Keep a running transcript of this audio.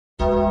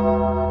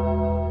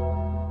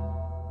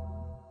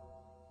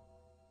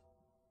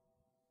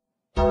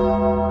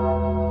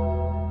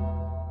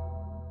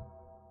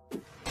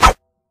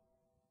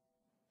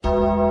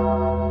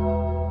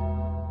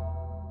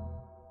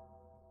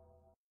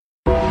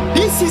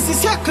This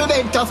is the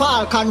settlement of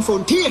all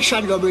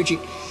confrontation, you know, Bridget.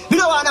 We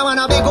don't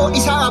wanna beg out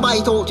this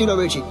Arabite out, you know,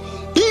 Bridget.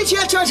 DJ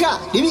Treasure,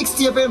 the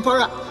Mixtape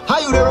Emperor.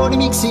 How you there on the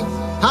mixing?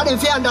 And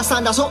if you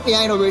understand that's something,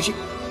 I know, Bridget.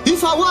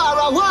 If a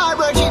war,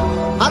 Bridget.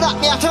 And that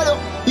me I tell you.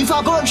 If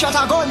a gunshot,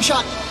 and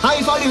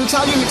if a lyrics,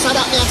 and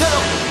that me I tell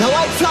you. The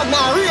white flag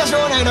now raise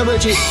round, I know,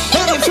 Bridget.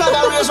 Any flag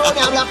I raise round,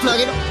 I'm black flag,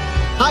 you know.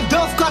 A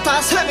dove cut a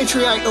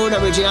cemetery right now,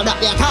 Bridget. And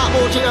that me I talk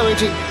about, you know,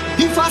 Bridget.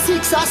 If a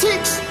 6 a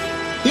 6.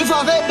 If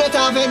a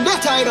vendetta,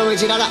 you know,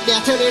 Bridget. And that me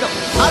I tell you,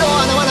 I don't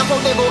wanna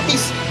come about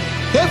this.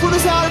 If you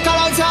say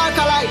alkaline, say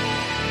alkaline.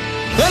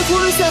 If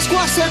you say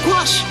squash, say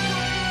squash.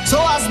 So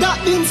as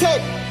that being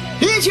said,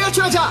 DJ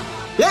Treasure,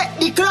 let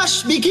the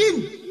clash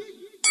begin.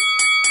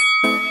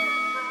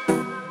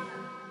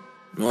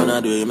 No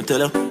one do it, I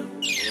tell her.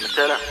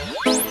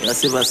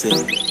 That's if I say.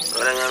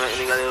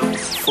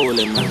 Fool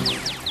him, man.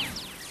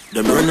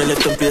 Them run and let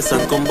them pace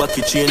and come back,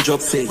 you change up.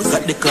 We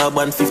got the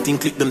carbon 15,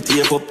 click them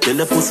tape up. Tell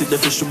the pussy the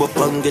fish up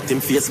and get him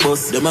face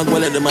bust. Them a go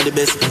like them are the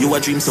best, you a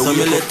dream so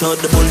me let out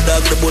the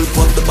bulldog, the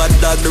bullpup, the bad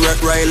dog, the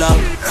Rottweiler.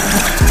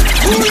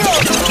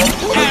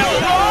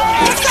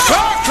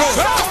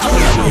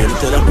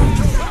 Tell her.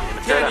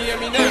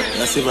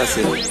 That's if I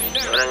say.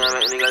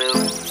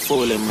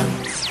 Fool him,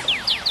 man.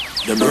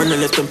 Them run and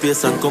let them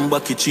pace and come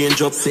back, you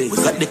change up. We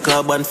got the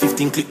carbon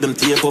 15, click them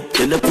tape up.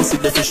 Tell the pussy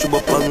the fish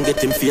up and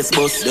get him face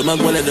bust. Them a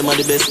go like them are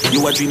the best,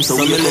 you a dream so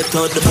me let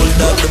out the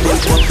bulldog, the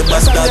bullpup, the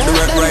bad dog, the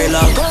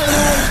Rottweiler.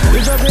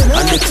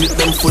 And they clip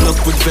them full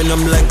up with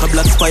venom like a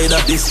black spider.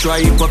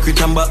 Destroy hypocrite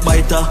and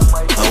backbiter.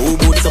 I who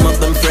boot some of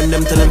them friend,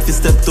 them tell them fi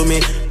step to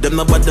me. Them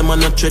not bad, them are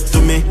not threat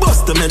to me.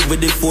 Bust them head with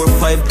the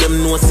 4-5,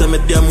 them know some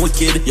of them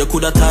wicked. You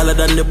coulda taller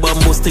than the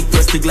bamboo stick,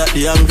 press stick like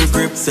the angry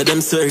grip. Say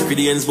them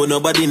circadians, but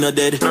nobody not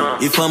dead.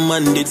 If a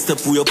man did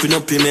step way up in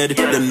him head,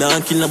 them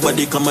not kill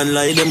nobody, come and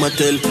lie, them a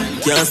tell.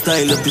 Can't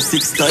style up to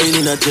 6 style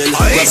in a gel.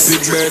 Got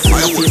big birds in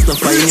a face to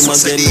find him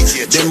again.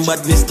 Them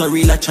badness to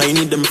real a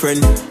Chinese, them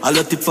friend. All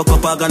the tip fuck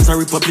up organs and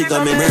Republic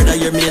of me. Murder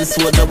your main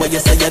soda, what you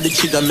say you're the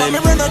trigger man.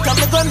 I'm run out of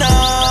the gun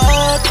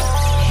out.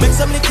 Make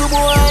some little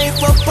boy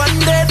up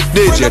and dead.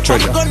 DJ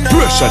Treasure,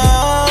 pressure.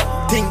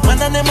 Think man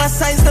and them a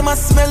size, them a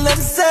smell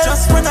themselves.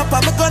 Just run up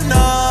on me gun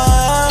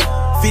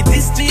up. Fit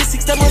this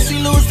 3-6, them must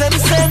lose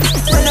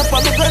themselves. Run up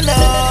on me gun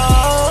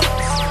up.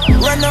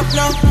 Run up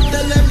now,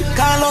 tell them.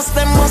 Carlos,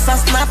 them must a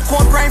snap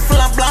coat, rifle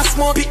and blast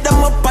smoke. Pick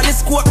them up on the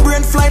squad,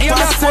 brain fly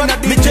past one.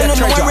 Me tell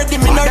them already,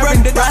 me no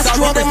run. Brass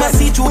draw them a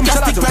see through,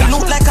 just stick red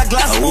look like a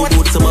glass board. I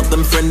would some of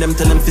them friend, them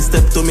tell them fi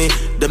step to me.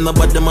 Them no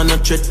bad, them a no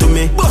threat to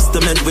me. Bust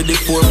them head with the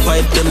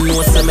 4-5, them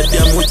know some of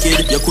them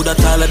wicked. You coulda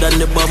taller than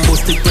the bamboo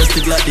stick, press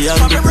stick like the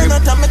angry grip. Run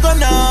out of me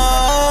gun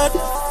out.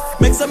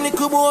 Make some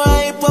little boy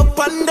hype up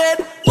and dead.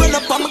 Run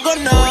up on me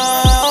gun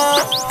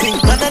out. Think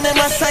man and them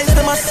a size,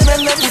 them a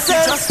smell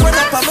themselves. Just run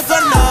up on me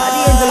gun out.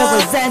 The angel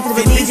represented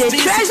with DJ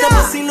Treasure.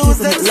 Them a lose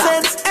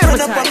themselves.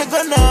 Run up on me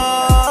gun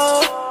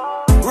out.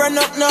 Run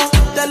up now,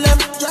 tell them,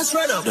 just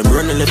run up. Them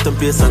run and let them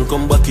pace and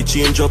come back, you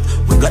change up.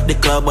 We got the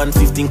carbon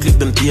 15, click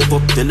them tape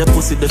up. Tell the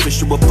pussy the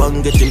fish up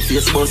and get him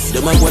face bust.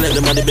 Them a go like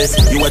them are the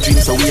best, you a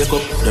dream so wake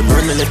up. Them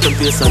run and let them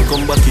pace and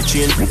come back, you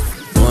change.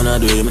 Wanna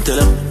do it, me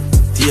tell them,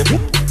 tape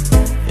up.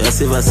 Yeah,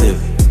 save a save.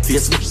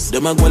 Facebook,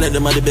 them a go like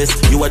them are the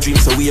best. You a dream,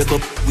 so wake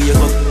up, wake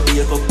up,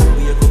 wake up,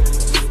 wake up.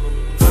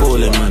 Fool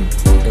them, man.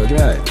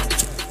 Okay.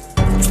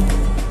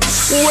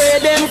 Where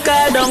them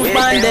call down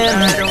pan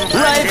them.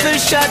 Rifle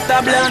shot a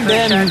bland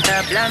them.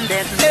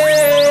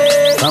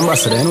 Hey.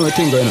 Ambassador, you know what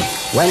thing going on?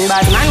 When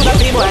bad man go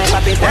fi boy,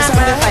 pop it off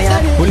on the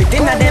fire. Bullet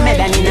in a them head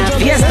and in a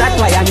face that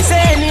wire. Me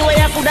say anyway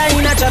I coulda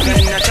in a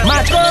traffic.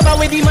 Match over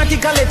with the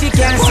maticality,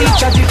 can't see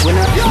traffic.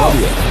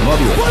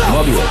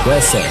 Mobile,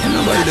 where's that?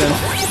 Nobody them.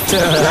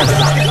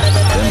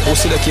 Them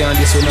pussy that can't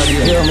this one.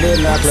 Yeah, I'm ready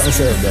to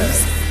myself there.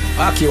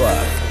 Akiwa.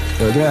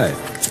 Okay.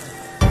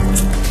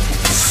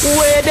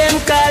 Where them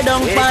call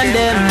down pan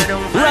them.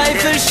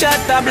 Rifle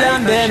shot a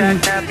bland them.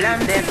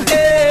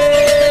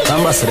 Hey.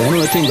 Ambassador, you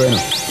know what thing going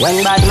on? When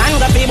bad man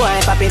go fi boy,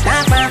 pop it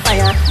off on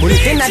fire.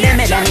 Bullet in a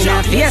them head and in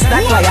a face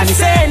that wire. Me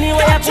say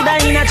anyway I coulda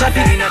in a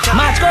traffic.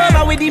 Match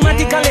over with the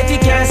maticality,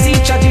 can't see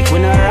tragic.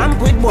 When I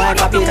ramp with boy,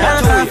 pop it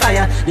off on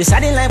fire. This is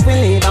the life we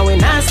live and we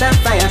not stop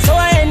fire. So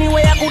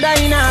anyway I coulda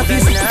in a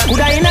office,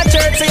 coulda in a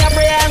church, say a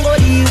prayer and go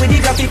deal with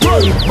the graphic.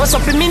 Bust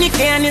up the mini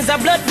can is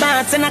a blood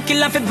bath. And I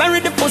kill off it,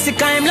 bury the pussy,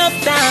 cause him love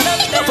down.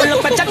 Pull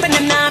up a chat and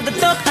them now the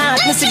talk heart.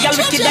 Me see y'all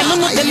wicked them,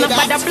 know them not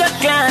bad a blood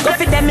clan. Go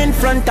for them in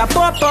front of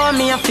Papa,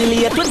 me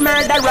affiliate with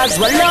murderers,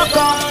 well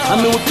loco.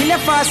 And me would kill you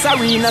fast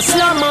arena,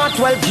 slow mo,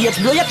 12 gauge,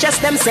 blow your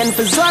chest, them send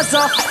for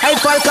Zaza. Hey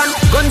Falcon,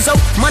 guns out,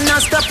 man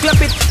now stop clap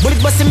it. Bullet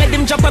busty make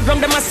them jump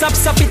around, them a stop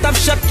it. I've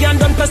shot can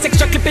done plus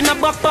extra clip in a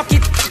back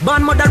pocket.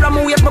 Born mother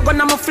I'm a wait, my gun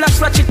I'm a flash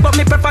watch it. But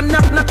me prepare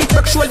knock it,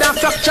 back shoulder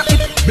fracture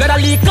it. Blood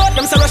a leak out,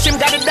 them so rush him,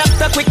 got the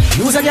doctor quick.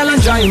 Use a girl and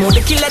join mode,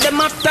 the killer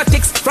them up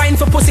tactics. Frying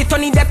for pussy,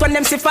 Tony that when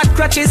them see fat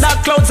crutches.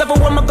 Dark clouds of a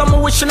woman, my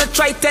wish on a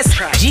try test.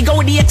 G go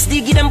with the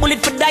XD, give them bullet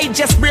for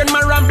digest. Brain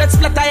my ram, blood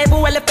splatter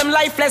everywhere, left them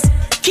lifeless.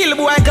 Kill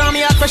boy, got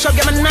me out, pressure,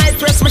 give me night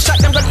rest. My shot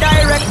them go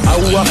direct. I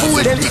walk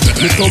with them.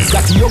 Me thugs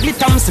got the ugly the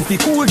thumbs if we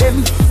cool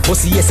them. But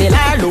see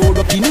SLR load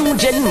up the new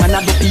gen. Man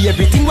I do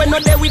everything when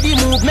not there with the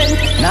movement.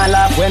 Now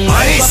laugh when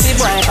man go fi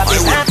boy pop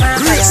it up and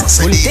fire.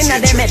 Pull it in a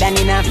dem head and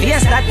in a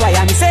face that why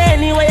I'm say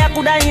anyway I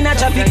coulda in a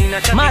traffic.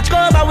 Match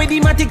cover with the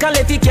matical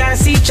if you can't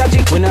see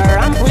tragic. When a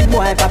ramp with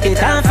boy pop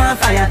it up and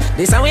fire.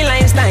 This how we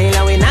lifestyle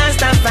and we not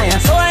stop fire.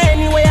 So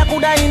anyway I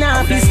coulda in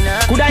a office,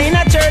 coulda in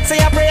a church say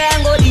a prayer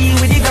and go deal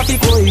with the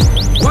graphic boy.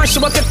 Once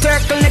you buck a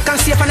turtle neck and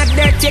safe on the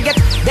dirt you get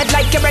dead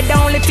like your bread. The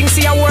only thing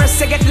see a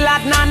worse you get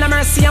lad nah no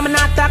mercy. I'm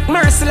not talk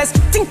merciless.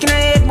 Think in your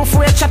head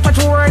before you chat what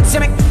words you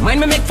make. Mind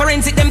me make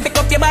forensic them pick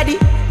up your body.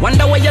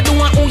 Wonder what you do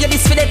and who you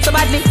this for dead so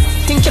badly.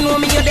 Think you know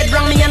me you dead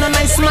wrong me and a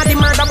nice smarty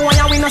murder boy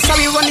and we no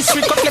sorry run the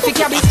street cut you fi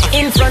cabby.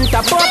 In front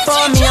of Popo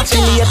me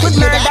affiliate with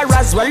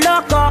murderers well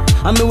loco.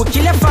 And me will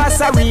kill you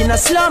fast arena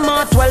slow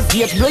mo 12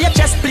 gate blow your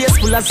chest place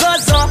full of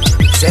zozo.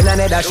 Send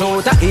another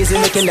shooter easy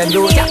making them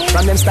loot ya.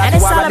 From them start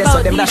war and so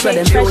them dash where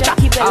them future.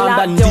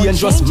 And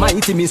dangerous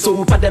mighty me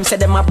super them say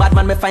them a bad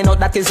man me find out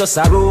that is just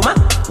a rumor.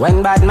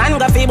 When bad man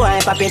go fi boy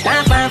pop it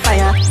up and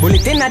fire.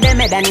 Bullet in a dem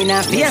head and in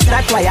a face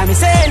that why me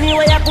say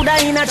anyway I coulda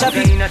in a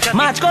traffic.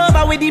 Match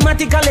cover with the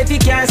matical if you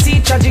can't see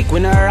tragic.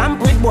 When a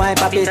ramp with boy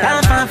pop it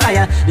up and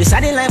fire. This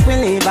are the life we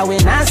live but we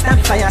not stop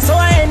fire. So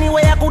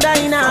anyway I coulda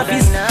in a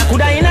office,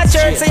 coulda in a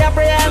church say a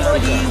prayer and go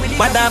deal with it.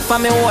 But that for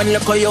me one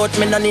look out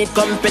me no need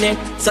company.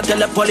 So tell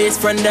the police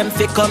friend them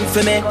fi come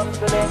for me.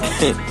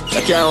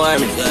 You can't worry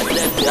me,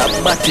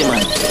 you're batty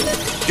man.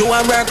 You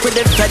want work with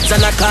the feds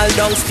and I call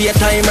down state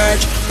time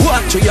merge.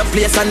 Walk through your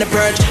place on the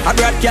purge. I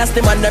broadcast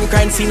them on them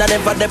crime scene and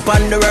never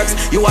depend the works.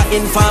 You are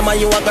informer,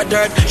 you are got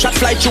dirt. Shot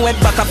fly through head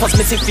back, I first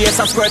missy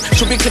face and squirt.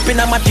 Should be clipping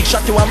a matic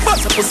shot, you want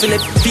bust a pussy lip.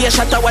 Fear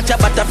shot, I watch your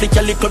butter flick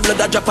your little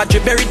blood, I drop a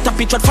drip. Very top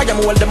it, shot fire,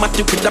 me hold the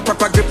matic with the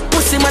proper grip.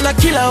 Pussy man a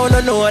killer, I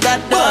don't know that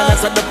done.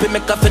 As I dopey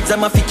make a feds,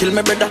 I'm a fi kill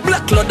me brother.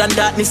 Black cloud and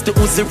darkness to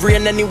ooze the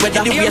rain any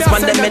weather. The waist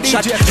man them head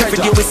shot, every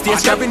day we stay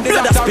strap.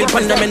 Blood a spill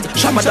pan them end.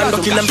 Shabba down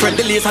go kill them friend,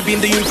 the laser beam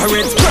the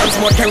infrared. Crimes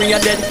more carry a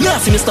dead. Nah,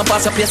 see me stop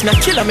pass a place, me a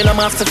killer, me no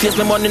masterpiece.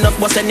 Me money enough,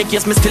 boss any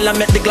case, me still a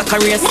make the Glock a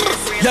race.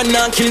 You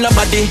not kill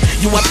nobody,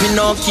 you a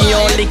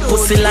Pinocchio, lick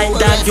pussy like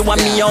that. You a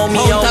me out.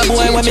 That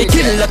boy when me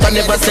kill, that I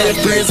never sell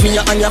praise. Me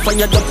a on your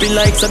fire, dumpy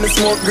like some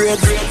smoke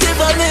grades. Give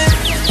a me,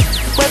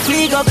 where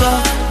flea go go.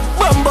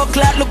 Bumbo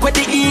clat, look what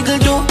the eagle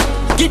do.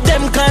 Give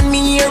them can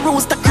me a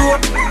rooster crow.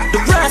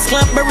 The grass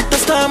clamp, bury the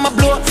storm a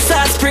blow.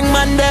 Sad spring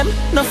man them,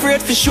 no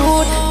afraid for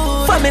shoot.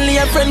 Family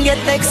and friend get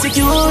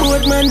executed.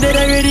 Old man dead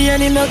already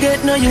and he no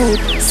get no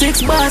youth.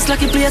 6 bars like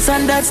he place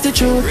and that's the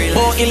truth.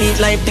 Oh elite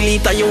life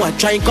deleter, you a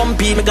try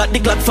compete. Me got the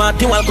Glock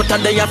 41 cut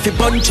and they have to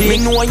punch it. Me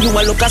know you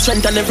a look a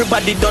strength and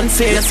everybody done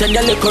say. You send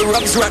your little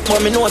rocks rock but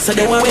me know so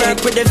they want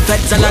work with the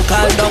feds and I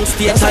call down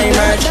state time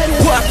merge.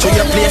 Walk through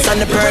your place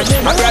and the purge.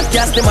 I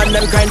broadcast them on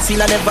them crime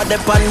scene and never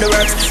depend the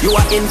works. You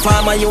a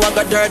informer, you a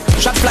got dirt.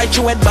 Shot fly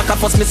through head back, I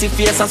first missy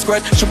face and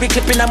squirt. Should be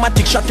clipping a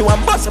matic shot, you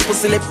and bust a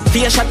pussy lip.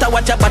 Fear shot, I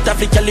watch your butter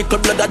flick your little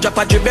blood, I drop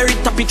a drip. Very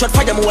top it, shot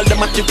fire, me hold the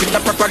matic with a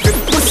proper grip.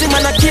 Pussy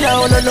man a killer,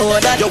 I don't know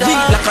that. You're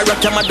weak like a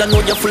rock, your mother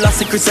know you're full of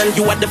secret cell.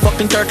 You are the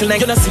fucking turtleneck.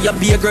 You don't see a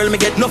be a girl, me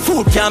get no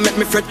food, can't make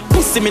me fret.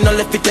 Pussy me no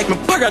left it like me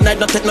paranoid,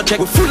 no take no check.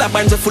 We full of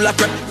binds, we full of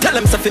crap. Tell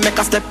them if he make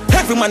a step.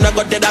 Every man I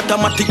got dead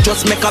automatic,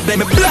 just make a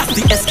bend. Me blast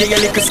the SK, you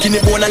little skinny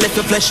bone, I left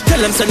your flesh. Tell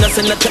them send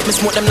a check, me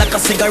smoke them like a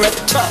cigarette.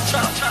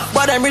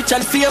 But I'm rich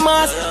and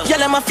famous.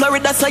 Yeah, I'm a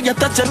Florida, so you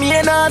touch me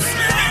in us.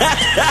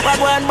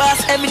 Wagwan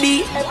boss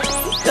MD.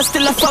 You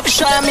still a fuck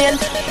shaman.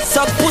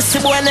 So pussy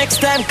boy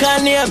next time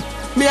can't name.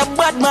 Me a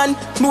bad man,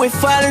 me with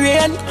fall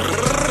rain.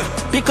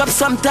 Pick up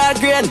some tall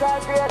grain.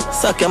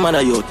 Suck your man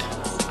a youth.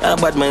 A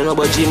bad man, you know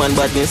about G-man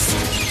badness.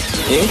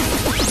 Eh?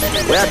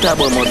 Where you talk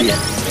about my beer?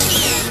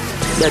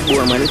 That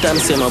boy man, anytime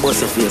say my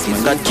boss a face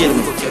man, God kill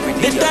me.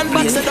 The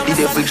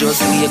devil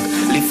just wake,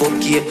 lift up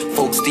cape.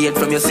 Folks stayed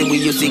from your city,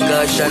 you see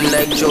God shine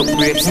like job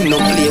grapes.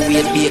 No play,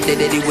 wait, beat, dead,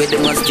 the way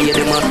them a stay,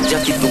 them a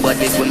jacket to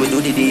badness when we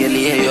do the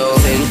daily, yo.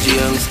 St.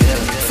 James.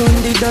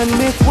 Sunday done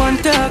make one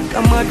talk,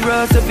 a mad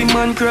grass, every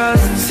man cross.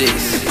 6.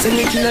 Send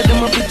the killer,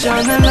 them a pitch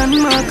on a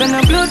landmark and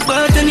a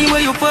bloodbath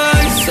anywhere you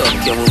pass. Suck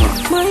your woman.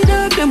 My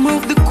dog, them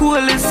have the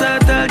coolest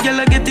sort, all girl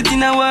I get it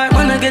in a war,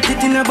 man I get it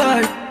in a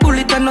bar.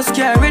 Bullet and no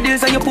scare,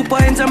 readies and your poopa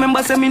hands, I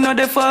remember say me not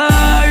the far.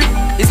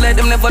 It's like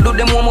them never do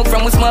them warm up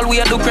from we small, we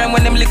a do crime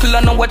when them little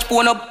and no watch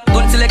porn up.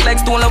 Gun select like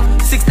stone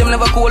up, 6 them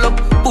never call up.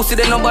 Pussy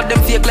they know about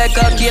them fake like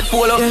arcade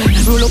polo.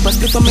 Yeah, roll up a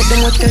stiff and make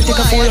them watch girl take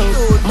a fall out.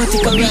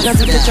 Matic a beat and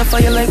to catch a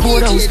fire like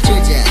boathouse.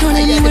 Don't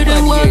anywhere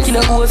them walk in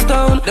a ghost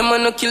town. Them a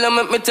no killer,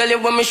 make me tell you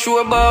what me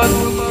sure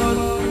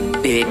about.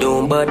 They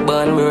don't bad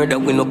murder,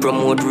 we no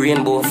promote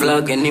rainbow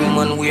flag. Any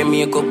man wear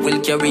makeup will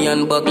carry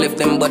on back. Left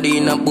them body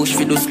in a bush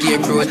for the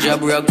scarecrow.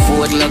 Jab rock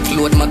forward, lock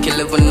load, Mac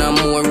 11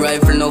 and more.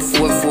 Rifle no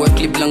 4-4,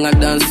 clip longer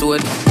than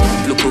sword.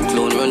 Look who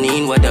clown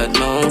running, what that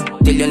now?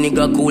 Tell your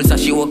nigga cool, so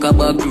she walk a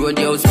back road,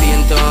 yo,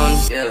 Spain town.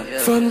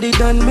 From the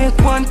done make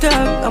one talk,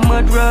 a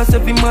mad grass,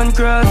 every man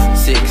cross.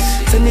 6.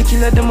 Send the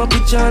killer, them a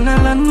pitch on a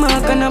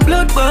landmark and a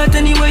bloodbath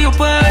anywhere you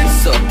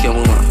pass. Suck your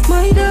woman.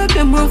 My dog,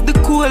 them have the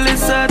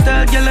coolest sort,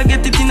 all girl I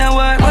get it in a war.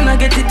 war. Wanna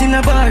get it in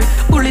a bar.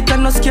 Bullet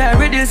and no scare.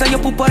 Radials and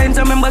your pupa ends.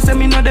 I remember say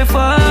me not the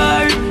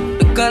far.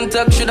 The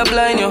contact shoulda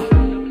blind you.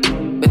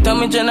 Better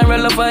me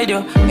general avoid you.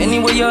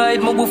 Anywhere you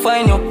hide, me will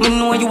find you. Me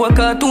know you a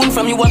cartoon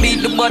from you a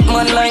beat the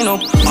Batman line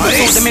up.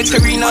 So they make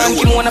arena and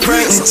Kim wanna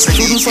frighten.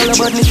 Shouldn't follow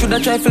badness, shoulda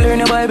try to learn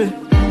your Bible.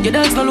 Your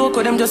dance no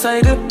loco, them just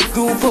idle.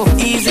 Group up,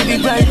 easy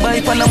big ride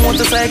bike on a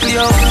motorcycle,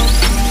 yo.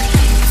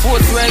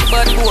 Fourth right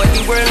bad boy,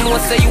 the world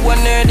knows say you a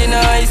nerd in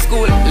a high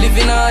school.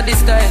 Living a this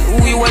style,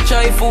 who you a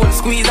try fool.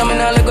 Squeeze them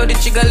and all I got the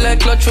trigger like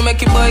clutch to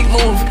make your bike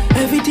move.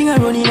 Everything I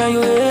run in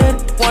your head.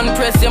 One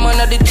press, your man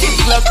at the tip,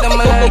 lock them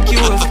like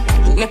you.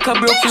 Neck a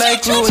broke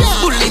like road.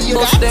 Bullet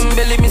bust them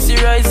belly, me see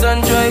rice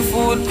and dry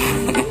food.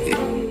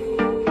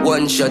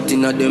 One shot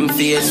in a them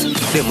face.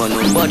 Them a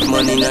no bad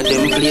man in a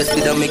them place.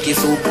 Did I make it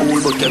so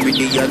cool, but every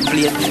day I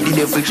play. Did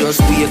every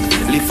just wait,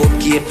 lift up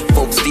kid.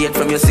 Fuck state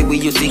from your see we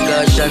use the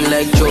caution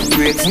like truck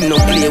brakes. We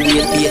no play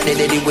with it,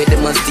 they the way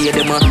them a stay.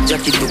 Them a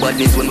jacket to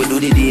badness when we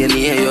do the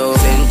DNA, yo.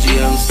 St.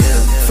 James,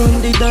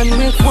 from the done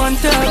make one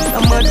tag.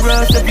 A mad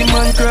brass, every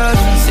man cross.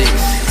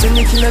 6. Then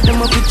they kill them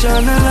up with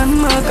channel and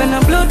mark and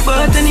a blood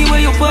bath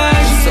anywhere you pass.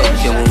 So,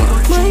 your woman.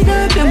 My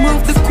dog, them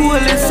off the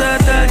coolest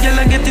sort of. Girl,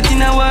 I get it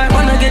in a war,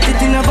 wanna get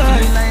it in a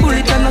bar.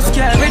 Bullet and no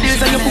scare,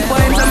 radials and your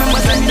pupa ends. I remember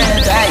saying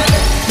that.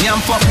 Me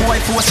and fuck boy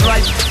post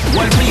right.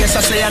 One place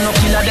I say I no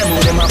killer them,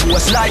 how them a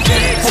boast like.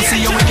 Pussy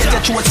you will get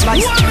your throat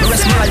slice. The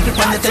rest my life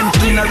on the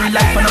 10th in a real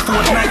life on a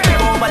fortnight.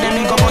 Over them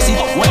we go boss it.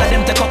 One of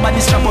them take up by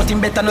this strap, but him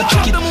better not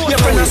chuck it. Your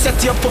friend a set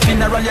you up for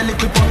funeral, you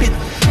little puppet.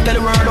 Tell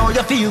the world how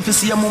you feel if you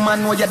see a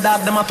woman or your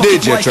dog, them a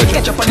pocket boy.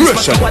 Catch up on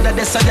this but what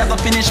the side you go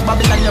finish.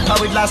 Babylon your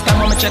power last time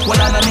I'ma check 1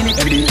 on a minute.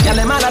 Y'all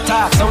them all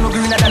attack, sound no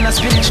greener than a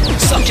spinach.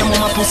 Suck your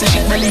mama pussy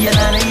shit, million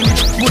and an image.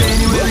 Good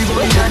anywhere we go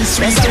in the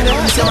streets. Tell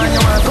them say man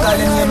you want to call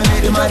them name and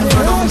make the man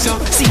pronounce you.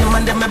 See them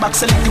and them me back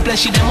select the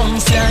pleasure them on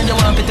see. And you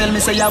want to tell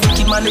me say you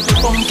wicked man little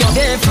punk you.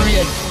 They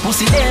afraid,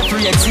 pussy they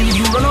afraid. See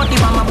you run out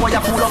the mama boy you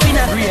pull up in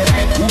a grave.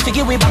 Who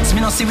figure we backs me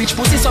no see which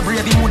pussy so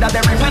brave. He woulda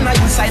very pan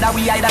inside that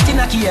we hide that in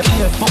a cave.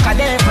 Fuck a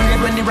they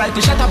afraid when the right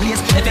shut a blaze.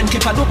 If them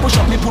keep a do push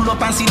up, me pull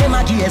up and see them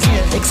a gaze.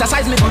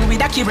 Exercise me gun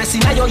with accuracy.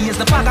 Now your ears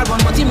the fag gun,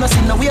 but him no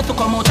see no way to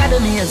come out of the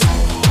maze.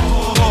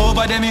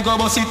 Over them he go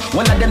boss it.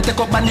 One of them take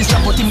up and this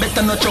rap, but him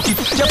better not chuck it.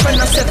 Your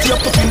friend a set you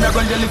up in the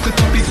run, you little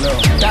puppy.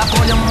 Talk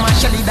all your mama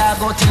shelly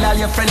dog out till all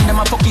your friend them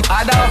a fuck it.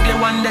 I dog the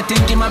one that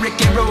think him a wreck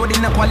your road. He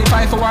no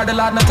qualify for war the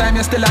Lord, no time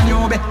you still a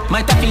newbie.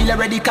 Might a feel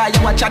already cause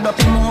you watch a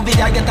dopey movie.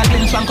 I get a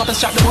glimpse from couple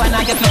strap the boy and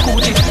I get no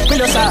coochie.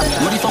 Pillow sir,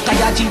 what the fuck are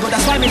ya G-go,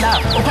 that's why me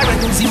laugh.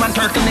 Operating Z-man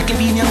turtle, make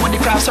convenient with the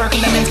crowd circle.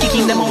 Them ends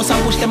kicking them out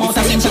and push them out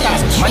as in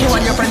task. Man you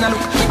and your friend a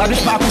look, but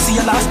which part pussy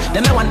you lost.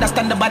 Them I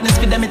understand the badness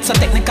for them, it's so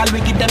technical.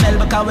 We give them hell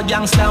because we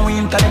gangsta and we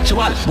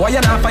intellectual. Boy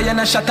you not fire,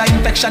 you shot a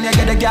infection, you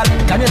get a girl.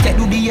 Can you take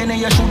the DNA,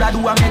 you shoulda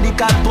do a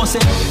medical pussy.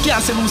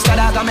 Can't say booster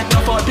dog and make no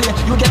foul play.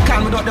 You get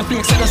calm without the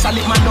flakes, so the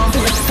solid man don't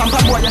play. Tampa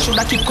boy you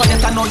shoulda keep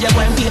quiet and know you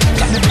going pay.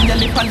 Got me bring your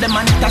lip and them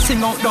and it a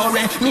sing out door.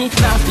 Me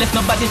now left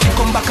nobody to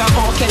come back and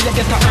okay. You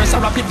get a hearse, a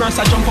rapid burst,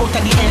 a jump out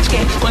of the HK.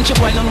 Country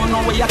boy no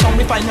know where you come,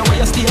 we find you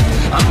where you stay.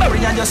 I'm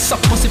bury and just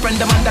suck pussy friend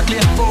them under clay.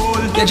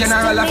 Your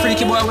general a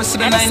freaky boy with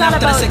 7 9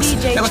 after the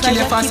 6. They will kill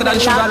you faster than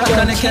sugar rather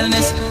than a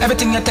illness.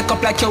 Everything you take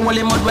up like your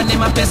holy mud when they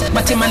my piss.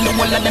 But him and the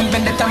whole of them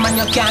vendetta man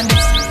you can't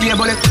diss. Yeah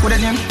bullet with a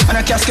name and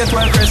a casket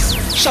well Chris.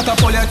 Shut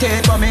up all your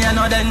tape but me a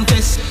no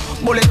dentist.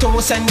 Bullet to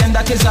send them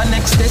that is our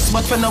next this.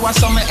 But for now I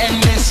saw me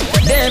end this.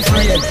 They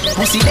afraid,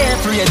 pussy they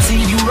afraid.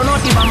 See you run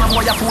out the mama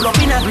boy you pull up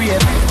in a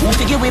grave. Who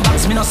figure we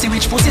box me no see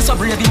which pussy so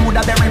brave. He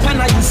woulda very pan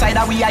inside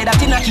that we hide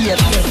that in a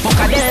cave. Fuck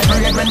a they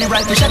afraid when the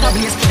right to shut a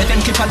blaze. If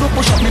them keep a do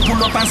push up me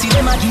pull up and see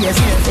them a gaze.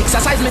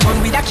 Exercise me gun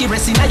with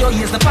accuracy. Now your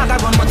ears the fag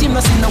run but him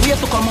no see no way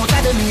to come out of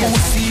the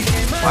maze.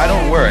 Why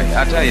don't worry,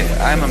 I'll tell you,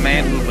 I'm a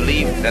man who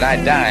believed that I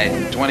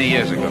died 20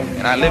 years ago.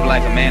 And I live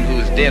like a man who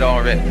is dead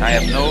already. I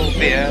have no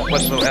fear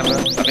whatsoever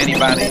of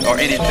anybody or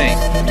anything.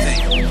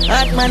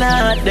 Hot man,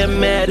 hot them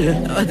mad.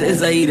 What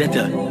is I eat at?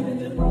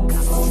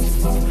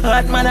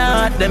 Hot man,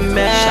 hot them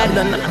mad.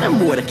 I'm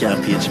bored, I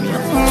can't page me.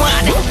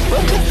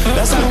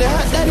 That's on the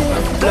hot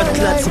daddy. Blood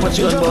clots, much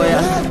gun boy.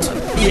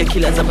 Yeah,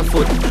 killers on my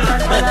foot.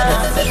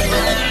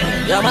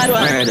 Yeah, mad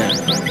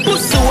one.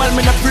 Pussy wall,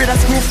 me not afraid of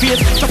screw face.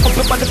 Chop up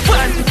about the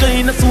fan, put her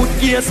in a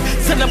suitcase.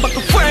 Send her back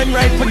to fine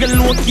right for your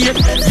locate.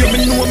 You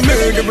me know a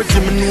murderer,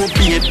 you me know a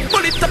beat.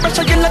 Bullet a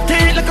pressure, you not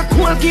take like a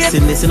cool gate.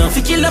 Listen up. If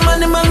you kill a man,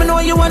 me know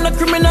you want a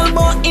criminal,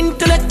 but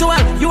intellectual.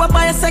 You a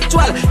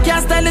bisexual,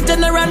 can't style a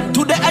general.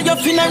 Today at your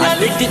funeral.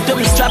 Addicted to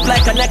me strap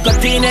like a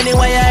nicotine.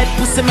 Anyway, I had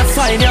pussy me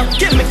fine, yeah.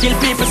 Kill me, kill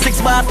people,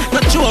 6 bars,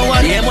 not sure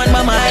one. Yeah, one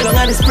mama, I don't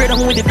have to spread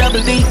on with the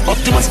double D. Up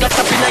to my stop,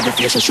 in like the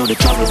face, I show the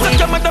trouble. Suck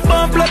your mother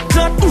bomb, blood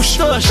not push.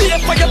 Be a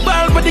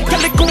fireball but the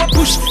calico a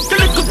push.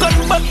 Calico gun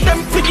back them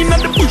friggin' at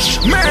the bush.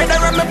 Murder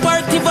on my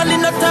party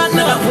in a town.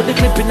 Never put the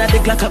clip in the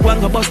Glock at one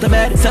go bust the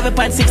bed.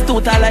 7.6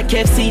 total like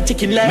KFC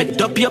chicken leg. Make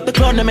dopey up the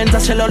ornaments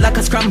and shell out like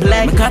a scrambled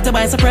egg. Me caught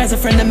by surprise, a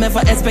friend them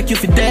never expect you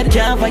for dead.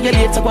 Can't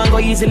violate, so one go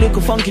easy, look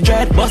a funky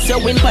dread. Bust your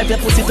windpipe, your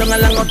pussy tongue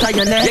along out of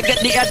your neck. You get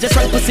the address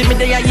right, pussy me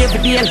there, I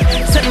every deal.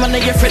 Send one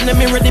of your friend,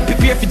 them in ready,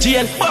 prepare for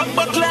jail.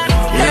 Fuck lad.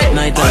 Late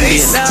night and day.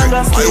 Now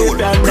go sleep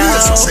down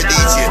now.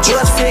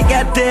 Pussy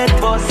get dead,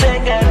 pussy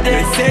get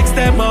dead. We sex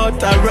them out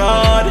the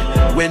road.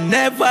 We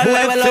never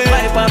left it.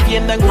 Pipe up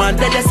in the one.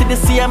 They just see the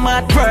same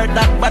mad bird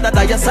that bad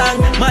at your song.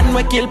 Man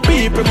we kill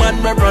people, man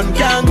we run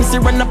gang. Pussy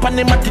run up on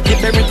the matic, they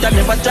bury it and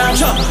never jam.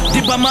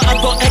 The bomber I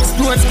go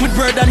explode, squid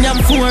bird and yam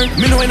four.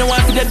 Me know when I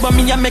want to dead, but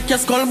me I make your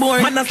skull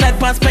boy. Man a slide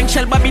past spank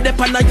shell, baby they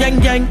pan a gang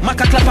gang.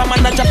 Macka clapper,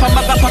 man a jump and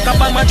back a pack a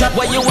bomb a drop.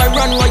 Why you a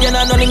run, why you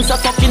not no links a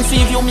fucking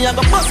see you. Me a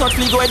go pass out,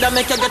 go ahead and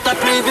make you get a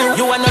preview.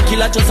 You a no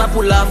killer, just a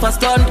pull off a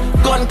stunt.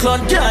 Gun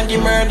cloud, gang,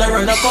 give murder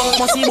and a tongue.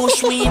 Must see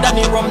bush weed and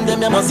the rum,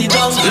 them you must see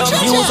down.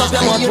 Use up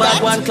your mouth,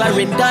 walk one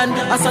Clarendon.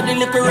 I saw the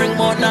liquor ring,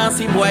 mouth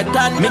nasty boy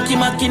tan. Mickey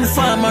Mackin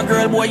farmer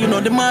girl, boy you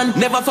know the man.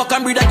 Never fuck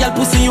and breed a girl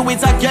pussy, you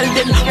is a girl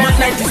then. Mad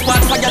 90s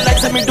sparks, fire like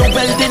semi do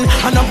welding.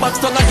 And a box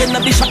tongue again,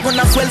 of the shotgun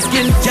a swell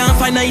skin. Can't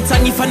find a hit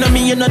and if I know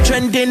me, you not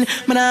trending.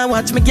 Man I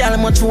watch me girl,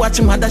 much for watch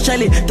him had a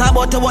shelly. Talk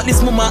about what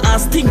this mama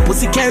ass think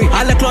pussy carry.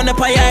 All the clown up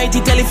a IT,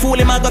 tell it fool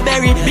him I go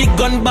bury. Big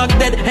gun back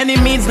dead, any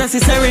means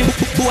necessary.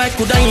 Boy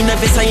coulda in a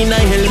vest in a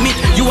helmet.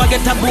 You a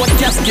get a boat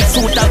casket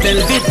suit a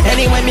velvet.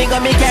 Anyway me go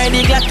me carry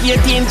the Glock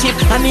 18 chip.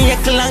 And the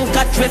Eckle and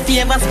cat with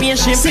favor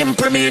spaceship.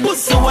 Simple me,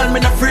 pussy wall me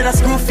not afraid of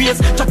screw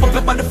face. Chop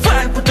up on the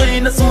fire, put her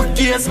in a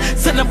suitcase.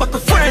 Send her back a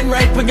fine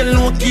right when you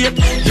locate.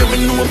 You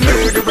will know a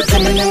murder but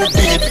I'm in a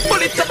dead.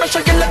 Bullet up a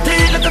shot in the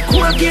tail like a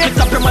cool gate.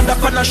 Tap your man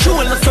up on a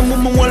shoulder, some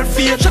woman will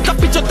fear. Shut up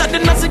picture that the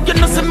nazi, you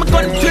know see me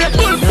gun clear.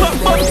 Bull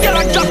fuck, girl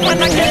I drop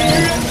man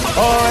again.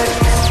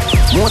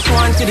 Most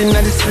wanted in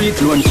the street,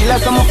 lone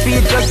killers on my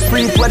feet, just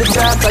breathe what the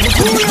dark of the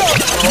truth.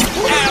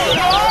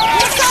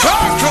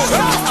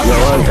 Yo,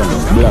 welcome,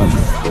 Blam.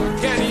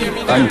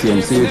 Auntie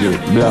and CJ,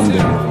 Blam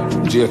them.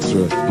 GX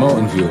Road,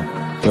 Mountain View.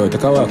 Yo,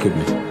 take a walk with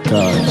me.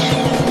 Touch.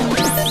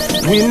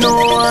 We know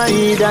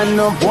I and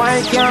no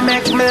boy can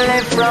make me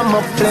live from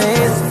a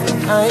place.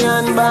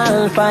 Iron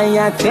ball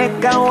fire,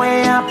 take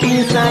away a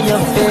piece of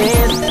your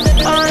face.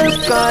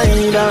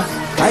 Al-Qaeda,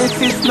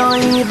 ISIS no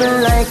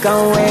evil like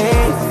a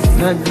way.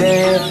 Not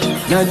there,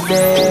 not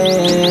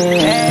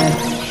there.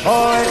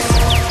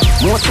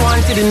 Most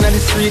wanted in the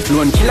street,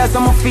 lone killers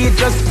on my feet,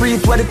 just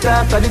breathe what the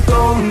talk of the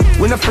town.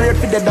 When afraid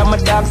for dead, I'm a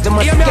dogs, them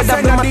a scared of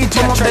them a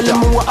come up, tell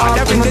them who are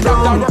out in the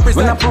ground.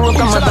 When I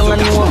program, I don't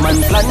know man,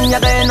 plan ya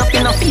there, up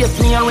in a face,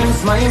 me a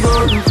rinse my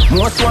gun.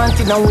 Most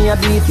wanted and we a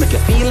beat, make you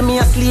feel me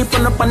asleep,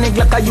 run up a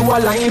nigga like you a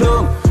lie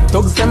down.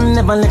 Thugs them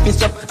never left his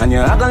shop, and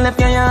you're gonna left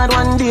your yard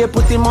one day,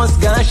 pussy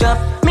must go shop.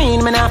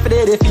 Mean me not for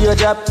the for your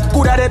job.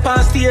 Coulda dey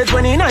on stage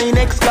 29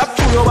 next clap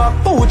to your back.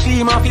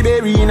 Poochie ma fi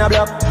bury in a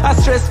block. I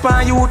stress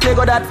for you, take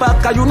go that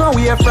back, cause you know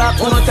we a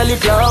frack. We no tell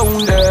it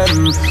clown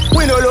them.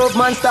 We no love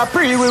man stop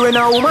free. We when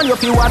a woman you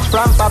fi watch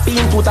from papi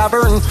into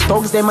tavern.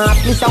 Thugs them a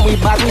miss and we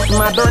badness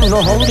my burn.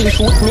 No hungry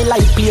shoot me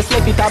like pace,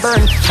 left it a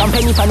burn.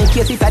 Champagne if any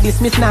case it a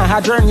dismiss now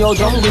adjourn. Yo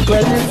jungle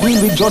 12, we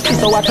with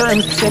justice our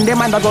terms. Send them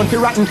under gun fi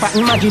rotten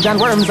pattern magic and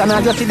worms. And I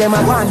just see them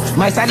a one,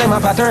 my side them a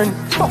pattern.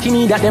 Fucking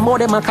need that them all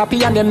them a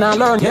copy and them not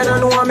learn. You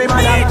don't know me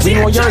mother, we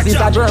know yours is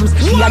a germs.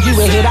 He a give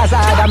a head as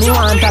hard and me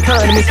want a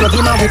turn. Mr.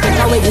 Dima we take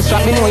away this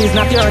trap, me know he's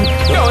not yours.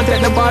 Don't take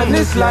the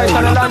badness life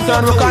and a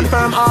lantern we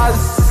confirm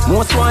us.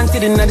 Most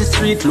wanted in the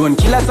street, lone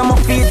killers on my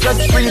feet,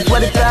 just street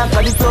where the talk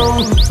of the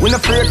town. When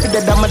afraid for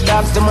dead, I'm a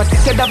dogs, them a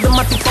scared of them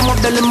a tick from up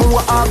the limo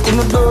a walk in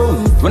the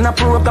down. When I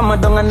program, I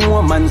don't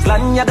know man's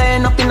land, you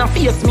end up in a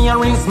face, me a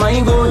rinse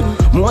my gun.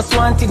 Most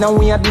wanted and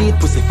we a beat,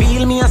 pussy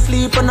feel me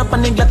asleep and up a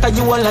nigga that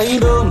you a lie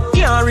down.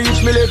 Can't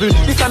reach me level,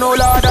 this a no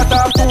lord that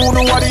talk to,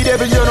 no what the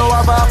devil, you know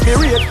about me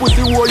rate,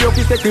 pussy wall you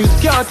fi settle.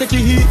 Can't take you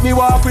heat, me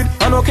walk with,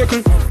 I no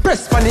keckle.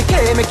 Press pan the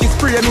K, make it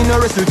spray, me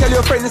no wrestle. Tell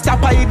your friends stop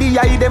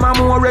IDI, them a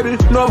more rebel.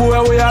 No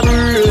boy we a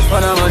breeze,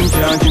 and a man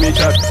can't give me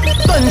chat.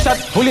 Gunshot,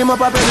 pull him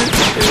up a belly.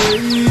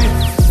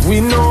 Hey. We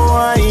know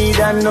I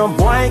and no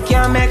boy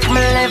can make me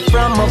live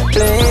from a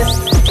place.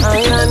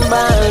 Iron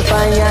ball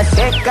fire,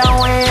 take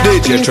away a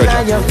piece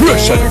of your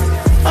face.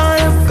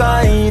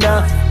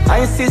 Al-Qaeda,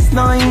 ISIS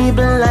no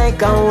evil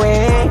like a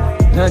way.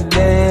 Not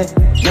there,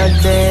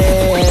 not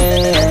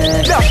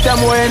there. Dash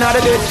them way in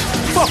the ditch.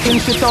 Fucking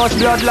shit house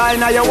bloodline,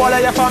 now your wall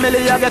of your family,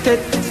 you get it.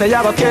 Say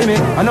you go kill me,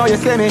 I know you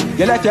see me.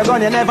 You left your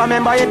gun, you never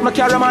remember it. Me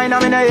carry mine,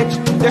 I'm in a itch.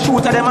 They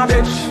shoot at them a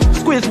bitch.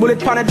 Squeeze bullet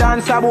pan a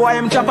dancer, boy,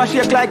 him chop a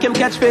shake like him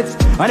catch fits.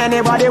 And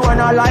anybody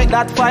wanna like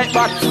that fight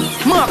back.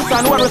 Marks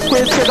and what we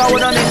squeeze figure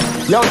with on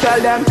it. Yo,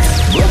 tell them,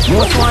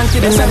 Most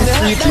wanted in the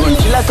street, run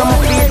feel like I'm a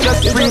feet,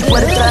 just breathe for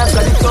the talk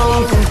of the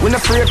tongue. When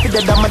I'm afraid to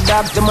dead of my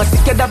dogs, them a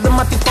sick head of them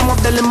a tip up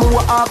the limo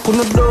wa up on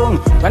the dung.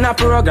 When I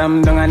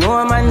program down I know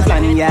a man's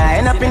land, yeah,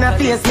 end up in a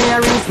face, me a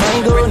rinse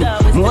my gun.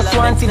 Most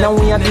wanted and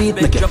we a do it,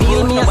 make you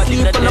feel me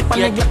asleep on up on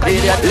the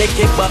block. Lick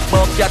it back,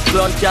 buck, cat,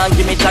 clown, can't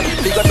give me chat.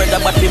 Big up brother,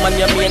 but him and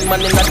your main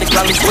man in the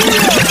clan.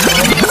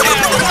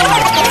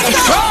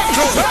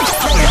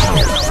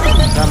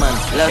 Come on,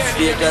 Las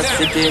Vegas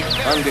City,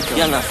 Hungry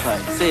Young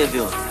Fight,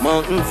 Seville,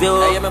 Mountain View,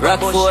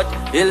 Rockford,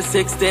 Hill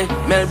 60,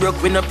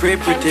 Melbrook, we no pray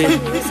pretty.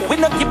 We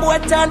no keep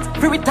what chance,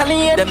 free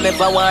Italian. Them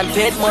never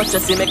wanted much,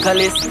 just see me call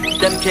list.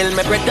 Them kill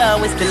me brother,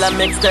 we still a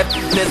mixtape.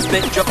 Let's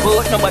bet drop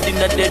out, nobody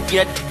not dead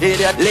yet.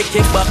 Idiot, lick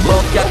it back,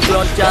 buck, cat,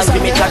 clown, can't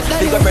give me chat.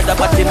 Big up brother,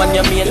 but him and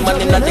your main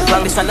man in the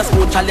clan. This and a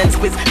school challenge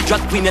quiz,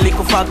 drag queen a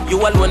little fag. You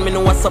alone, me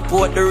know I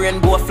support the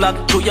rainbow flag.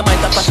 To your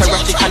mind, I pass a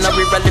ratchet and a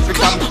river every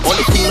time.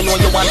 Only thing me know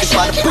you want is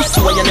for the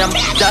pussy when you name.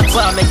 That's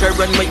why I make her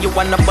run when you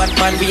want a bad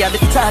man. We are the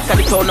talk of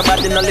the town,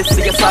 nobody no listen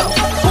to your song.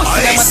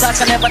 Pussy them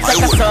attack and never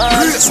take a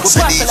song. We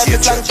pass every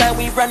long time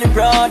we running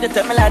broad. They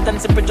tell me Laden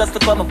simple just to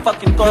come a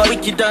fucking call.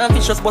 Wicked and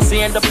vicious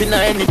bossy end up in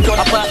any gun.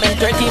 Apartment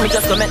 13, me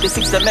just go make the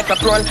 6 to make a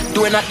crawl.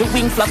 Doing at the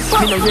wing flap,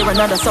 me no hear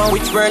another song.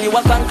 Which world you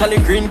a can call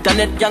it green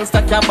internet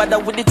gangster can't bother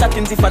with the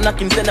chattings if I knock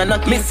him then I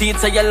knock. Me see it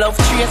say you love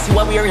Trace, you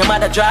a wear your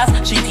mother dress.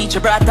 She teach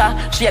your brother,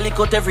 she a lick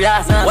out every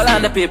ass. While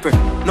on the paper,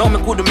 now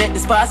me could make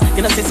this pass.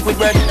 You know see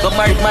Squidward, but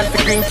married man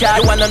for green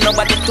card. You wanna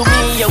nobody to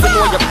me, you will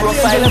know your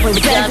profile.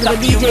 Me can't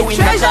stop you in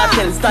the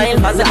cartel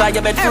style. As if I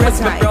your bed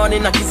first, me brown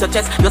in a kiss your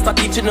chest. Just a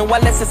teaching you a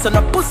lesson, so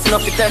no pussy no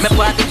fit test. Me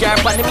party car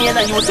on the main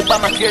and use it by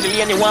my clear the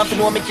lane. You want to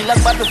know me kill a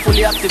battle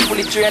fully active,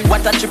 fully trained.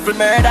 What a triple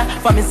murder,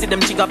 for me see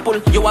them jigger pull.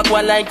 You a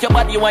go like your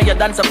body, you want your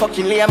dance a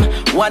fucking lame.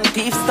 One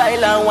thief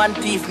style and one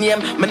thief name.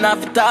 Me not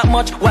fit talk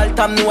much, while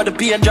Tom know the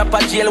pain. Drop a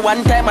jail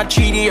one time a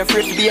 3D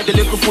afraid to be. The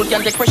little fool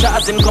can take pressure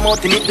as him come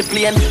out and hit the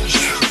plane.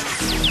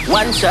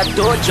 One shot,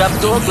 two drop,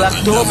 two glock,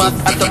 two mac.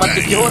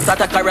 Automatic yours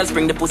at a carrel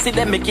spring. The pussy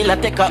them me kill a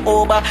take a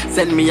over.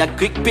 Send me a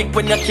quick pic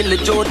when you kill the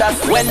Judas.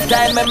 When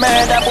time me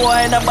murder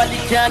boy, nobody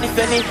can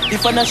defend me.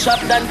 If I no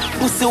shop done,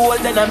 pussy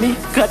older than me.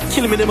 God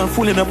kill me, them a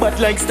fool in a butt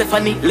like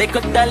Stephanie. Like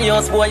a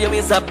Dalios boy, you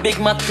is a big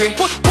Macri.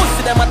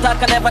 Pussy them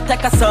attack and never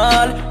take a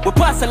soul. We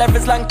pass every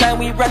long time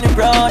we running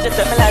broad. They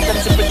tell me like them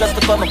simple just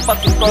to come and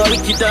fucking call.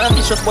 Wicked and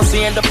vicious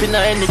pussy end up in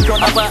any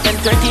crowd. Apartment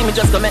 13, me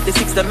just go make the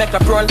 6 to make a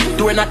prawl.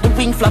 Doing at the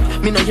wing flap,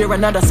 me no hear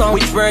another song.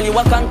 Which world you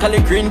a can call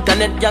it green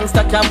internet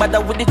gangster can't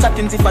bother with the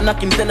chattings if I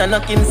knockings then I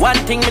knockings. One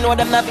thing me know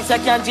them navis I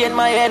can't drain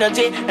my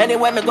energy.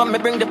 Anywhere me go me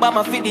bring the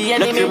bomber for the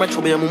enemy. Not fear my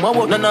trouble you move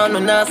out.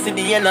 No see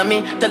the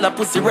enemy. Tell a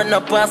pussy run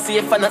up and see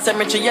if I not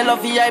cemetery. You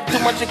love hype too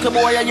much like a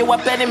boy and you a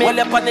penny me. All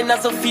up on in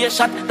as a fear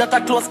shot that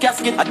a close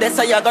casket. I guess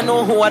I gonna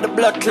know who are the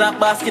blood clot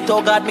basket.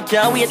 Oh God me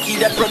can't wait till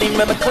that running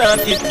me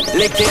clank it.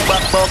 Lick it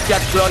back buck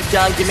cat clown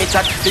can't give me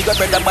chat. Big up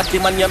brother but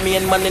him and your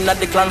main man in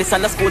the clan. This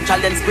and a school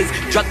challenge quiz.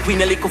 Drag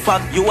queen a little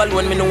fag. You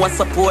alone me know what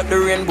support the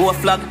rainbow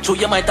flag. Show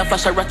you might have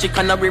flash a ratchet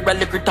and a real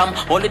liquor tam.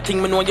 Only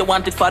thing me know you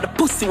want it for the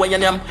pussy when you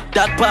name.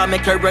 That bar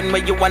make her run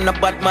where you want a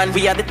bad man.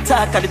 We are the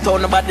talk of the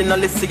town, nobody no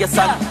listen to your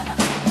song.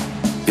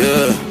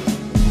 Yeah.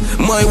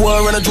 My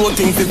war and a joke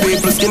thing for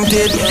people skin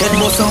tail. Head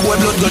most some boy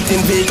blood got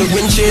in vehicle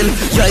windshield.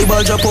 Yeah,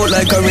 eyeball drop out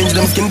like orange,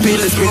 them skin peel.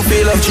 The spring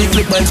fail of cheek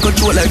clip binds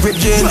control like rip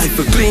jeans.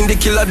 Rifle clean, the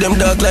killer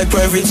them dark like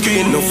private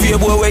screen. No fear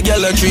boy we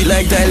gal a treat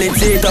like toilet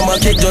seat. I'm a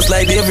kick just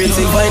like David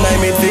Sylvain, I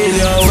made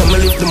failure. From me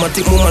lift them a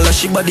tick mama like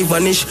she body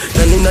vanish.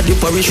 Then in the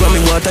parish when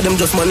me water them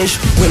just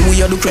vanish. When we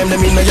are do crime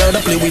them in the yard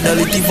I play with a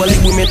little valley.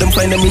 We make them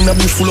find them in a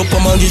bush full of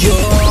pamangi. Yo,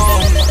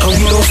 and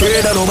we no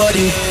afraid of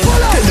nobody.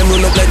 Tell them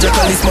run up like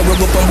Jackalis, my rub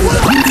up and bowl.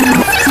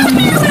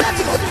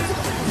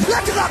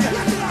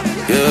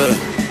 Yeah.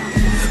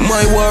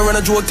 My war and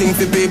a joke thing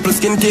for people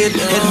skin kid.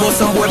 Head most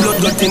some boy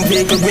blood got in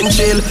vehicle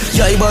windshield.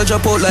 Yeah, eyeball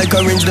drop out like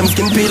orange, them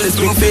skin peel. The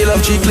spring fail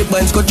of cheek clip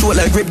binds control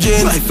like rip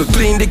jeans. Rifle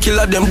clean, the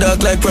killer them dark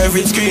like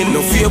private screen.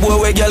 No fear boy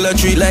we gal a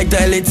treat like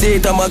toilet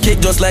seat. I'm a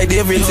kick just like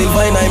David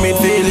Sylvain, I made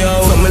failure.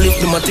 From me lift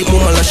them a tick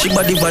mama like she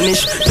body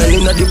vanish. Then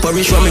in the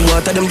parish when me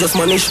water them just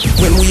vanish.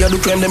 When we are do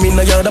crime them in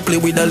the yard I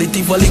play with a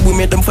little valley. We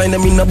make them find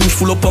them in a bush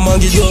full of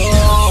pamangi. Yo,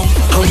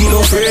 and we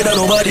no afraid of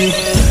nobody.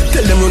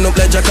 Tell them run up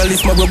like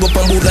Jackalis, my rub up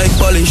and boot like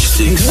polish.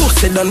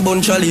 Busted and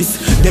bun chalice.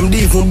 Them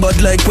different bad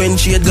like when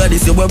she had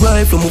goddess. You a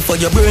rifle, move for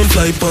your brain,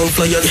 fly pound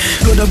flyers.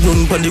 Gotta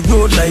run on the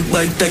road like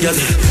bike tires.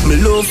 Me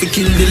love to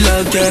kill the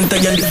log, can't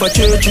tire. If I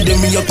church you,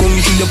 then me a come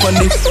kill you on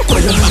the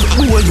fire.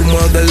 Who are you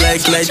mother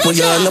like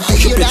fire? And I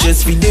push up your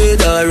chest, we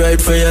dead,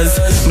 alright fires.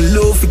 Me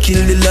love to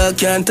kill the log,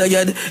 can't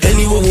tire.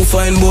 Anywhere we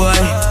find boy.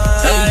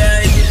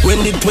 When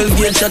the 12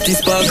 gauge shot is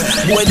spark.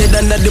 Boy dead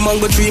under the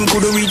mango tree, him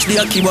couldn't reach the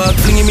hockey walk.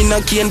 Fling him in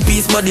a key and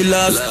piece body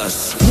last.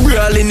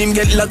 Brawling him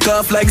get locked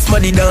off like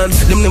Smaddy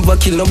dance. Them never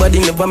kill nobody,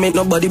 never make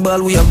nobody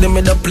ball. We have them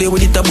made a play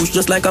with it a bush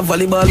just like a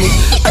volleyball.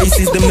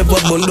 ISIS them never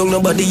bun down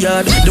nobody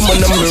yard. Them on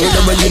them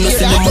murder but you know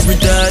see them a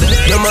retard.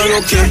 Them a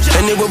rocket,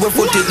 anyway we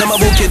foot it, them a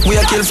bucket. We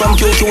a kill from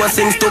Q to a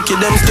sing stucky.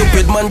 Them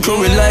stupid man crew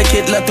we like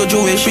it, lot of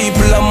Jewish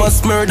people a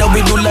mass murder.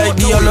 We do like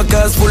the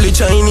Holocaust, fully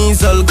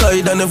Chinese.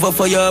 Al-Qaeda never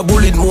fire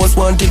bullet, most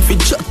wanted fi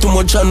chat too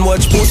much and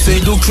watch pussy.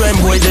 Do crime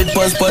boy dead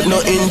pants but no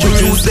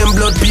injury. Use them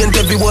blood paint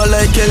everywhere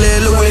like L.A.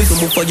 Lewis. So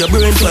move for your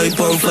brain fly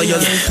Pamputtae.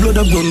 Blood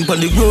a gun pon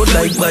the road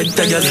like bad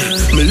tires.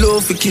 Me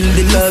love fi kill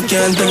the law,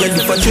 can't tire.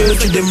 If I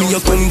church them me a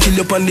come kill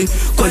you pon the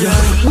choir.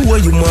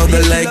 Boy you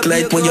maga like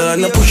light wire.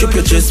 And I push up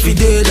your chest fi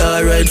dead,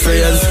 alright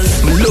friends.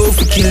 Me love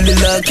fi kill the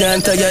law,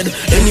 can't tire.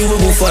 Anyway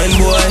we find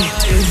boy.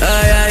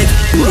 Aye.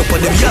 Pull up on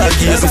them yard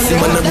games. See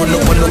man a run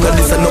up on no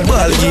this and no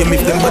ball game.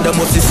 If them bad a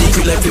must see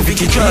secret like fi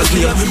Vicky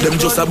translate. Them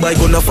just a buy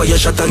gun a fire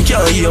shot and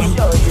can't aim.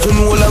 You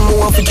know all I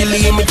know fi kill the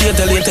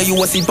imitator. Later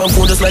you a sleep and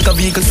phone just like a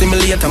vehicle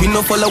simulator. Me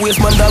no follow waste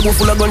man dog go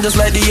full of gun just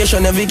like the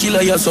Asian. Every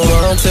killer ya so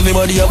ask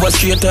everybody have a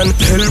straight and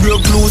hell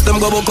broke loose. Them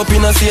go buck up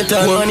in a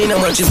Satan. One in a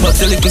matches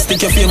box sell it to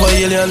stick your favor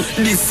alien.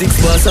 This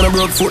 6 bars and a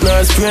broke foot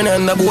nor sprain.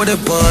 And a boy the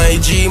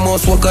pie G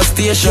must walk a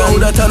station.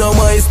 Now that I know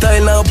my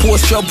style now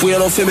post trap way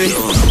no for me.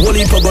 One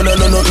heap of gun and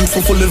nothing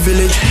for full of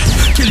village.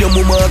 Kill your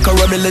mama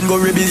caramel and go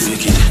ribbies.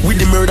 With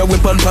the murder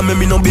weapon pa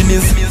me no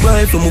business.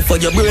 Rifle move for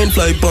your brain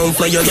fly pound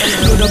flyers.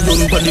 Blood up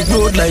gun pon the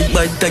road like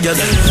bad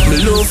tires. Me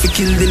love to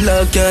kill the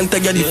law can't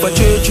tire. If I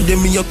church you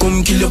them me a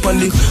come kill you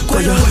pon the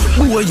choir.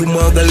 Boy you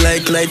maga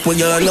like light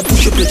wire. And I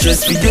push up your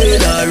chest fi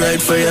dead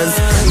alright fires.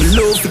 Me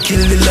love to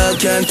kill the law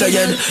can't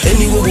tire.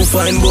 Anyway we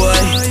find boy.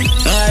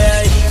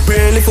 Aye.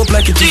 Brain lift up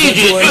like it is a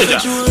joy.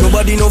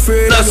 Nobody no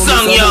afraid. That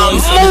song young.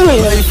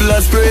 Rifle a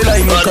spray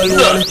like Macka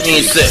Diamond.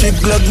 Chip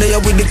Glock there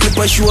with the clip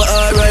I show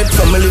alright.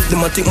 From me lift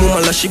them I think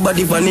mama la she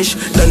body vanish.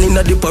 Then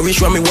inna the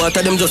parish where me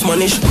water them just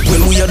vanish.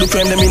 When we a do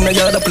crime them inna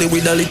yard I play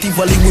with a little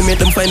valley. We make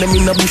them find them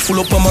in a bush full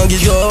of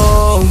pamangi.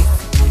 Yo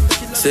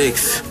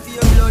 6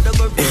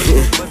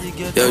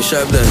 Yo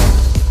sharp then.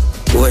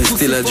 Boy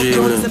still a dream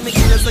now.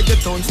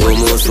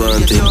 Almost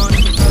wanted.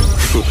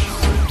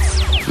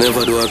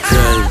 Never do a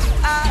crime.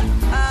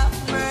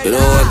 You know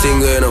what thing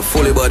going on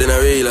fully bad in a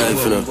real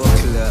life, you know.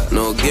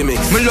 No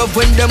gimmicks. Me love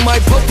when them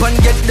hype up and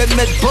get them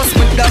head bust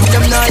with that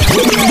them night.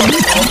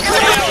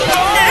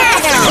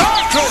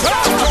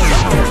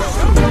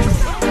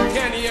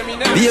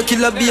 Be a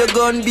killer, be a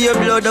gun, be a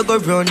blood, I go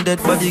run,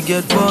 dead body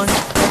get born.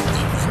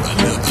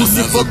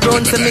 Pussy fuck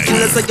round, send me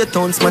killers I get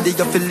on, smaddy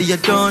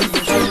affiliate done.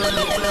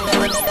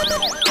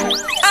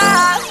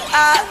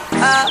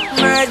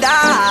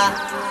 Murder.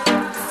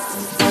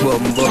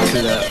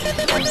 Bumbuckler.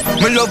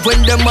 Me love when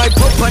them hype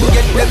up and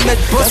get them head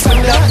bust.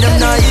 And that them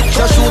nah hit,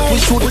 just shoot, we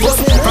shoot bust.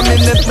 From me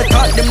make me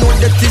talk, them know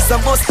that is a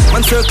must.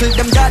 Man circle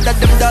them yard, that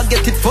them dog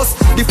get it first.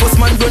 The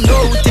first man don't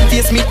know, till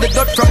face meet the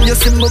dot. From your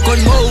sim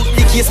gun mouth,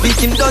 the case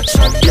speaking Dutch.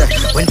 Yeah,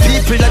 when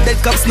people are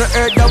dead, cops no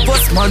heard of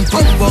us. Man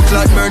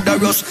bumbuckler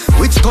murderous.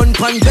 Which gun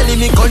pan belly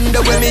me gun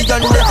the way me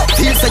yonder.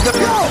 Feel say you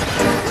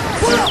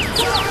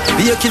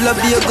be a killer,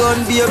 be a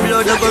gun, be a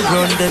blood, I go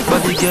run, dead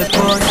body get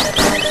born.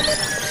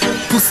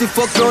 Pussy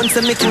fuck round,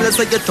 send me killers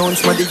I get on,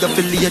 smaddy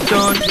affiliate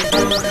done.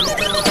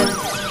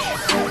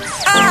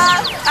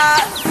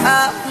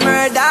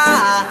 Murder.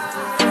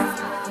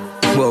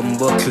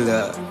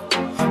 Bumbuckler.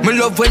 Me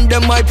love when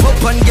them hype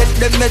up and get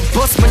them head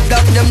bust. Me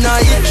dog them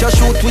nah hit, just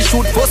shoot, we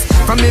shoot first.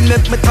 From me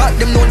make me talk,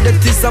 them know that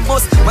is a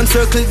must. Man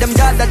circle them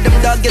yard, that them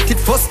dog get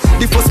it first.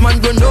 The first man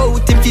run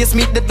out, him face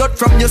meet the dot.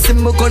 From your sim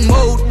gun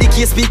mouth, the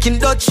case speaking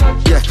Dutch.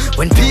 Yeah,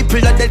 when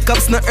people are dead,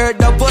 cops no heard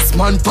of us.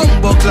 Man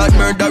bumbuckler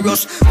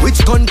murderous.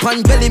 Which gun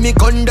pan belly me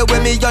gun the way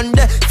me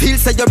yonder. Feel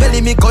say your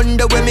belly me gun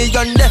the way me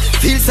yonder.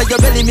 Feel say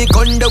your belly me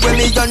gun the way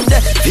me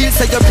yonder. Feel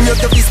say your brave,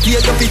 your spear,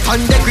 your feet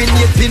on the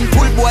grenade pin.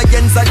 Pull boy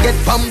ends and get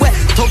palm wet.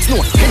 Thugs know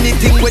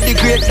anything with the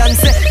great dance.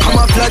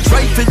 Camouflage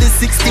rifle the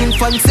 16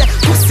 fancy.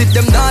 Pussy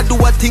them nah do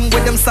a thing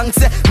with them songs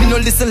say. Me no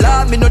listen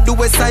law, me no do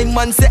a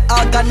Simon say.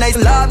 Organize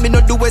law, me no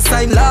do a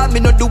sign law, me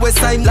no do a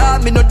sign law,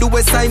 me no do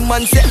a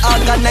Simon say.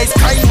 Organize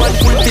crime and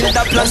fulfill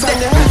the plan say.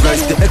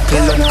 Reverse the echo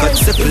and cut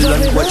sepal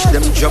and watch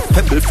them drop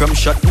pebble from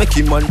shot. Make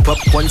him man pop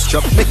one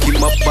strap, make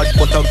him up bad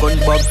but a gun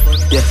bag.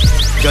 Yeah,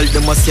 girl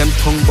them a see him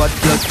tongue bad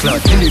blood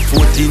clot. In the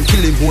 14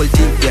 kill him whole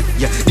team.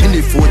 Yeah, in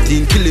the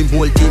 14 kill him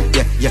whole team.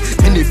 Yeah,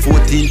 in the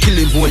 14 kill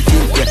him whole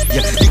team.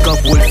 Yeah, pick up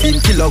whole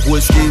team, kill a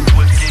whole scheme.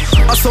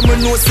 As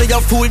someone know say you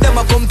fool them,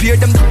 I compare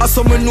them. As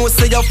someone know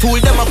say you fool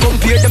them, I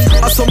compare them.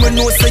 As someone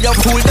know say you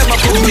fool them, I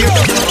compare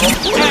them.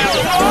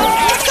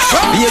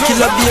 Be a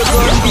killer, be a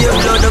gun, be a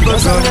blood, I go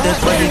round that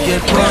body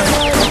get born.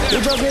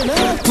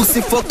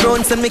 Pussy fuck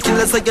round, send me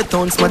killers I get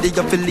on, smaddy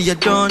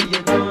affiliate done.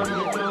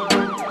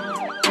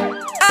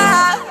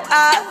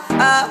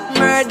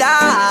 Murder.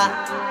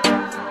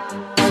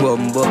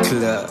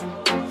 Bumbuckler.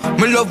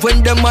 Me love when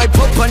them hype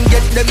up and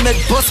get them head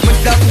bust. Me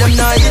dog them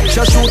nah hit,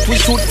 shoot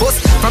we shoot first.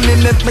 From me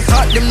make me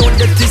thought them know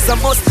that this a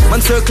must.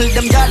 Man circle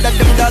them yard that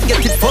them dog get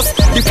it first.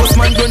 The first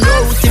man don't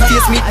know who in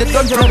case meet the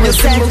gun from your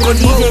side. Me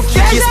gun move,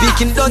 he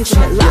speaking Dutch.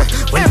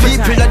 When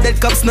people are dead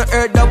cops no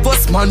heard of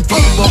us. Man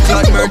bumbo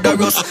clad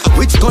murderous.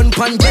 Which gun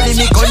pan belly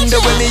me gun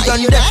the way me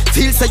yonder.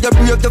 Feel say you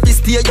brave the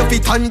fist here you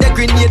fit on the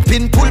grenade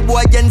pin pull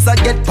boy ends I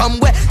get palm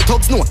wet.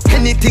 Thugs know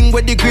anything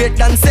where the great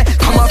dance say.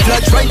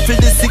 Camouflage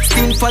rifle the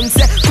 16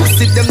 fancy.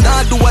 Pussy them nah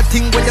do a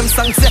thing where them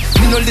songs say.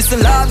 Me no listen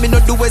la, me no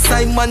do a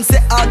Simon say.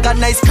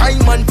 Organize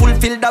crime and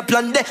fulfill the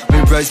plan there. Me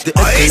rise the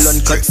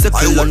echelon, cut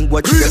circle and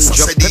watch them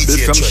drop pebble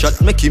from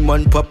shot. Make him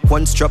man pop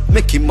one strap,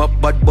 make him up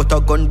bad but a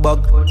gun bag.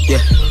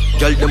 Yeah,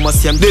 girl them a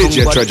same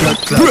DJ Treasure,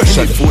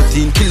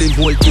 14 kill him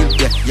whole team.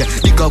 Yeah,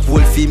 dig a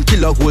whole film,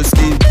 kill a whole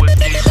scheme.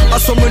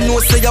 As someone know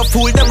say a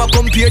fool, them a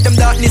compare them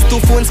darkness to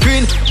phone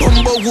screen.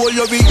 Bumbo wall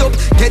you read up,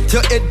 get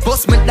your head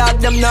bust. Me dog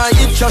them nah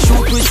hit,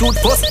 shoot we shoot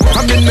first.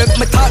 From me make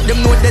me talk,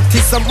 them know that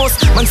it's a must.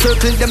 Man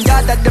circle them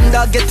yard that them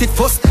dog get it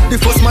first. The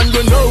first man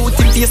don't know,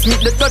 think they meet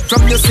the dot.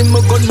 From you see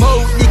me gun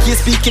mouth, the case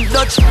speaking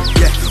Dutch.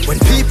 Yeah,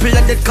 when people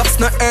are dead cops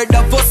not heard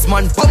of us.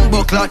 Man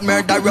bumbo clot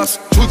murderous.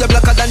 True you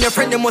blacker than your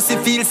friend, you must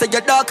feel say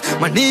you're dark.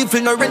 Man evil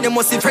no friend, you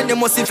must friend, you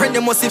must friend,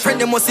 you must friend,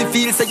 you must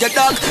feel say you're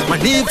dark.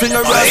 Man evil no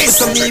rush with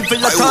some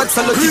evil thoughts.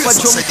 So look if I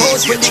jump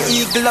out when the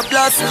eagle a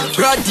blast.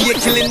 Broad day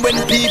killing when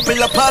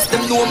people are past.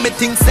 Them know me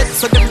things set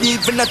so them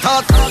even a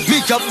talk.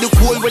 Me up the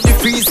cold when the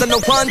freeze and the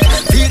want.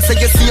 Feel say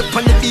you see up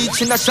on the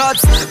beach in a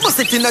shots. Must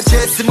it in a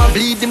chest, in my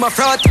bleed, in my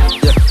fraud.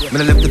 Yeah,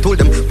 man I left to told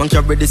them. Man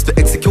can't ready this for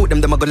execute them.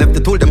 Them I go left to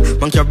told them.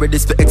 Man can't ready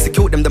this for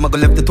execute them. Them I go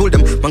left to told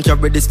them. Man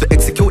can't ready this for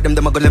execute them.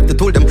 Them I go left to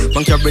told them.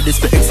 Man can't ready this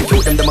for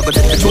execute them. Them I go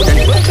left to show them.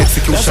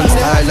 Execution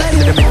style like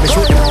them make me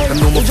show them. Them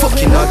know me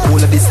fucking hard cool.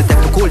 This is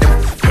them to call them.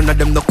 None of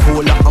them no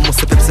cola. I must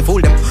have Pepsi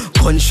fold them.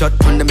 Gunshot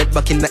on them head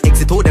back in the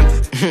exit hold them.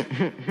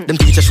 Them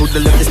teachers should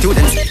love the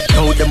students.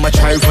 Now them a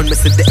try run me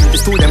sit the empty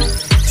stool them.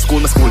 School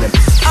me school them.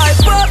 I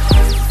pop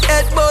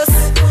head bust.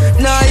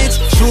 Night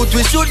shoot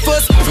we shoot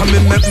first. From me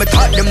make me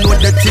talk them know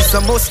that it's a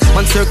must.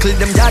 Man circle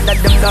them yard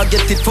that them dog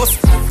get it first.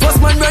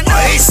 First man run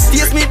out.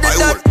 Yes me the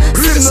dot.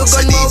 Ring no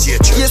gun mouth.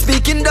 Yes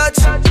speaking Dutch.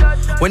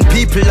 When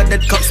people are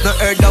dead cops not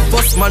heard of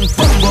us. Man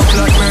bumbo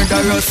clock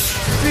murderous.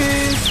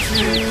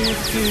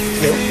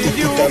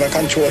 You put down a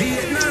control. I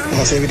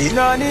say with it.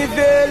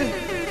 Navino,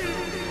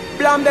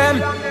 blame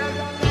them.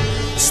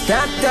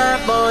 Stop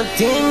talk about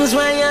things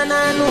where you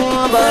not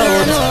know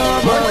about.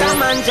 But a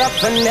man drop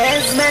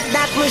finesse, make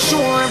that me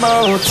sure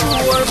about.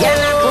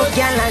 Girl a put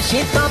girl a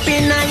shit up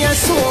in your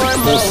sore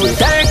mouth.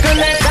 Circle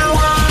like I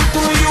want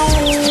to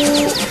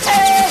you.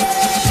 Hey.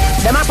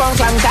 Them a punk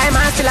long time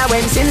and still a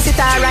win. Since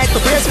it alright to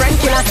praise friend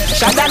killer.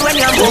 Shot down when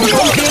you're boom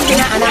boom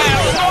thinking and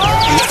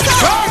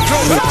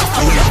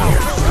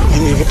you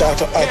need to talk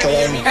to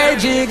Alkaline. Hey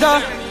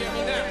Giga.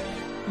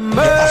 I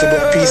feel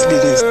about peace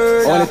business.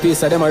 Only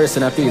piece of them are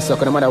resting a piece, so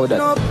can the matter with that?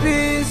 No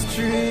peace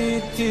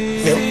treaty.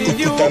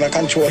 You put down a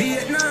control.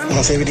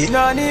 I say with it.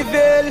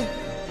 Navino,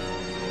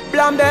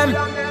 blame them.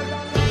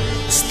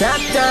 Stop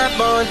talk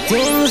about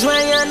things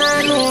where you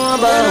not know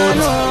about.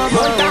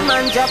 But a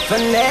man drop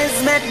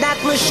finesse, make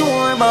that me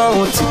sure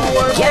about.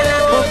 Girl a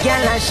put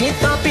girl a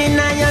shit up in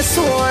your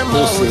sore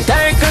mouth.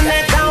 Circle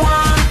like I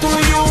want to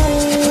you.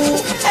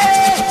 Hey.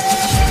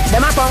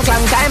 Them a punk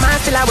long time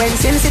and still a win.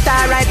 Since it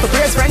alright to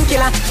praise friend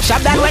killer.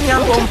 Shop that when you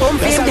pump pump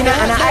film dinner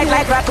and I act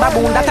like rock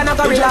baboon. That a no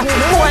gorilla.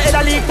 Poor head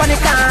a leak on the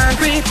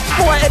concrete.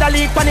 Poor head a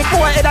leak on the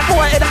poor head a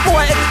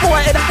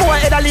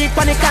leak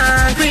on the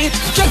concrete.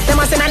 Check them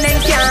a send and then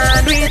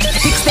can't do it.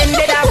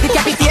 Extended up,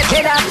 decapitate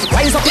head up.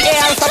 Rise up the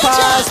air for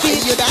past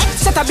feet.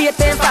 Set a bait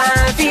them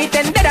 5 feet.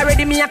 And dead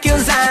already me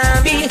accuse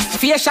zombie.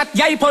 Fear shot,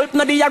 yay pulp,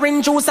 no the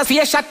orange juices.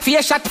 Fear shot,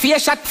 fear shot, fear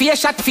shot, fear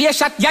shot, fear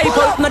shot, yay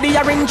pulp, no the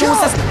orange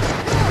juices.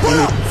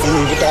 Hey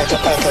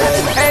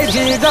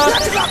Giga.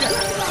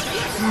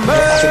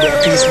 I feel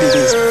about peace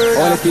business.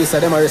 Only piece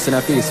of them are resting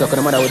a piece, so can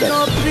the matter with that?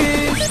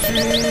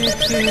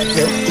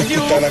 You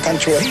put down a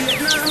control.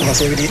 I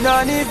say with it.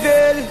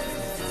 Navino,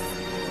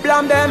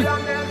 blame them.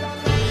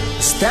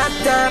 Stop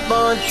talk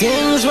about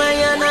things where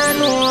you not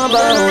know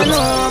about.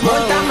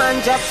 But a man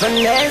drop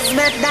finesse,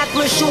 make that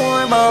me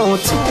sure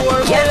about.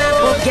 Girl a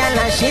put girl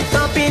a shit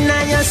up in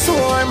your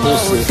sore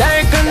mouth.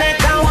 Circle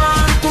like I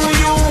want to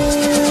you.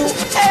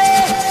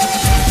 Hey.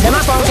 Them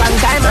a punk long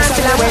time and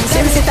still a win.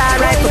 Since it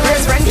alright to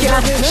praise friend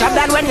killer. Shop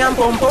that when you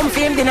pump pump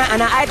film dinner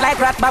and I act like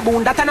rat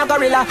baboon. That a no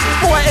gorilla.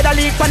 Poor head a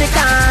leak on the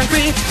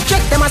concrete.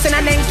 Check them a send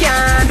and then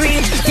can't do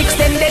it.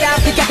 Extended up,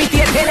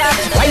 decapitate head up.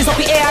 Rise up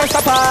the air for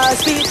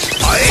past speech.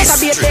 Set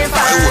a bait them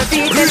 5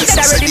 feet. Then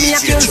dead already me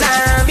accuse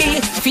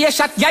zombie. Face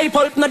shot, guy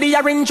pulp, no the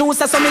orange juice,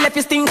 so me left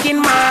you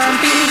stinking man.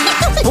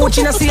 Pooch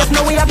in a safe,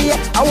 no way a beer.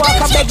 I walk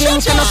up begging,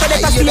 can I show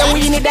that I see a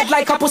weenie dead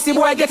like a pussy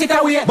boy, get it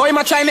away. Boy,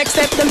 ma try make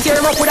step, them tear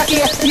him up with a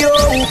key. Yo,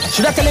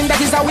 should I tell him that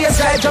he's a waste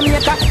guy,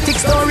 Jamaica. Tick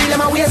story,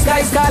 them a waste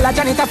guys, call a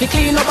janitor fi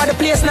clean up of the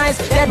place nice.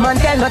 Dead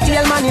man tell no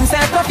tail man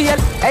himself no feel.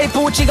 Hey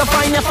Pooch, he go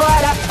find your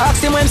father.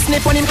 Ask him when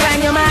sniff on him climb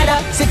your mother.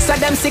 6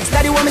 of them 6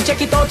 daddy want me check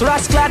it out.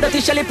 Rascal,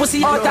 dirty shelly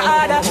pussy out the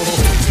order.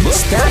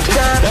 Stack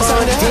up all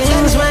the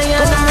things when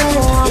you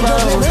know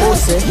about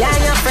pussy. Yeah,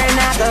 your friend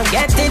I go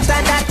get it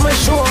and that me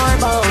sure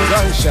about.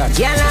 Gunshot.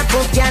 Girl I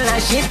put girl I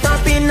shit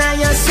up in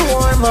your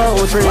sore mouth.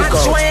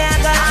 Watch where I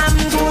go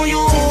happen to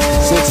you.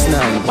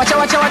 6-9. Watcha,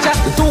 watcha, watcha.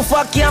 The two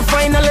fuck can't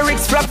find the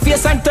lyrics. Frog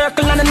face and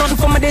turtle and nothing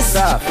for me this.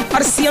 I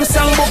the same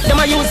songbook. Them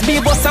I use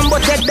B-boss and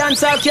but head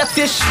dance all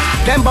catfish.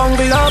 Them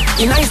bungle up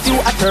in ice to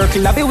a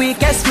turtle. I be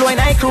weakest flow in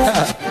I crew.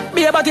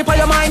 Be about it for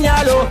your mind,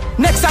 yellow.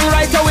 Next song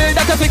right away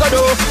that you figure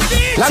do.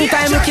 Long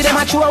time looking them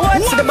a true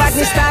words. See the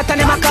badness start and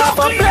them a cough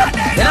up blood.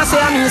 Then I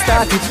say I'm in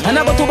start it. And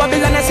I go to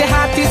Babylon and say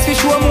artists fish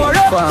show more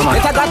up.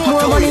 But I got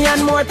more money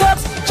and more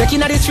tops.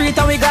 Checking out the street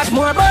and we got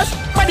more bus.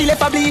 Body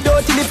left a bleed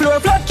out till the floor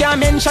flood. Can't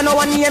mention no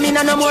one name in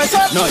and no more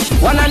stuff.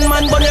 One hand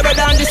man but never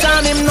down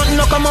disarm him. Nothing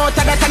no come out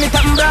of that and it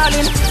up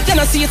brawling. You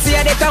know see it say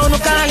the town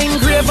who calling.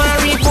 Grave and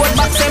report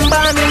box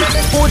embalming.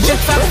 Food jet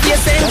fat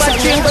face saying bad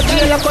drink. But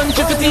kill a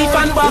country to thief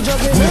and back.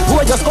 Who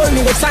just call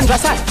me Alexandra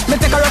side. Me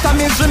take a lot of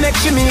misery make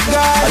she make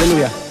God.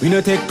 Hallelujah. We no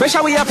take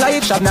pressure we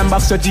apply it. Shop them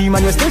box to G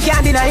man you still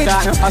can't deny it.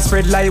 I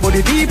spread lie but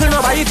the people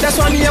no buy it. That's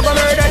why me a go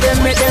murder them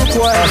make them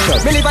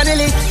quiet. Me live a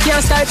nilly.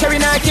 Can't style carry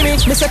now Kimmy.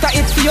 Me set a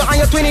hit for you and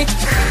your twinny.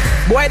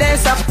 Boy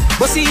dance up.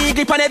 But see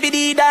grip on every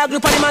D dog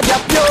grip on him a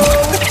drop. Yo.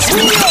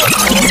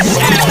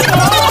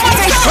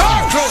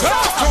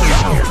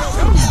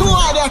 Who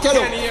are they tell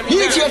you?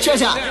 DJ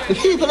Treasure. The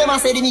people them a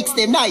say the mix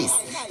them nice.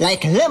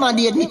 Like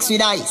lemonade mix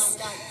with ice.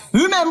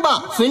 Remember,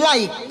 if you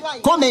like,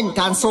 comment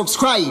and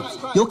subscribe.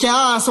 You can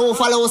also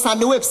follow us on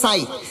the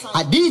website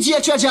at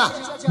DJ Treasure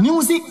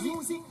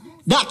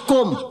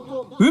Music.com.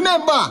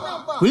 Remember,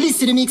 we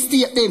listen to the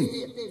mixtape them.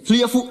 Feel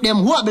your foot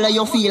them wobble and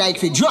you feel like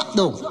if you drop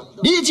down.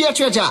 DJ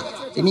Treasure,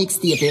 the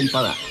Mixtape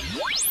Emperor.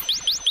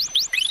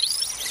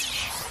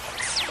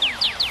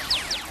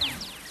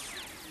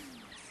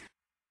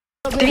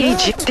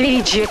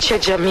 DJ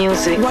Treasure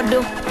Music. What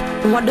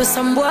do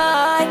some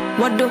boy?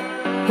 What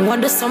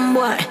do some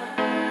boy?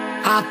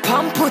 A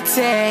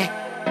Pamputtae.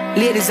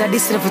 Ladies are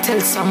this to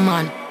tell some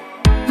man.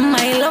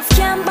 My love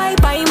can't buy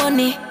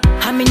money.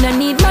 I mean I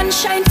need man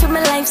shine for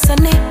my life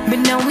sunny. Me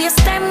no waste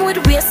time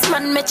with waste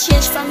man. Me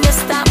change from your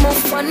start more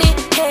funny.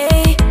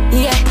 Hey,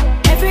 yeah.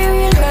 Every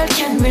real girl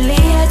can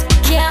relate.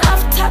 Can't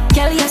have top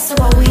girl, yes so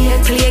I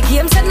wait. Play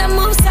games and I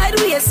move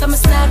sideways. So I'm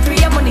start free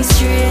your money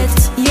straight.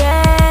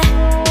 Yeah.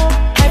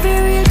 Every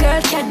real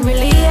girl can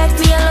relate.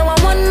 Me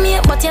alone one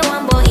mate, but you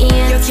want boy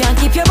in. You can't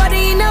keep your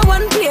body in a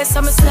one place. So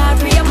I'm start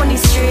free your money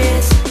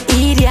straight.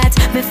 Idiot,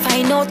 me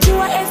find out you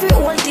are every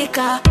old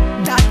digger.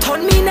 That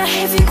turn me in a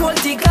heavy gold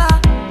digger.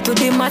 To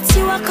the maths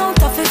you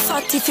account of a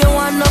fat. If you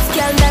want enough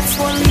girl, that's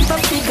one leap of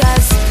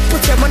figures.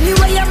 Put your money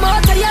where your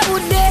mouth or your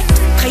wood there.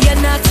 Cause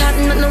you're not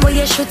talking nothing what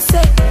you should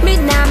say. Me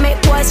now make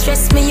boys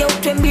stress me out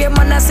when be a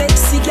man a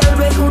sexy girl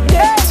where good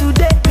day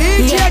today.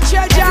 DJ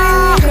Treasure.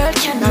 Every girl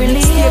can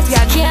relate.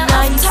 Can't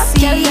have top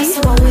girl, that's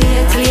how I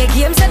wait. Play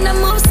games and I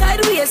move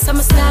sideways. So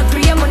I'ma start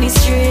free your money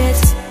straight.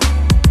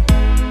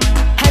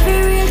 Every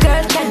real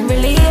girl can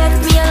relate.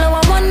 Me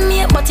alone one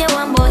mate, but you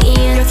want boy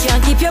in. You can't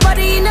keep your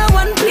body in a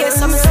one place.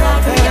 So I'ma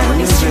start free your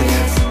money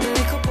straight.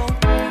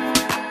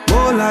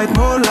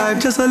 More life,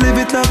 just to live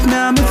it up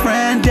now, my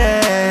friend,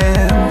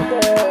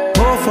 yeah.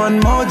 More fun,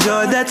 more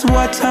joy, that's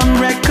what I'm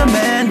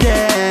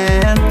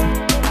recommending.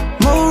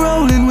 More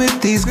rolling with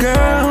these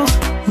girls,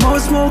 more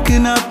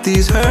smoking up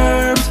these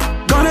herbs.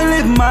 Gonna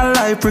live my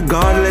life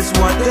regardless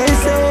what they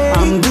say.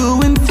 I'm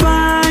doing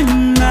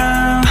fine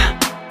now.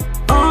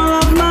 All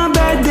of my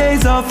bad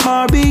days are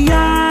far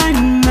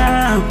behind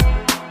now.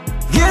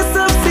 Yes,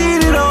 I've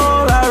seen it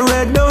all, I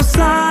read those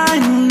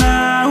signs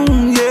now,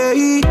 yeah.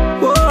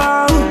 Whoa.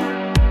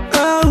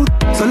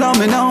 So let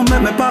me know,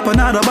 make me pop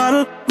another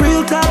bottle.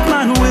 Real top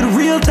man with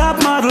real top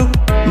model.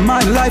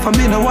 My life, I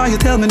mean, why you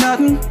tell me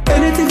nothing?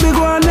 Anything big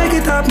one, make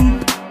it happen.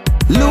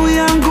 Louis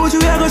and Gucci,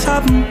 we go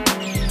shopping.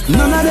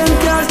 None of them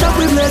can stop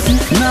with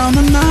blessings. No.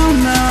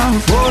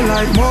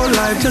 More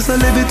life, just to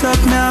live it up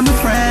now, my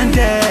friend,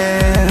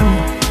 yeah.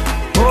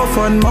 More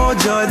fun, more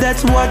joy,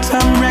 that's what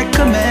I'm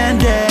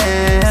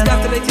recommending.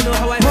 Stop to let you know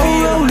how I more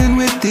feel. rolling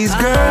with these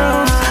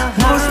girls,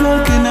 more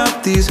smoking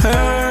up these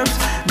herbs.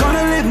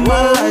 Gonna live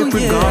my life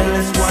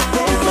regardless what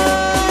they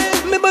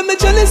say. Me but me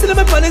jealous and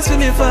me panics when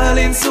me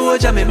falling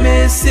soldier. Me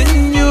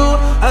missing you.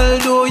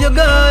 Although you're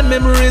gone,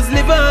 memories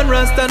live on.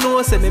 Rasta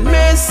know say me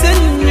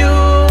missing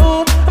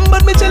you.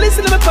 But me jealous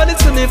and me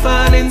panics when me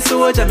falling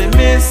soldier. Me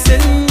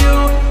missing you.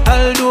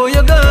 Although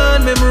you're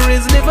gone,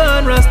 memories live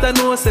on. Rasta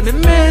know say me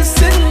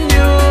missing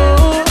you.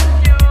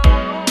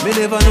 Me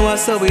never know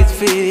how it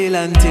feel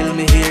until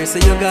me hear say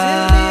you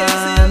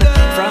gone.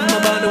 From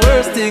about the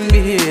worst thing me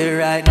hear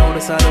right now,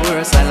 this are the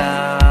worst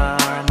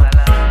alarm.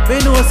 Me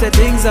know say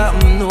things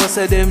happen, know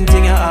say them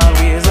things are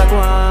always a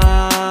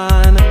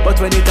one. But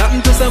when it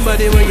happen to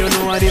somebody where you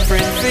know a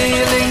different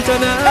feeling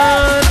turn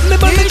on. Me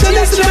but me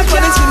jealous to me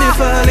palace when me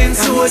falling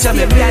soldier,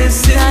 me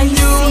missing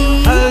you.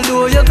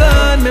 Although you're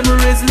gone,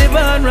 memories live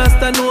on.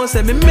 Rasta know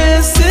say me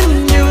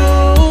missing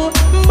you.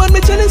 But me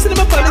jealous to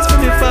me palace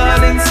when me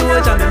falling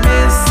soldier, me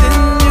missing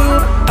you.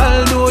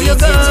 Although you're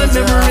gone,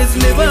 memories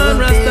live on.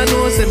 Rasta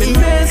know say me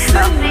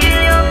missing you.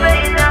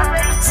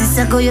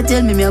 Sister, go you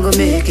tell me I go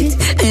make it.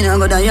 And I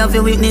go die have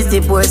to witness the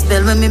poor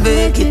spell when me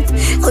break it.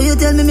 Oh, you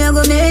tell me I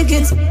go make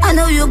it. I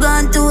know you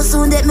gone too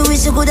soon that me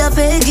wish you could have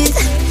fake it.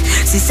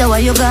 Sister, why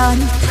you gone?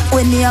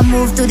 When me I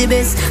move to the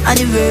best and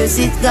the verse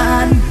it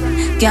gone.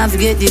 Can't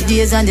forget the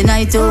days and the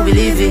night how we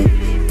live it.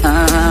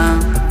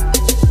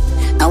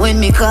 And when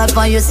me call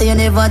for you say you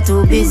never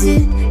too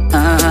busy.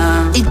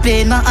 It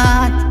pain my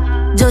heart.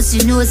 Just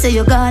you know say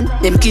you gone.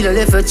 Them killer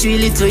left for 3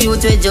 little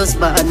youth we just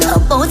born.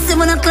 About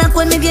 7 o'clock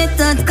when me get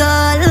that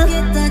call.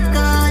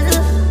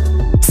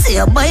 Say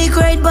your bike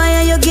ride by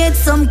and you get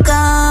some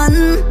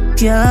can.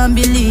 Can't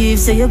believe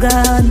say you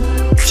gone.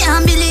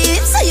 Can't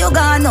believe say you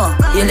gone no.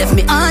 You left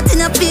me heart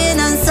in a pain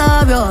and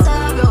sorrow.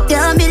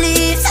 Can't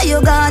believe say you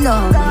gone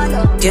no.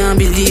 Can't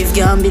believe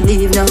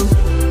no.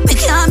 Me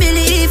can't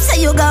believe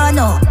say you gone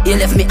no. You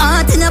left me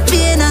heart in a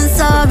pain and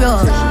sorrow.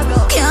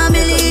 Can't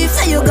believe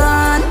say you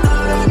gone.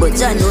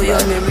 But I know your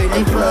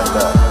memory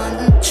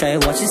gone. Try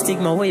watch the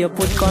stigma where you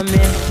put coming.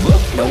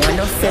 The one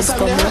of face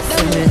come up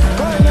for me.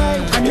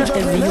 And not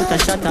every youth a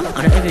shatter, and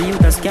not every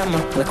youth a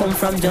scammer. We come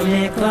from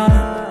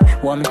Jamaica.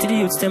 Want me to the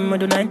youths, them I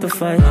do 9 to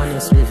 5.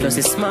 Plus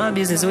it's small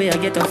business where I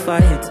get a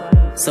fight.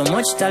 So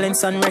much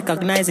talents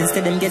unrecognized,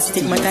 instead them get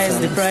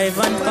stigmatized, deprived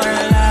and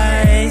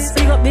paralyzed.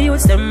 Big up the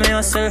youths, them may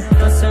hustle.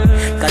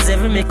 Cause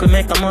every make we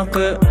make a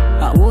muckle.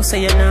 I will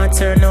say you're not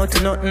turn out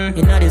to nothing.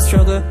 You're not a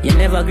struggle, you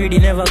never greedy,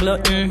 never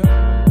glutton.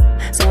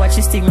 So watch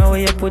the stigma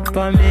where you put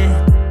on me.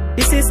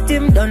 The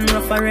system done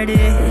rough already,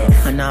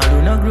 and I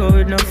do not grow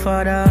with no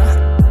father.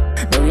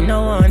 But we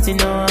no want in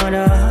no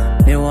order.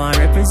 Me want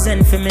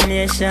represent for my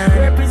nation.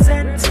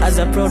 Represent as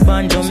a proud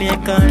born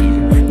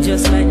Jamaican.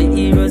 Just like the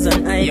heroes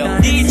and icons. Yo,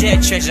 DJ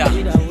Treasure.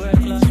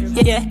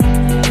 Yeah.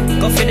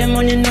 Go for the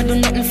money, not do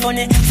nothing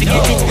funny.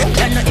 Forget it,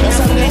 that's not enough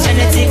for me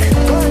genetic.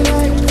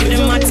 Do the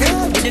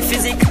math, do the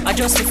physics,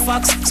 adjust the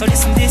facts. So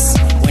listen this.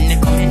 When they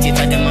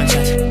commentator them a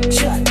chat.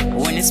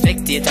 When the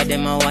spectator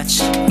them a watch.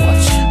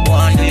 Go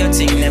on do your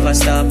thing, never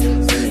stop.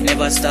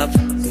 Never stop.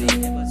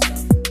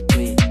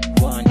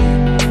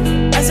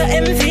 As a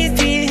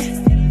MVP,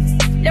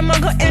 them a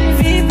go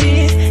MVP.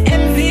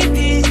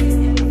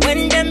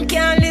 When them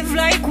can't live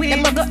like we,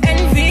 them a go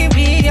MVP.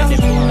 We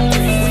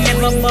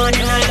never born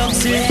in a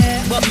luxury,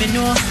 but me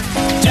know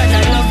Jah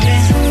love me.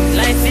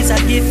 Life is a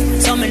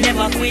gift, so me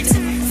never quit.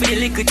 For the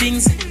little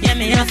things, yeah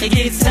me have to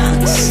give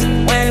thanks.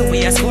 While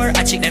we a score,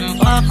 I check them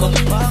back up.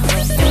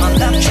 Them a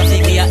black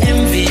traffic, we a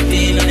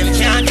MVP. No them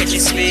can't catch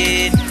it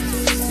speed.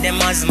 Them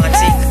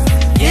asthmatic.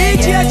 Yeah.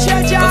 Go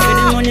for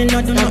the money,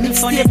 not do nothing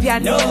funny.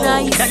 No,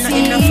 that's not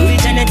enough for me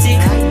genetic.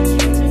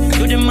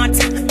 Do the math,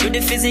 do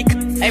the physics.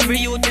 Every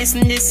youth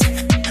listen this.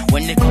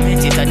 When the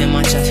commentator them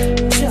a chat.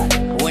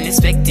 When the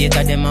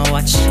spectator them a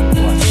watch.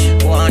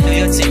 Go on do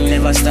your thing,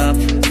 never stop.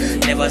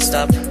 Never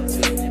stop.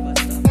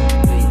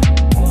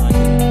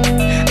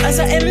 As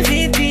a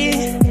MVP,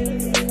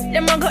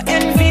 them a go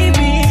MVP.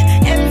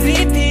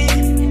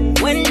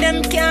 When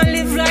them can't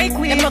live like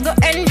we, them a go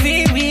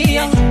MVP.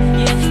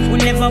 We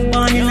never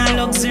born in a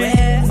luxury,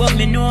 but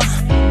me know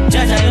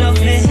Jah love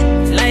me.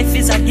 Life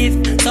is a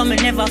gift, so me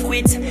never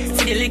quit.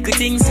 For the little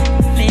things,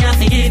 me have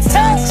to give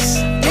thanks.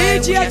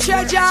 DJ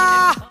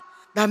Treasure,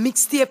 the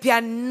mixtape ya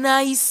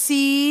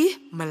nicey,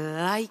 me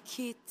like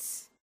it.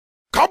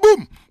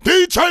 Kaboom!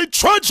 DJ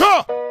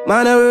Treasure!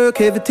 Man, I work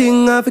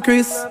everything off a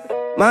Chris.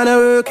 Man, I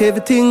work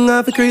everything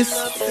off a Chris.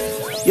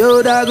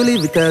 Yo, dog, will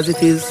leave it as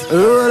it is.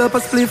 Roll up a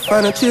spliff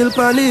and a chill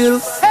pan the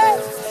hills.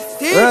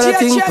 Roll a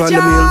thing on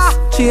the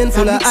mills. Chain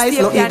full of ice,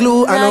 no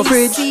glue and no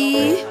fridge.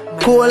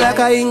 Cold like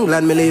a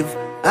England, me live.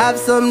 Have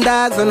some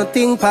dogs on a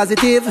thing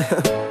positive.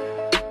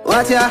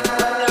 Watch ya.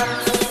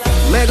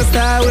 Mega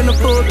star with no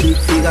public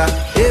figure.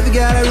 Every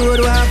girl I road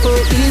want for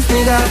this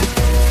nigga.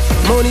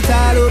 Money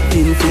tall up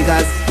in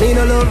figures. Me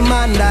no love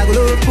man, dog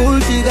love pull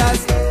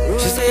figures.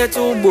 She say you're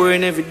too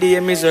boring every day,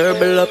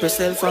 miserable up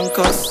yourself and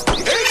cuss.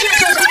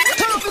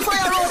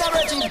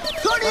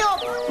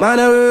 Man,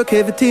 I work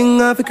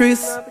everything off a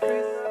Chris.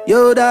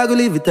 Yo, dog, will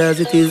leave it as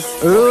it is.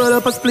 Roll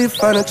up a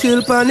spliff and a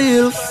chill pan the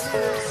hills.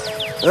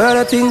 Roll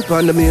a thing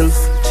on the mills.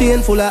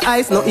 Chain full of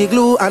ice, no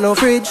glue and no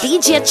fridge.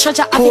 DJ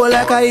Treasure. Cold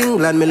like a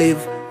England, me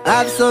live.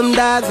 Have some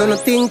dogs on a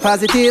thing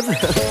positive.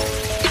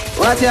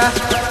 Watch ya.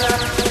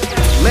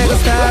 Mega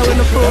star with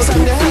no public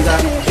figure.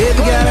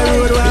 Every girl I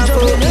road want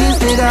for this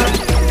nigga.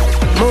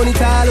 Money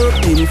tall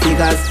up in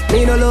figures.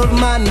 Me no love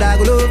man, dog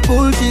love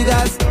pull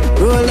figures.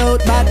 Roll out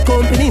bad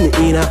company in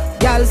the inner.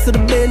 Gals to the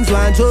Benz,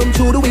 one jump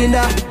through the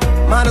window.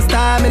 Man, a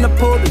star in a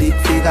public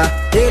figure.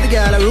 Every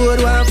girl a road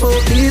one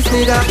fuck this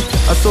nigga.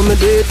 I saw me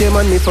date him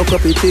and me fuck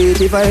up it.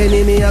 If I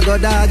enemy I go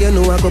dog, you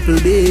know a couple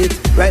beats.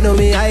 Right now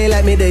me high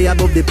like me day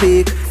above the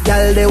peak.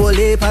 Girl they will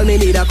leap and me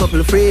need a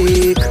couple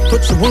freak.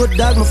 Touch the wood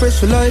dog, my fresh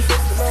for life.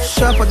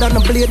 Sharper than a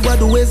blade, what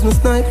the ways no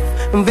snipe.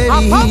 I'm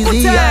very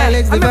easy, I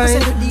legs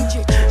divine.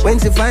 When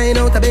she find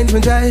out I bench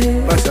me dry.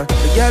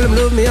 The girl them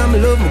love me and me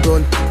love my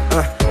gun.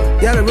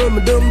 Girl I rub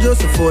me dumb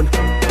just for fun.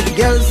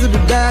 Girls with the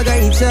dog,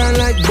 I eat shine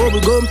like bubble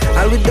gum.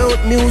 And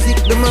without music,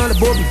 them all a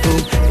bubble gum.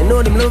 You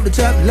know them love the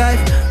trap life.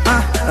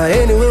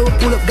 Anyway, we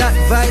pull up, got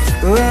vibes.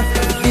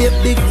 Be a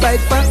big fight,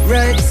 fat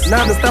right.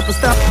 Now I'm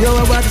stop, yo,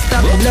 I want to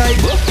stop the light.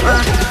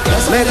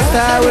 Make a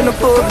star in a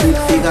public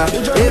figure.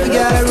 Every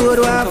girl I road,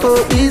 one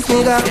for this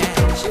nigga.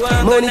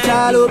 Money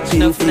tall up,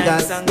 chill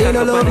figures. They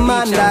no love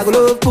man, dog,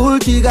 love pull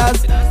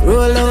triggers.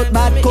 Roll out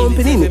bad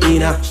company, me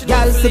inna.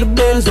 Girls to the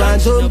Benz, one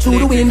jump through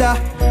the window.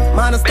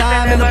 Man, a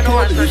star in a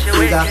public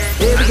figure.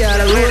 Every girl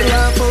I roll,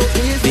 one for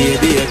this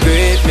nigga. Baby, a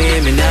great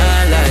me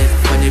not lie.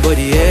 Funny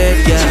body head,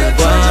 girl,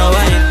 go on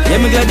wine. Yeah,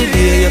 me glad the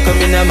day you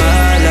come in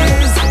my life.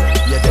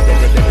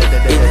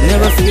 It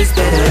never feels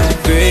better.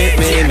 Great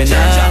me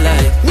not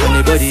lie.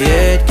 Funny body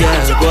head,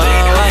 girl, go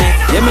on wine.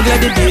 Yeah, me glad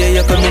the day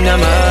you come in my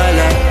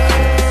life.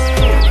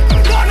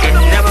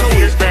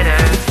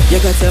 You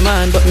got a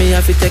man, but me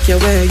have to take you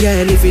away.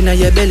 Yeah, living on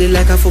your belly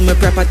like a full me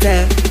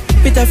property.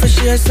 Bitter for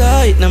sure, so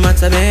it no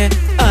matter me.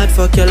 Hard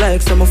fuck you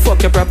like, so I'ma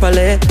fuck you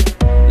properly.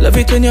 Love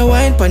it when you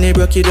wine, panny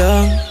broke it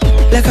down.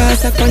 Like a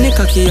sack panny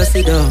cocky, you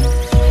sit down.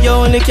 You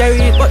only carry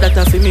it, but that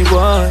for me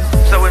one.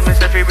 So when me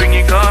say free, bring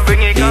it come,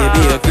 bring it come.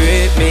 Baby, you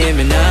great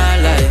me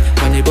not lie.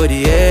 Panny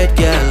body head,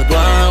 girl, go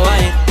on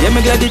wine. Yeah,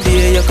 me glad the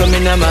day you come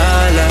in my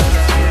life.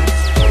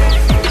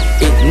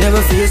 It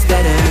never feels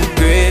better.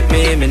 Great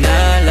me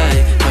not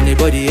lie. Funny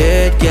body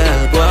head,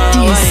 girl, go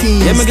on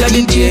wine. Yeah, me glad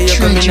the day you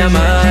come in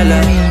my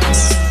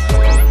life.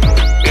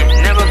 It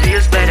never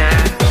feels better.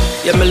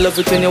 Yeah, me love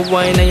it when you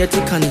whine and you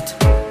tick on it.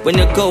 When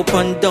you go up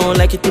and down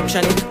like you tip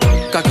on it.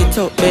 Cock it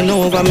up, bend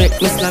over, make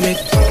me slam it.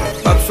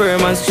 Back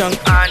firm and strong,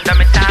 under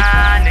me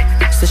tonic.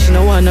 So she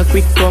no want a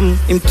quick come.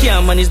 Him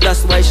can't manage,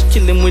 that's why she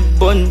kill him with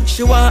bun.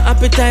 She want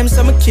happy times,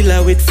 so I'ma kill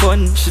her with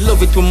fun. She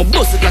love it when I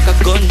bust it like a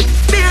gun.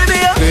 Baby,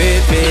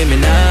 great me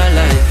not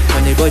lie.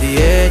 Funny body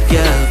head,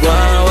 girl, go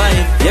on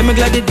wine. Yeah, me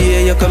glad the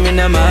day you come in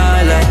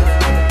my life.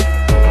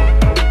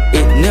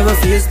 It never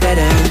feels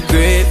better.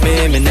 Great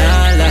me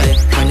not lie.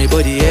 Funny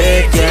body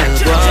head,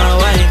 girl, go on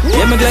wine.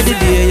 Yeah, me glad the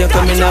day you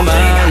come in my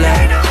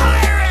life.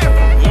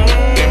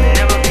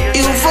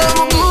 You for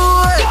my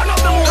good,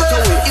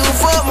 you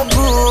for my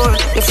good,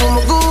 you for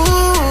my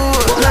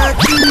good, like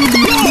you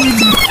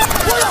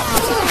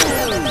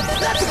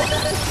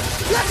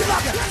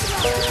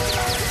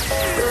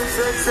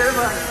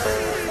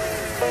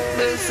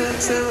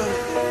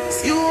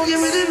give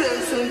me the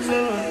best.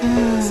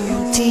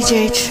 DJ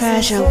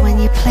Treasure, when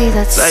you play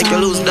that song, like a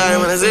loose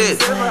diamond, is it?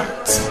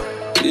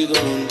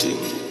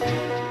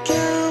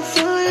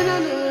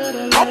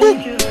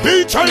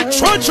 DJ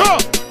Treasure.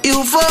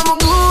 You for my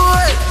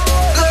good,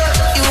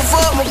 you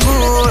for my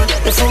good,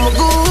 you for my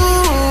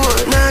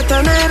good. Not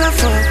another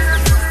fuck,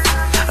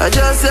 I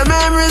just your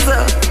memories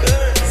up.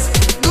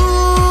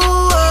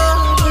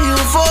 Good, you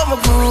for my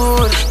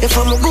good, you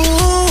for my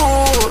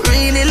good.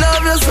 Really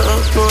love you so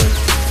good,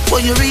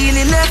 but you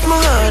really left my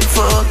heart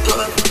fucked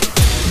up.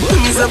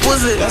 Me's a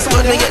pussy,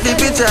 but me get the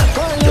picture.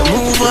 You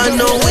move on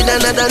now with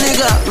another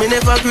nigga. Me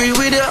never agree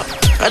with you,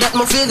 that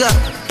my figure.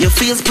 Your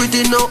face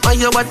pretty now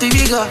and your body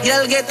bigger.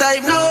 Girl get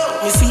type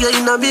now, me see you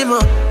in a beamer.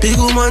 Big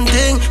woman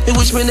thing, me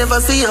wish me never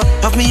see you.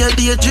 Have me a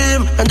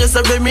daydream and just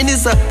a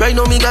reminisce. Right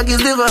now me got his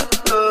liver.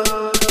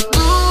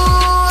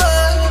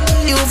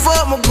 You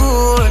for my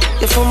good,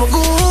 you for my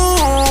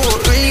good.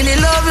 Really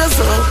love you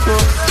so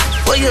good,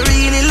 but you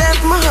really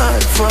left my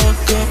heart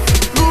fucked up.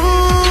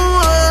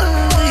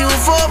 You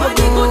for my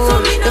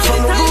good, you for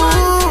my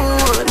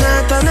good.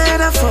 Not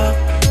another fuck,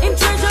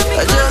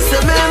 I just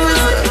a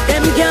memories.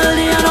 Them girl,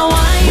 they are no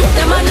wine,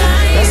 them a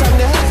nice.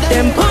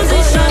 Them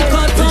position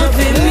cut off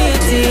in me.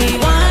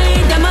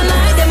 Wine, them a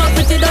lie, them a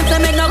pretty, don't say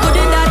make no good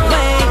in that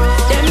way.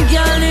 Them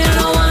girl, they are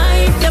no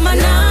wine, them a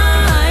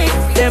nice.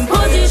 Them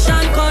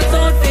position cut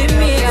off in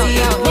me.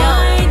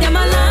 Wine, them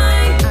a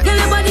lie, girl,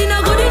 your body no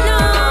good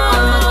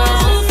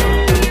enough.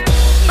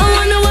 I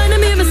wonder why they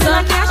made me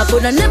stop. I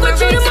coulda never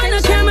treat a man,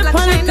 I can't make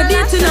one like a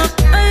date enough.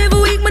 Every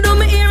week, me do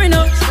me ear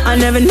enough.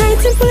 And every night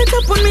him pull it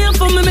up on me and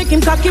for me make him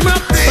cocky bro.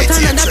 But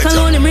I'm not that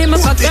alone, him bring my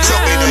fuck girl.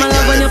 My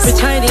love when you fit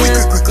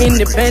Chinese.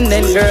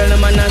 Independent girl, no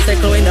man not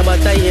cycle in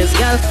about a years,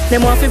 girl.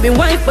 Them want to be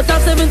wife, but I'm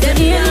 17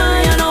 years.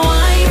 I know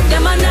wife,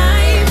 them a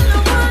knife.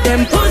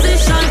 Them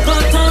position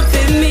cut out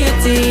for me.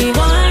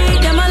 Why,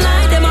 them a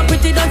lie, them a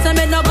pretty, don't say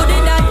me no good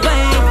in that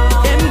way.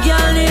 Them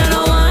girl, they a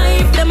no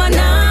wife, them a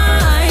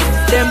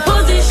knife. Them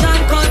position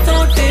cut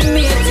out for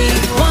me.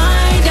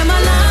 Why, them a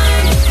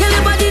lie, girl,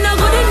 your body no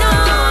good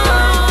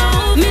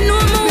enough. Me know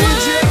my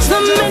wife,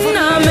 some men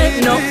not make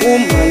no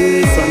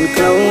woman some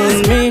clown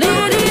me.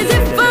 Ladies,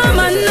 if I'm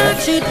a not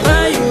cheat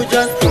by you,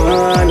 just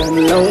wanna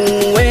know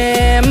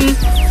where.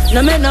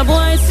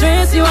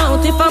 stress you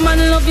out. If a man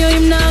love you,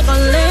 him not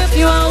gonna leave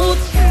you out.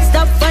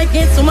 Stop fight,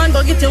 get some man,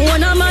 go get your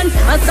one a man.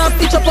 And stop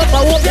pitch up a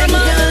whoop them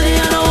man. Girl, they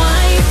are a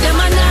wife, them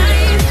a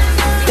knife.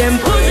 Them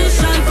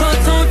position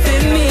cut out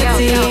for me.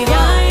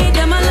 Why?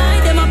 Them a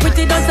lie, them a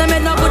pretty, don't say me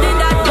no good in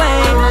that way.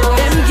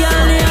 Them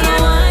girl, they are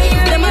a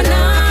wife, them a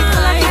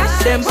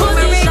knife. Them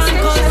position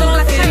cut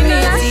out for me.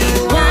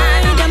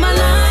 Why? Them a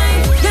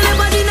lie, girl,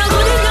 nobody no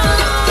good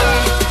enough.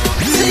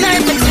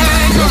 Tonight we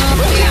turn up.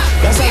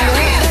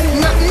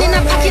 Nothing in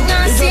a pocket,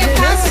 not safe,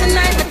 cause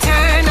tonight we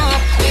turn up.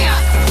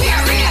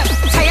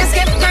 Tires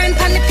get burned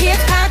on the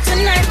paved car,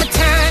 tonight we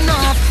turn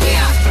up.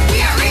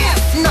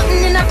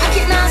 Nothing in a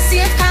pocket, not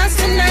safe, cause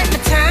tonight we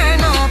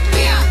turn up.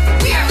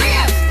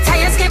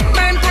 Tires get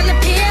burned on the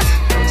paved.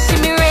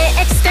 Shimmy Ray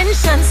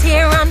extensions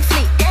here on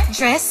fleet.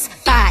 Dress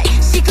by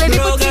she claim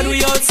it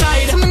we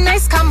outside. Some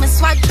nice come and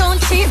swag, don't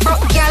cheat.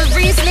 Broke gal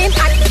Riesling,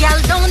 hot gal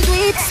don't do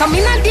it. Some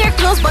in a dear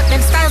clothes, but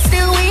them style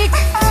still weak.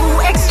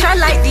 Too extra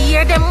like the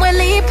year them will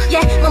leap.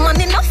 Yeah, my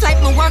money enough like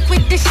me work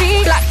with the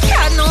sheet. Black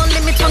car no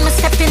limit when me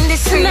step in the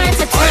street. Tonight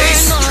we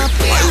turn up.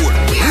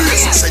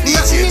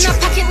 Nothing in a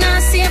pocket,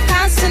 not safe,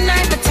 cause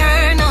tonight we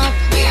turn up.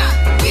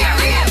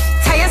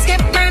 Tires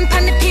get burned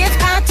on the paved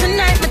car,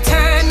 tonight we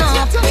turn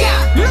up.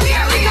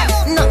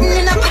 Nothing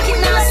in a pocket,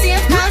 not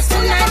safe, cause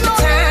tonight we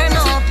turn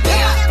up.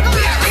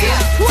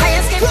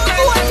 Tires get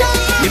burned.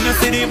 In the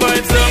city,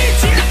 vibes up.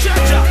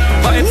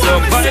 Vibes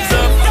up, vibes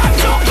up.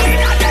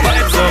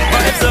 Vibes up,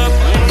 vibes up.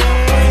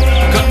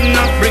 Come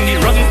up, bring it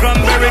rum,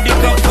 cranberry, the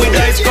cup with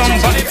ice, come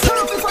vibes up.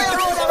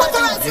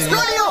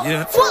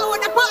 Yeah. Follow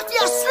the party,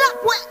 you slap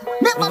wet.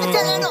 Never me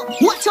tell you no.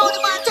 Watch how the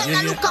man tell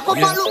you look up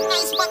and look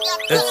nice, man. You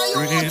tell you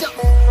what you.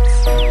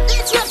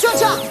 It's your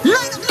treasure.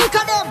 Line up, look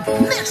at them.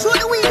 Make sure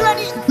the weed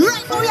ready.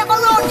 Right now we have a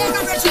round and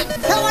everything.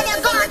 Now when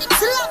you're gone,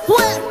 slap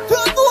wet.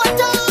 From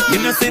water.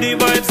 In the city,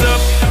 vibes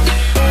up.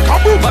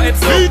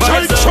 Vibes up,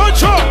 vibes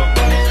up.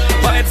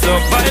 Vibes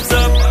up, vibes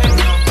up.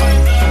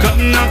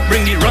 Come up,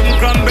 bring it rum,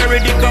 cranberry,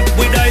 the cup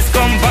with ice,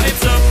 come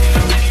vibes up.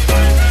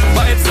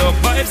 Vibes up,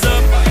 vibes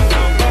up.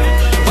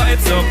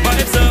 Vibes up,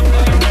 vibes up.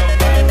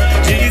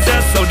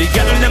 Jesus, so the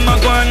girl them a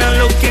going and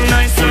looking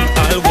nice.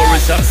 All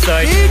worries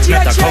outside,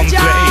 not a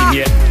complain,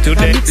 yeah.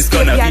 Today is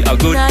gonna be a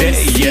good day,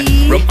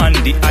 yeah. Rum on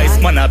the ice,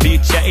 man, I be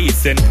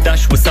chasing.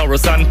 Dash with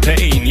sorrows and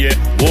pain, yeah.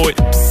 Boy,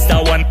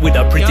 star one with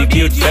a pretty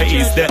cute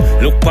face, there.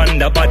 Look on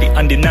the body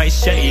and the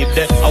nice shape,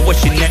 there. I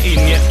watch your name,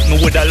 yeah. Me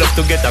woulda love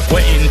to get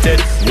acquainted.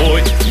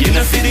 Boy, you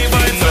know see the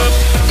vibes up.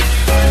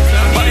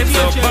 Vibes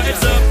up,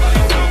 vibes up.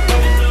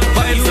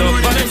 Vibes up,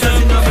 vibes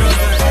up.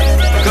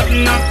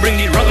 Cutting up, bring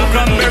it rum,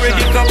 cranberry,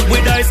 the cup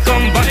with ice,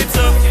 come vibes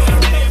up.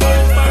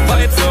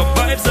 Vibes up,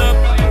 vibes up.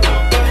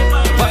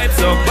 Vibes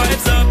up,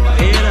 vibes up.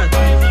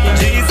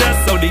 Jesus,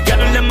 so the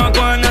girl them a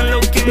going and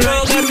looking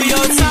bro, girl, we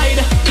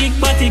outside. Big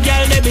body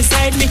girl, they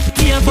beside me.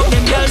 Me and fuck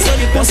them girls, so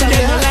the pussy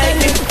them don't like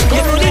me.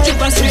 You know the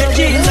drip and straight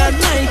jeans and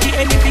Nike.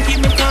 Anything keep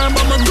me calm,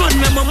 but my gun,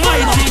 me my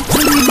mighty.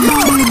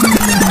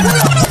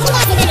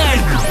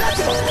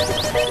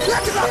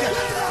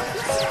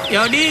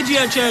 Yo,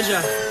 DJ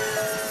Treasure.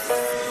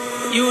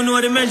 You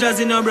know the measures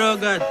in your bro,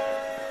 God.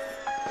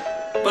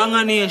 Bang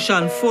a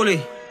nation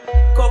fully.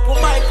 Couple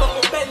mic,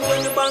 couple bend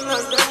when the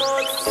bangers them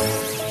out.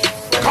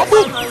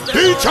 Kaboom!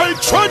 DJ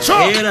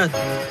Treasure! Hear that?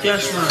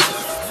 Cash man.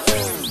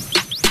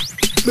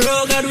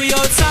 Bro, God, we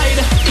outside.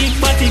 Big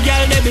body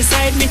girl, they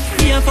beside me.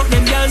 Me and fuck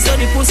them girls, so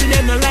the pussy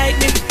them don't like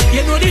me.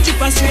 You know the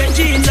drip and straight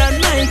jeans and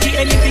Nike.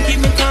 Anything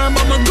keep me calm,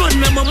 but my gun,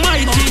 me my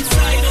mighty.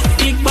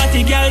 Big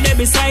body girl, they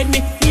beside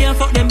me. Me and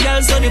fuck them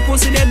girls, so the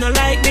pussy them don't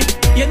like me.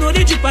 You know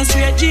the drip and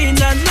straight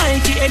jeans and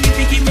Nike.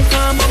 Anything keep me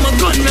calm, but my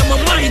gun, me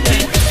my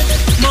mighty.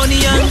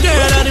 Money and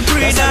girl are the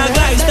pre-dog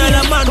guys, tell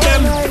them on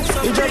them.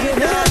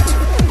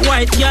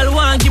 White girl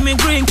want give me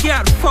green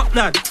card, fuck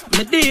that.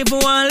 Me devil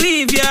want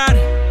leave yard.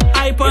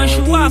 I punch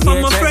you off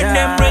and my friend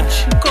them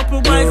rich. Couple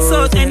bikes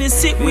out, any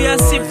sick we a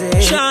sip.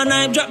 Sean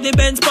I drop the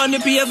Benz on the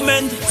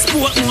pavement.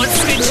 Sport mode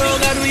switch,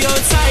 oh God we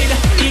outside.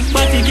 Big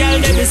body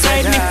girl they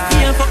beside me.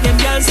 Me and fuck them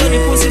girls so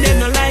the pussy them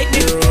don't like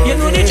me. You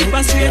know the drip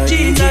and straight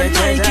jeans and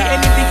Nike.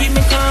 Anything keep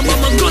me calm but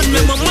my gun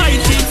me my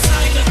mighty.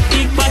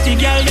 Big body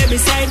girl they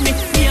beside me.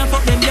 Me and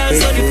fuck them girls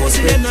so the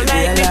pussy them don't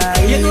like me.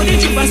 You know the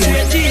drip and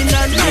straight jeans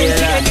and Nike.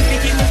 Anything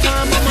keep me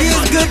calm but my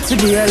gun. Feels good to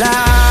be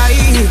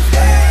alive.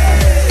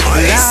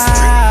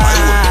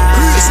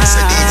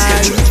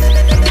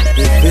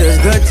 It feels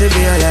good to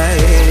be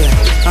alive.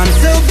 I'm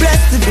so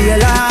blessed to be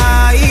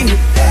alive.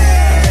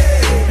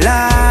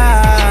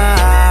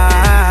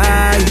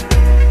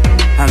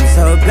 I'm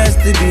so blessed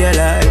to be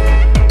alive.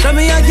 So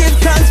me I give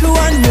thanks for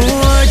one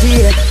more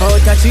day.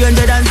 Out of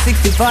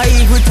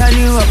 365 with a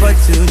new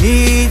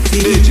opportunity.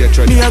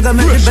 Me I got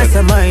make the best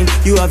of mine.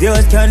 You have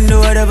yours, can do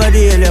whatever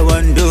the hell you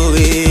want do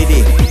with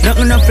it.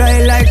 Nothing to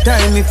fly like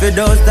time. If you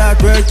don't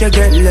start work you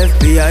get left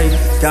behind.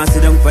 Can't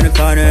sit down for the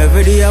corner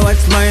every day I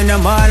watch mine.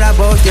 I'm all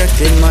about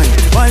getting mine.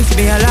 Once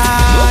me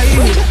alive.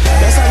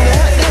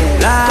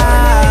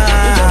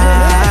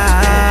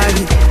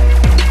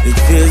 It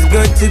feels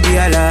good to be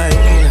alive.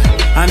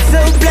 I'm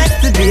so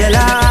blessed to be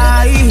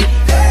alive.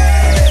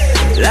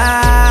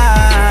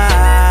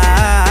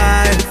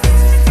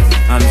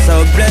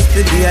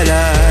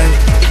 alive.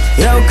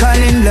 Yo,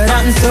 calling blood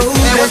and soul,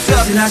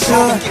 blessings in a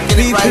show.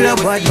 People of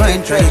bad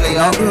mind try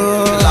to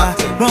grow.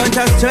 Bunch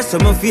of stress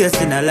on my face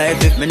in a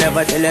life. If me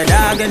never tell a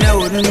dog, then I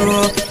wouldn't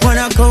know. When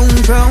I come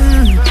from,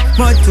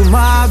 mud to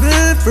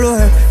marble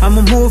floor.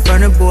 I'ma move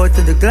from the boat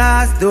to the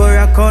glass door.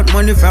 I count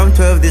money from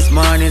 12 this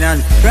morning,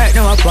 and right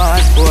now I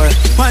pass for.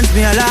 Once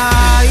me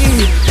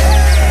alive,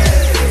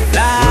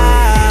 life.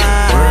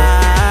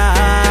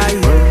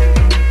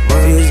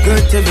 Feels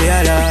good to be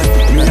alive.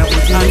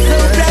 I'm so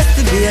blessed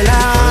to be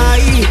alive.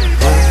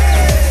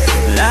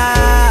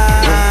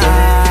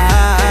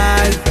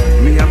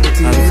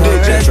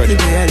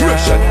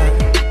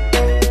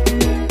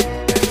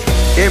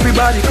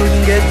 Everybody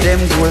couldn't get them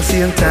goals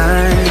same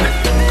time.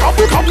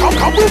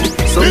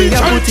 So me a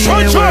put in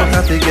the work,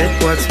 have to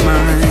get what's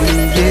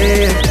mine,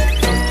 yeah.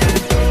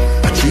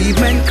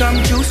 Achievement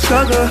come through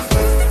struggle.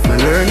 I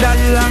learned that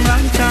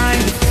long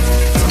time.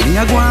 So me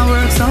a go and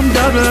work some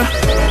double.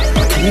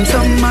 My team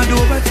some mad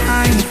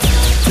overtime.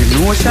 We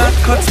know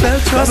shortcuts spell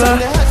trouble.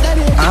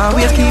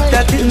 Always keep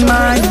that in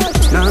mind.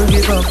 Now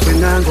give up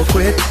when I go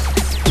quit.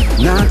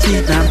 Now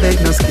cheat, now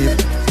beg, no skip.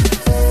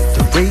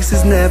 The race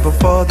is never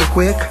for the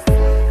quick,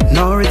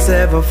 nor it's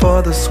ever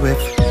for the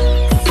swift.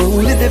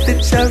 Only the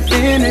fit shall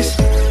finish,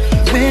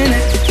 win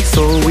it.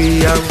 So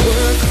we are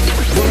work.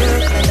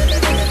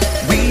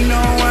 We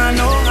know I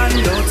know,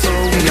 so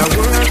we are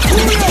work.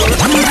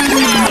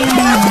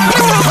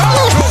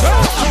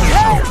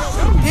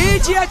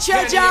 DJ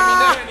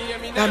Treasure,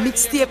 the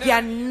mixtape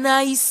ya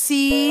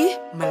nicey,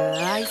 my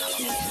life.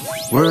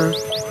 Work.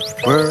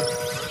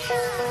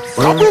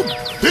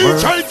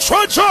 DJ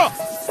Treasure.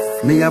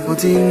 Me a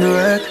put in the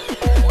work.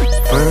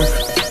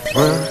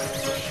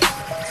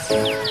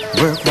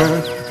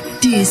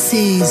 This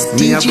is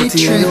DJ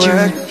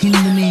Treasure in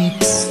the mix.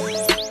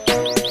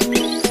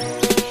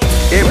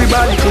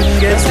 Everybody couldn't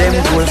get them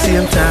goals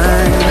same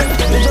time.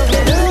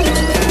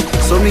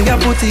 So me a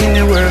put in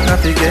the work,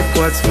 have to get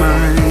what's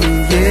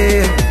mine,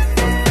 yeah.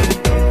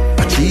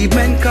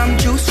 Achievement come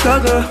through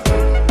struggle.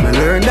 I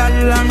learned that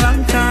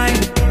long time.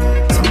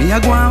 So me a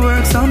go and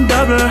work some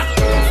double.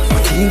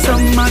 My team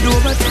some mad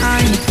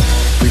overtime.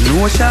 We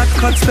know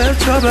shortcuts spell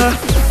trouble.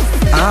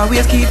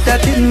 Always keep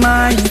that in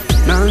mind.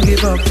 Now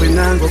give up when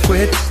I go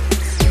quit.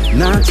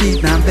 Now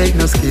cheat, now beg,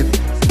 no skip.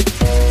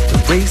 The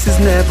race is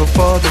never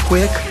for the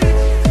quick,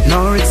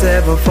 nor it's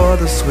ever for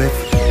the swift.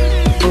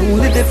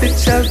 Only the fit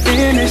shall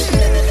finish,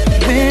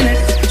 win it.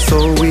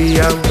 So we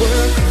are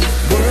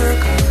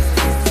work.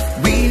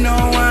 We know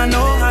I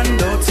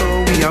know, so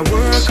we are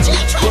work.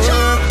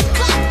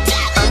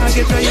 I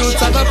get the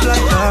youth of a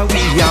block,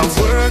 we are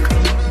work.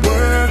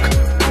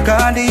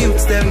 Cause the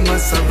youths them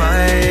must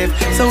survive.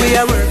 So we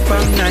are work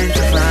from 9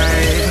 to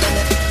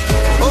 5.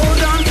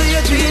 Hold on to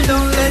your dream,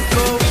 don't let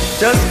go.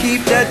 Just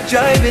keep that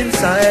drive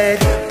inside.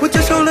 Put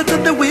your shoulder to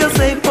the wheel,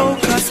 stay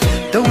focused.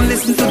 Don't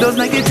listen to those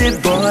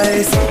negative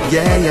boys.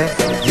 Yeah.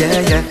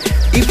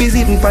 If it's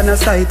even pan a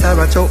sight or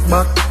a choke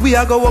back, we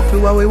are go walk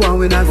through what we want,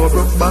 we not go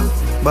broke back.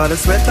 But the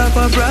sweat off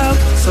our brow,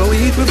 so we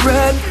eat with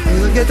bread.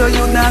 We'll get on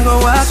you now, go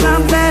walk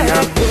and play.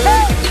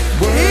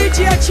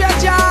 DJ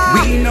Treasure,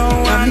 we know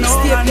I know,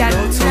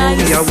 so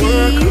we are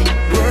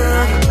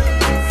work.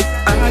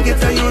 I get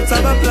the youths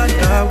of a plan,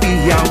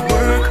 we are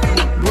work.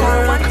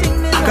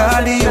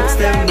 Call the youths,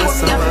 them must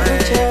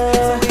survive.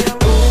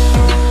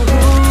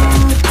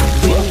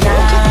 We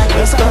not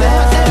just go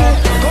work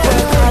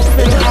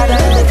hard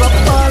and live up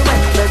for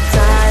when the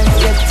times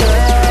get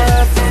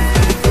tough.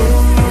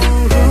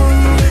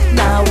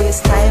 Now it's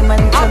time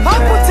and time.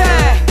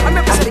 I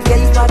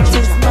forget what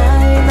is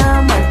mine,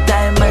 I'm a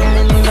diamond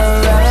in the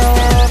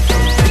rough.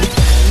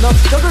 No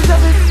struggles of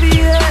the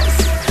fears,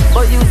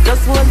 but you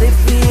just want the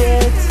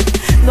fears.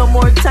 No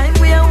more time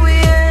we are wait.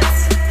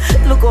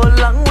 Look how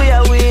long we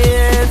are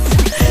wait.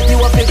 You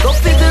have to go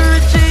for the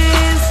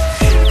riches,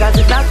 cause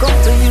it not come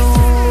to you.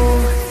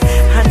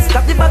 And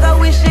stop the bag of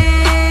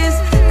wishes,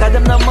 cause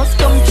them not must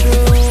come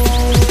true.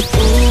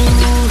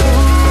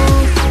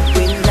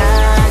 We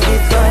not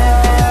give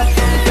up.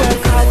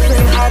 Work hard,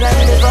 play hard and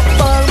live up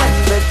for when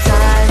the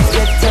times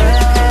get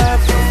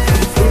tough.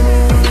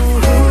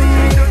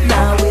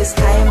 Now it's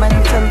time and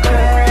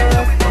temper.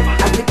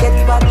 I forget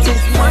what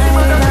is mine,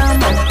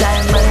 I'm a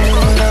diamond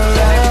in the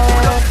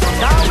rough.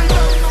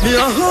 Me a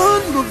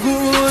humble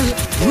goal,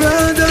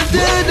 rather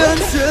dead than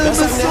sell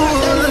my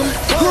soul.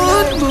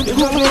 Humble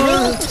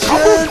goal,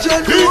 change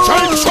and grow.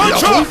 Me a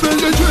fulfill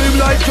the dream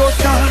like just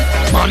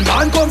that.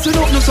 Man comes in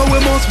up, so we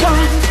must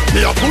want.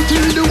 Me a put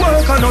in the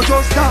work and not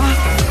just that.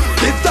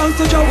 Give thanks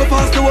to Jah we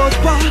pass the worst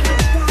part.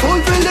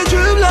 Fulfill the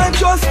dream like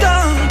just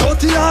that.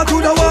 Dirty heart to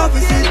the war,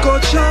 we see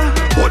cut shot.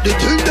 But the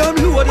thing them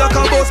load like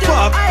a bus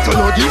park. So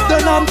no this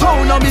then I'm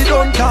town and me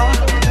don't talk.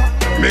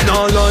 Me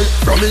not lie,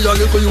 from me a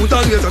little youth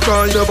and get a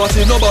cry. Never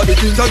see nobody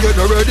things I get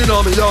ready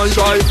now me eyes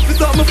dry. It's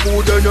not my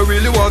food then you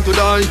really want to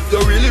die. You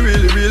really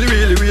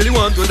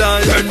want to die.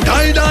 Then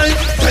die,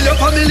 tell your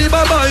family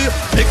bye-bye.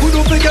 Me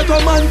couldn't forget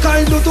what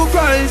mankind do to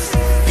Christ.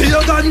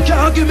 Fear gun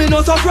can't give me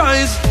no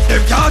surprise.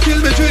 Them can't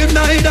kill me dream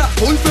neither.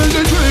 Fulfill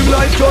the dream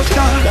life just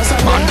that.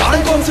 Man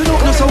can't come to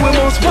nothing so we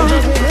must fight.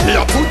 We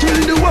are put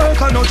in the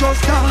work and not just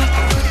that.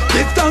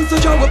 Give thanks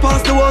to Jah we pass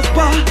the worst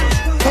part.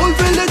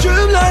 Fulfill the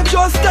dream life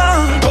just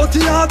that.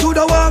 Dirty heart to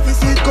the war we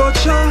see cut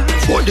shot.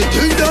 But the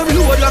thing them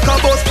load like a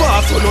bus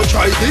pass. So no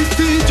try this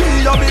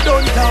DJ and me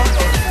done that.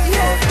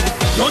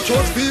 Not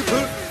just people,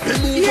 we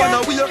move on a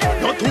way.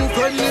 Not too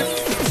friendly.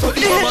 So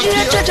the mama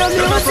care.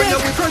 Them a friend you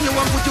we friend you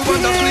and put you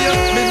on the flare.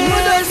 Me know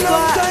there's no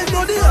time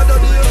for the other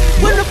day.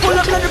 When I pull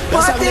up to the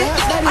party,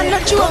 I'm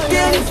not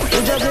joking.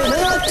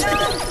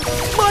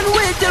 But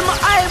wait till my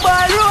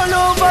eyeball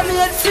roll over me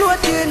head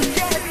floating.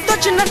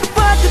 Touching at the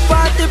party.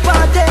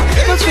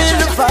 Me feel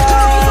the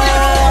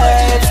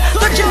vibes.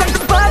 Touching at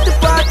the party.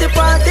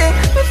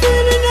 Me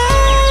feel the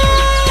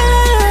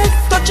nice.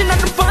 Touching at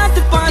the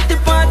party.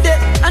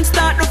 And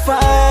start the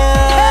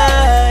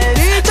fight.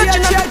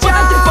 Touching at the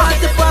party.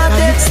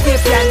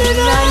 Mixtape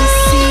nice.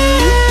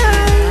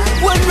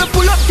 When we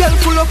pull up, girl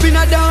pull up in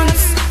a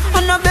dance.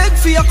 And I beg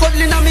for your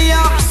cuddling on me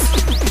ass.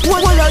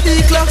 One of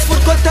the clocks,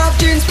 foot cut off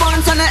jeans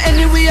pants. And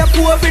anyway I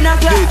pour up in a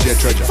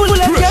glass. Full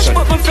of cash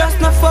but my first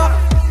not fuck.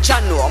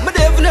 Jah know me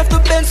never left the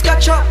Benz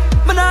catch up.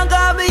 Me nah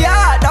got me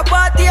hard, a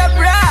party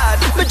abroad.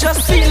 Me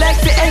just feel like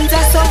the ends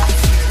are so.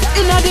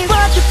 Inna the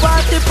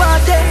party.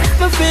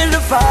 Me feel the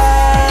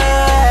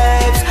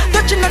vibes.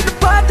 Touching at the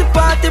party.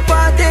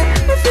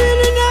 Me feel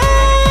the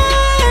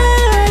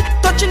night.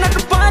 Touching at the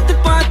party.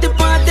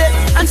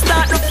 And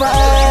start the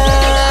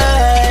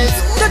vibes.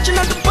 Touching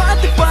at the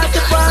party.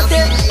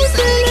 Me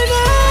feel the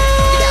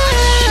night.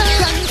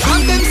 From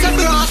them say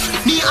brass,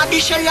 me a the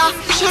sheller.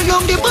 Shell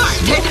on the bar,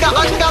 tender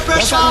under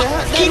pressure.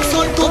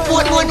 Kingston to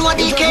Port one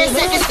DK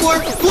set the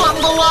score. One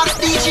go ask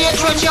DJ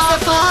Treasure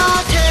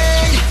party.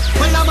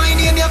 Well my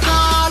name you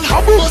call.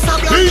 Boss a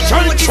black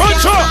girl with the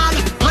scandal.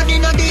 And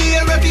inna the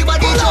air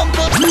everybody jump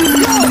up.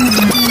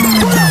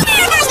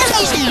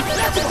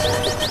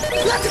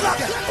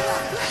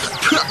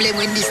 Problem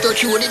when this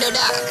touch you in the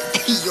dark.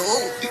 Yo,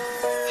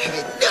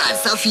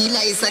 dance I feel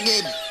nice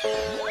again.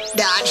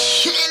 That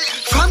shell.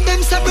 From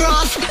them say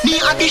brass, me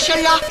a the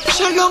sheller.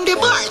 Shell on the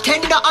bar,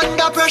 tender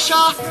under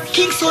pressure.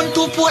 Kingston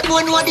to Port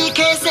one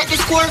DK set the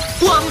score.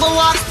 One go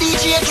ask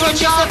DJ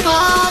Treasure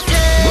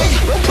party.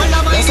 Well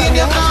my name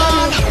you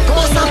call.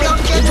 Boss a black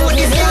girl with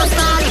the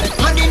scandal.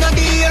 And inna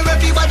the air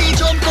everybody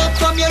jump up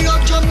from your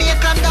love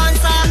Jamaican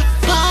dancehall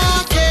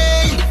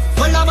party.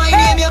 Well my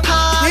name you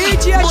call.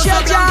 Boss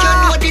a black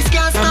girl with the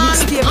scandal.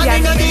 And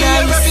inna the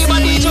air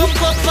everybody jump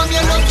up from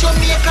your love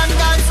Jamaican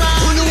dancehall.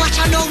 Who know watch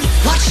now?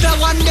 Watch the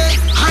one day,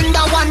 and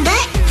the one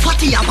day.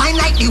 40 a wine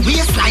like the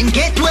waistline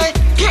gateway.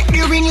 Get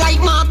the ring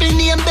like marble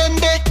name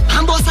Bembe.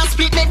 And boss a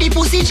split make the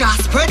pussy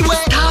just spread way.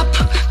 Tap,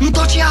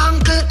 touch your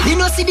ankle. Me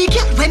no see the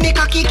cat when me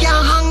cocky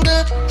can't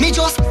handle. Me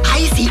just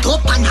ice it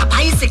up on a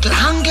bicycle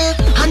angle.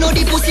 I know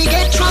the pussy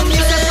get from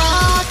you say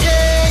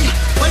party.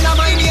 Well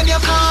my name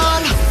you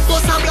call.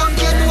 Boss a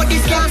blanket know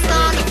this can't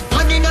stall.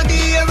 And inna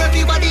the air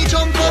everybody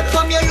jump up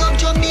from your love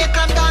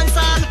Jamaican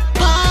dancehall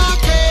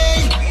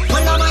party.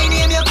 Well my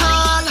name you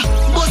call.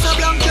 Boss a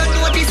blanket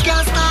know this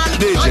can't stall.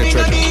 And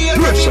inna the air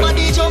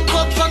everybody jump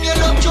up from your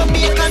love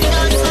Jamaican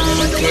dancehall.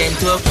 Came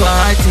to a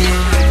party,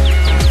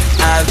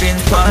 having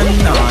fun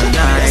all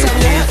night,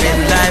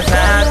 living life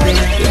happy.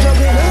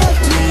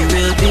 We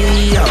will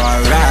be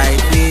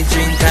alright, we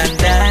drink and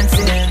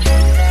dancing.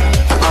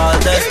 All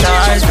the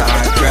stars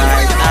are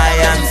bright, I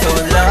am so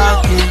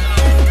lucky.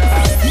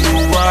 You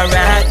are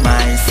at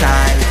my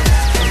side.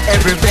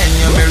 Every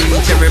venue me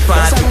reach, every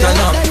party turn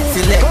up.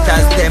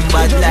 Selectors them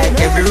bad like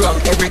every rock.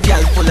 Every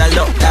girl full of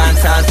luck,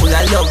 dancers full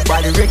of love.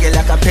 Body reggae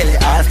like a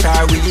pellet,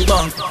 all-star Willie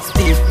Bounce.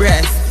 Stiff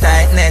breast,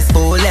 tightness,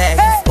 full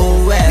legs.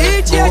 Oh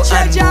well, go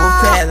and go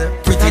fell.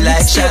 Pretty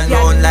like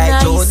Shannon,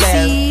 like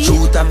Jodel.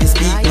 Truth of me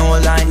speak, no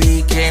lie.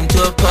 We came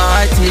to a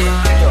party,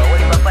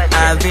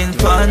 having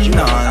fun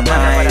all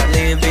night,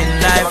 living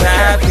life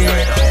happy.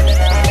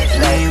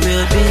 We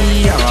will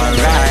be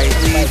alright,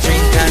 we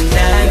drink and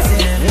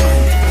dancing.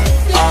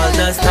 All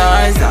the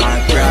stars are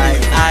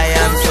bright, I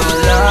am so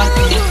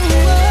lucky.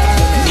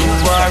 You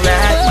are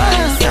at my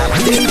side.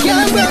 They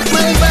can't break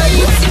my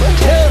vibes.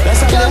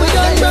 Yeah, we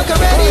done broke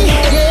already.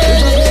 Yeah.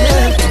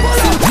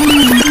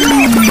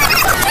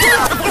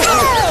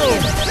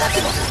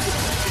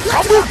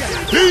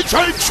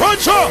 DJ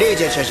Treasure!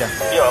 DJ Treasure.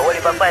 Yo, what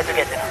if I fight to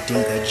get it?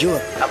 Think a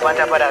joke. Up on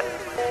top of that,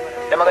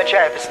 them gonna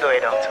try to slow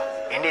it down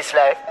too. In this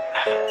life,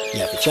 you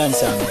have a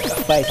chance and make a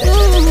fight.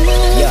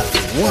 Yeah,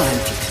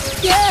 want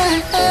it.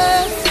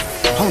 Yeah.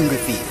 Hungry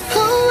feet.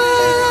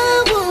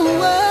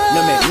 No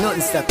make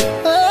nothing stop it.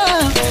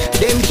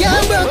 Them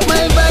can't break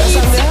my vibes.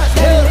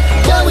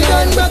 Yeah, we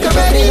done broke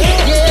already.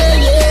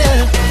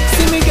 Yeah.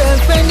 See me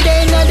girlfriend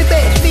there in the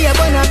bed. Be up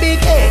on a big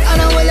head. And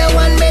I will have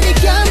one man, they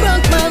can't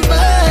break my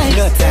vibes.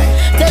 No time.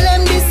 Tell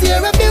them this year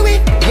a be we.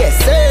 Yes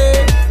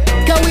sir.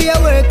 Can we a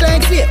work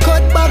like slave?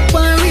 Cut back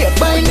one rate.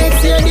 By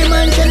next year the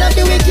mansion of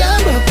the we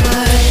can't break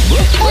vibes.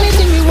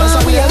 Anything we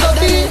want we a go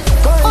be.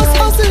 Us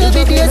hustle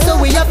every day so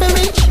we have to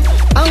reach.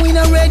 And we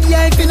no red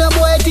eye for no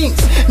boy things.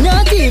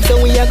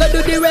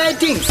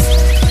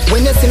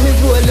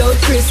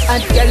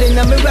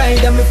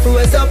 ride and me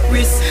froze up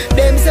wrist.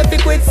 Them say fi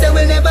quit, say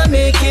we'll never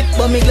make it,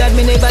 but me glad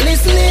me never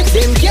listen it.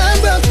 Them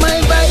can't broke my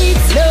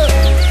vibes, no.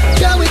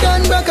 Cause we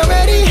done broke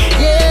already,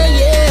 yeah,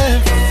 yeah.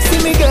 See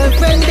me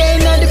girlfriend there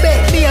in the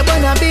bed, me up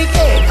on a big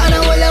head, and I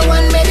all I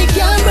want me, they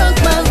can't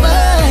broke my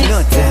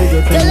vibes.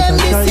 Tell them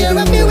this year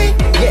I'm doing,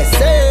 yes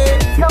sir.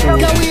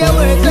 Cause we are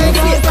work like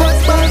fake, cut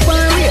back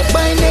one rate,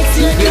 by next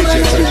year the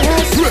man will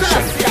last.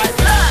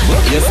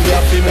 Yes, we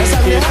have to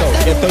make it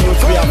up. Get the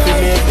roots, we have to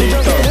make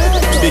it up.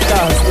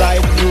 Because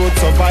life, growth,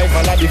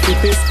 survival are the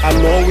fittest,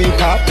 and no we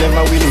can't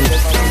never win it.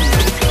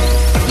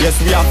 Yes,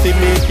 we have to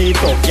make it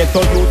up. Get the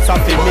roots,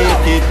 have to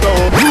make it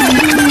up.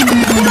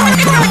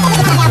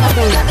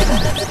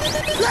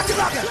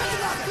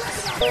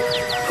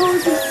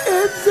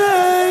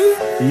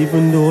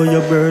 Even though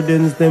your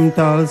burdens them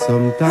tall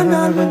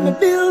sometimes,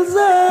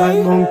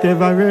 like Mount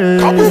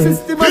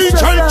Everest.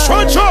 DJ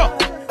Treasure.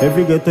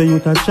 Every ghetto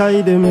youth a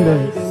try them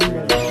best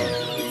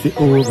to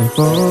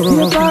overcome.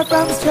 You're far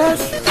from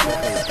stress.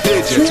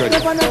 DJ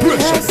Treasure.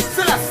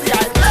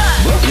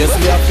 Yes,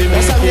 we have to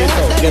make it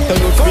up. Ghetto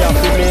youth, we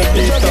have to make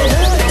it up.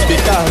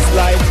 Because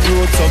life,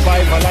 growth,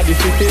 survival are the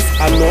fittest,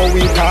 and no we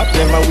can't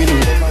never win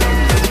it.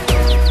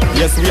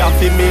 Yes, we have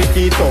to make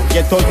it up.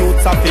 Ghetto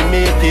youths have to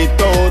make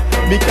it out.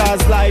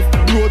 Because life,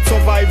 growth,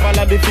 survival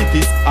are the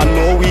fittest, and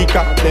no we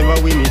can't never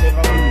win it.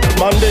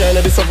 Man day in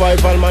the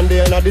survival, man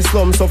day in the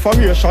slum.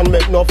 Sufferation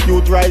make enough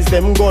youth rise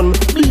them gun.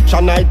 Bleach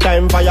and night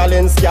time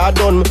violence ya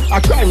done. A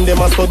crime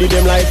them a study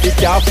them like it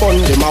ya fun.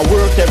 Them a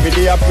work every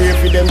day a pray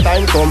for them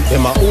time come.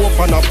 Them a hope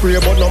and a pray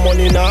but no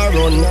money nah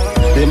run.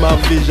 Them have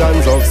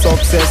visions of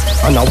success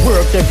and a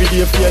work every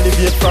day to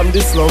elevate from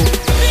the slum.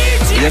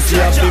 Yes,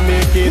 we have to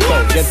make it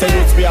up. Get the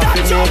youth, we have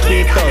to make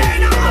it up.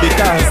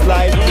 Because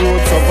life,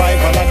 growth,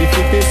 survival are the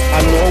fittest,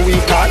 and no we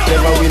can't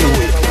never win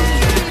it.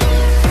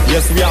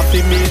 Yes, we have to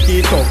make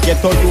it up.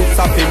 Get the youths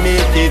have to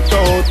make it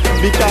out.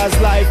 Because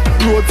life,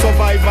 growth,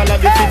 survival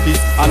are the fittest,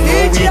 and no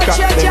we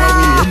can't never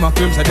win it. Them a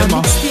claim say them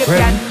a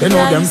friend. They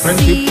know them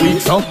friendship weak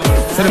so.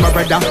 Say them a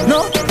brother,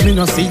 no, me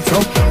no see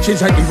so.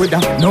 Change like the weather,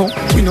 no,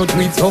 we no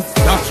tweet so.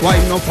 That's why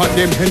enough of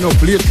them ain't no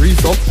play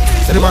trees so.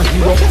 Say them a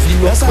hero,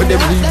 zero, when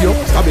them leave you.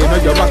 Stab you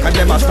on your back and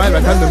them a smile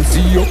and tell them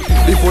see you.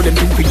 Before them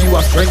think to you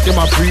a strength, them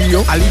a free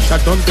you.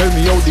 Alicia don't tell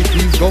me how the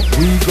keys go.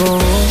 We go.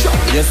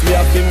 Yes, we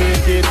have to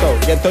make it up.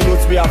 Get the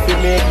youths, we have to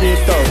make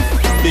it up.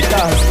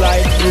 Because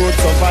life, growth,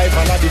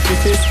 survival are the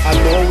fittest, and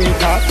no we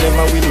can't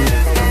never win it.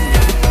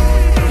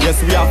 Yes,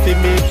 we have to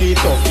make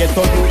it up. Get the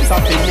youths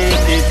have to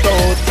make it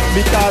out.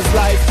 Because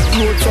life,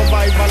 growth,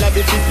 survival are the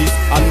fittest,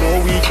 and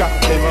no we can't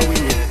never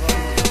win it.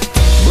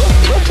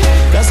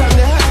 That's how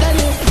they have done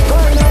it.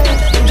 Going on,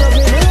 enjoy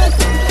it.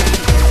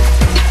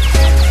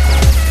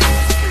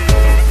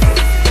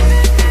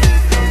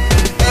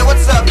 Hey,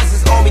 what's up? This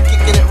is Omi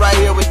kicking it right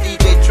here with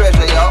DJ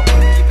Treasure, y'all.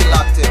 Keep it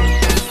locked in.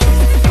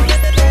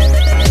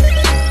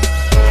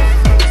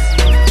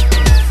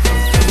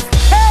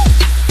 Hey,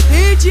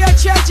 DJ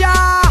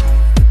Treasure.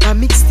 A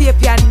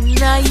mixtape ya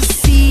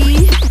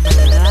nicey.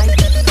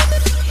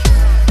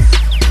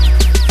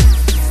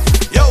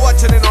 Yo,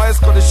 watching in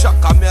Esco the shock,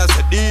 I'm here as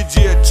a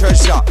DJ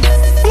Treasure.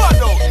 Blood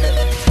out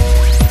there.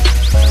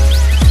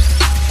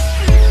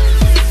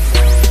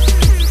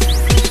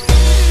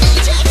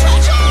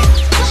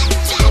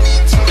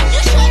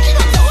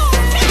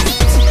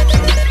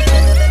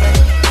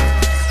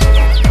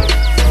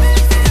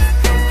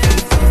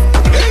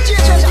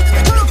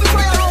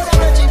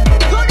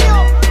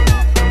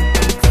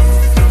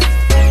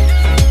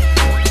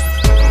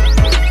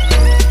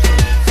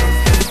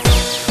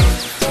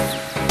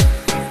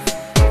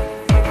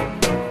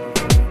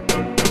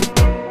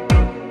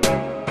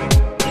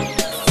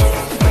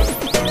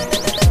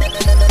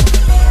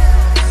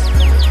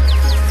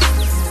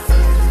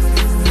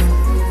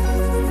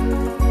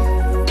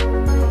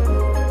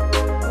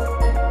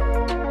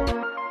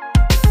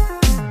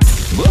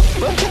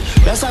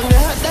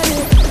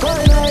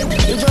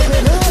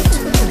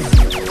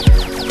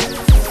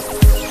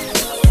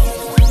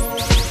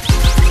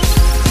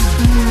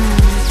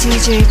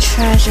 DJ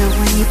Treasure,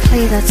 when you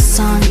play that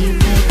song, you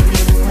make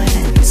me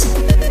wet.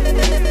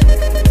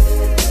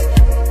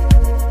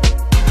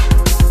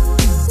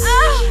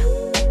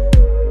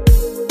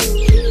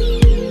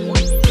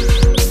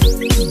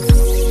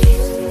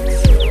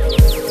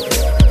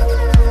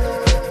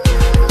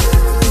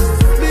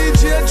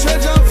 DJ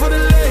Treasure for the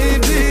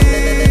ladies.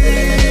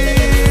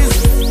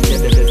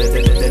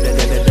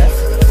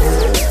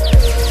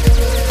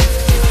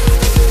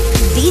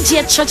 DJ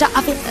Treasure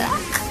of it.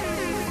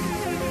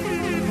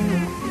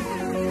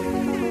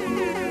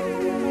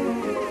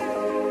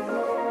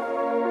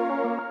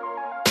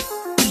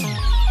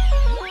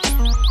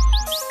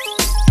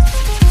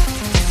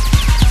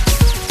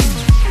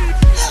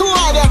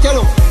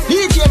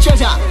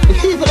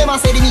 People them a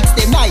say the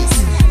mixtape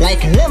nice,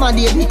 like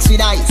lemonade mixed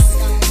with ice.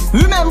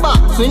 Remember,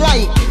 to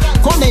like,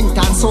 comment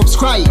and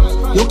subscribe.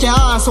 You can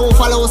also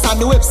follow us on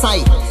the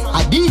website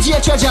at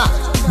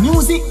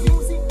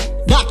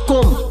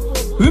djtreasuremusic.com.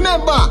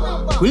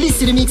 Remember, we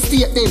listen to the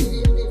mixtape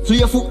them, so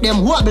your foot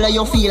them wobble and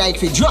you feel like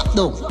if you drop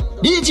down.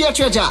 DJ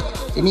Treasure,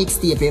 the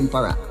Mixtape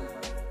Emperor.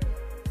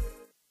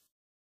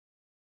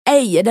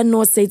 Hey, you don't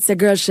know, say it's a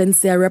girl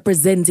Shenseea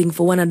representing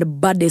for one of the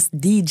baddest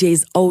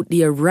DJs out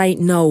there right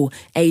now.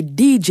 Hey,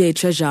 DJ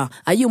Treasure,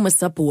 are you my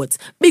support?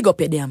 Big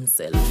up your damn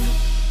self.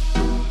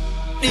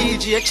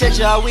 DJ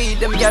Treasure, we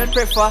them girl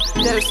prefer.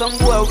 Tell some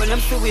boy when them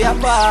see we a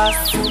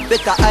pass.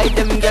 Better hide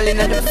them girl in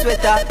them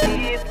sweater.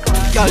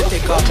 Girl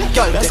take off, me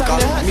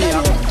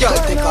a girl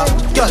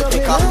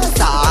take off,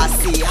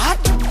 sassy hot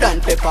than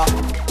pepper.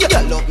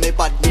 Girl love me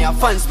bad, me a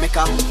fans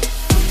maker.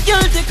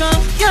 Girl take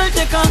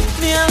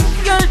off, me a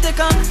girl take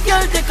off,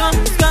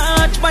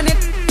 scotch bonnet,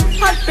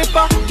 hot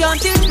pepper. Can't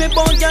teach me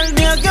about girl,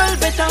 me a girl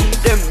better.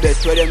 Them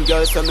best with them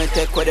girls, so me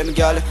take with them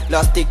girl.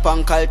 Last stick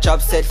pan call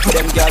chop set for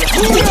them girl.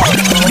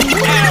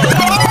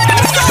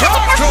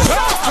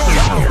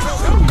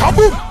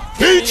 Kaboom!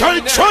 DJ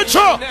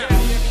Treasure!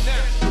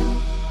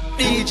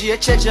 DJ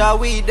Treasure,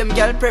 we them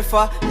girl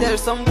prefer. Tell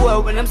some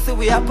boy when them see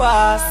we a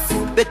pass.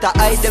 Better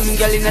hide them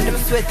girl in them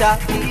sweater.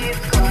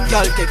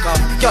 Girl take off,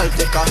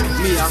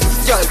 me a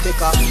girl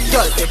take off,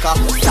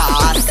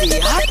 sassy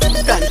hot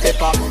than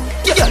pepper.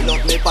 Girl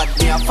love me bad,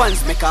 me a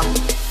fans maker.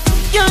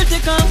 Girl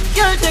take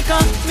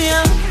off, me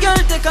a girl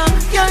take off,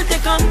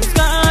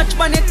 scotch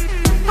bonnet,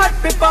 hot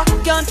pepper.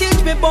 Can't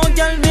teach me about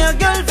girl, me a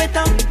girl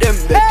better. Them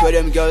bet with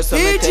them girls, so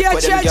me take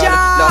with them girl.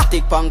 Last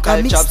stick pan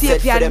call chop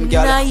set for them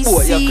girl.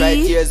 Boy your cry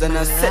tears and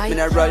a set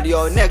mineral.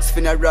 Your next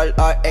funeral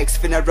or ex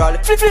funeral.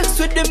 Flex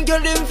with them girl,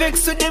 them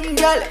vex with them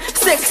girl.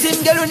 Sex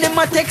him girl when them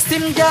a text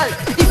him girl.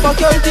 If a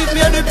girl think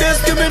me a the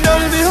best criminal,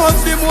 me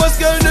have the most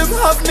girl, them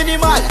have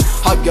minimal.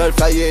 Hot girl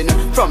flying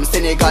from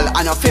Senegal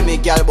and a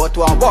female girl, but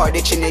one word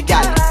the chinny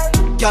girl.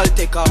 Girl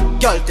take off,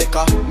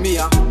 me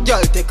a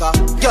girl take off,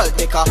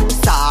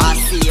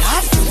 sassy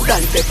hot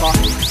than pepper.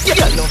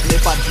 Girl love me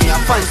bad, me a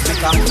fans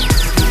maker.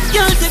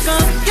 Girl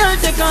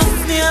take off,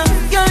 me a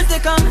girl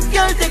take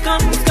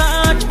off,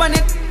 scotch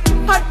bonnet,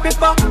 hot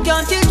pepper.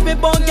 Can't teach me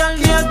about girl,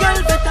 me a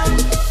girl better.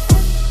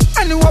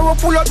 Anywhere we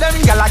pull up them,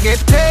 girl I get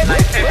paid.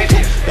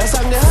 That's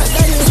how they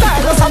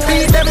style us and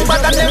beat them,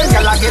 but them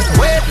girl I get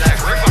wet.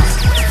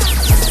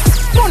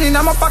 Money in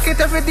my pocket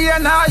every day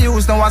and I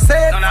use no I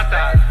say.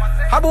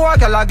 A boy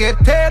girl I get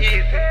paid.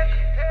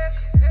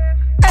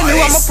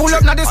 Anywhere me pull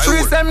up na the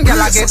streets, them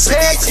girl I get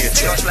paid.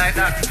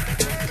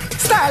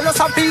 Style us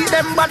and beat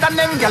them, but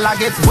them girl I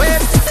get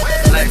wet.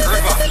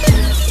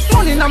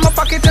 Money in my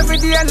pocket every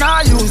day and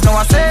I use no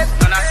I say.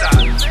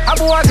 A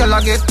boy girl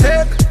I get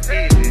paid.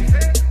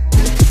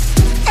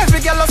 Every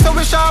girl also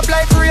we sharp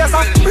like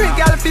razor. Three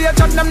girl page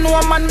and them know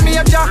a man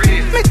major.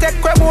 Me take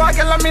crab boy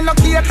girl and me no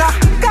cater.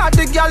 God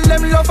the girl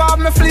them love have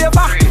me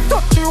flavor.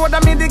 Touch you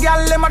and me the girl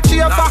them a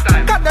cheaper.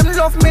 God them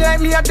love me like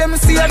me a them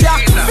savior.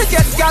 Me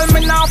get girl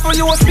me now for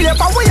use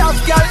paper. We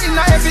have girl in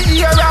a every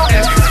era.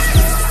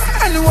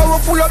 Anywhere we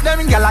pull up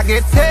them girl I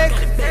get take.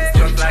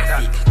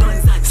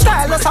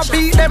 Style us a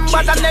beat them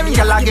but them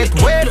girl I get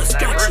wet.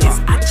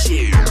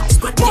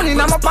 Money in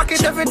my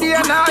pocket every day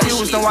and I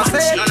use no I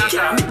say.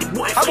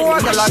 A boy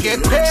girl I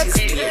get paid.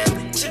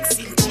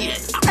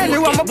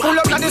 Anywhere I pull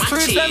up on the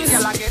street, them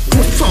girl I get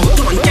paid. From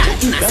town girl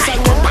in a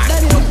psychopath.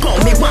 Call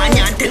me one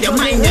and tell you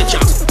mind your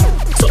job.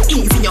 So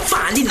easy you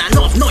fall in a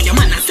love. Now your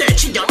man a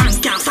search in your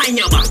hand can't find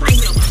your back.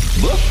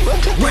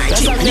 Why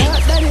keep me?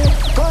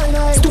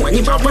 Stone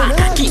in my walk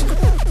a keep.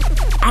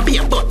 I be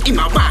a butt in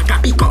my walk a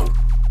pick up.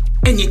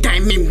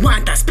 Anytime me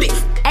want a split.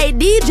 Hey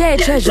DJ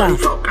Treasure.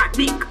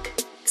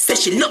 Say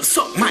she loves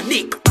suck my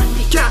dick.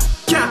 Can't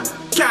deal.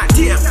 Can't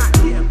deal. Can't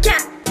deal.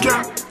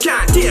 Can't deal.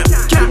 Can't deal.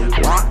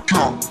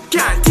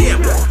 Can't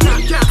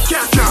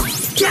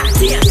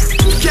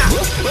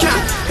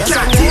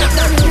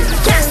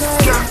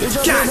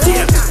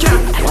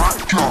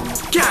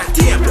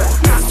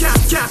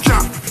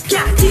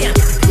deal.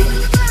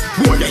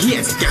 More the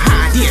hands, your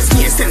hard ears.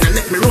 Yes, and I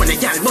let me run a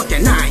gal, but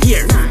you're not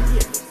here.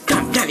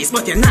 Come, gal is,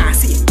 but you're not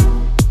see.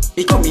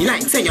 He come me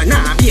like say you're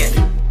not beard.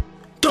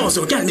 Those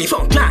who gal me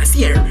from class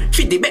here.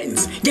 Fit the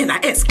Benz, then a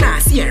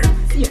S-class here.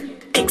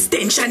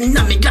 Extension in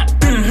a me glove,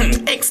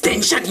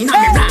 extension in a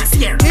me brass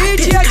here.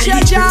 DJ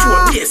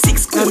Treasure, basic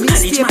school,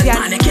 college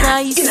man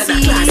can't. In a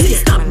class here,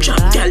 stop,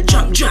 drop, gal,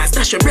 drop, draw,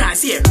 stash your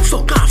brass here.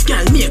 Fuck off,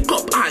 gal, make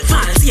up, all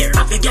falls here.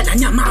 Have a gal and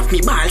yam off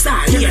me balls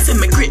all here. Say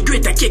me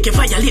great, I kick you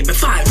violate me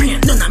fall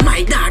rain. None of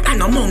my dog, and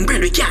no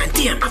mongrel we can't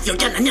tame. Have your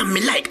gal and yam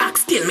me like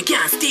ox tail, me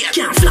can't stay.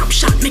 Can't flop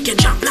shot, make you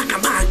drop like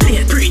a ball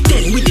plane.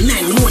 Pretend with the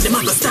 9 more, them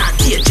a go start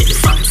cage. The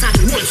fox and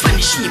the wolf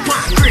and the sheep,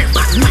 one grave.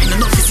 But mine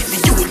enough is it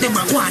the youth, them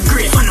a one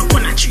grave. And a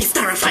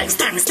 3-star or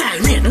 5-star, me style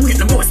rain. I'm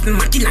the boss in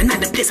my kill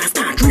another place I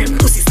start rain.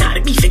 Pussy start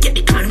the beef, you get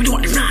the can, we don't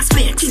the brass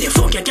flame. Kill you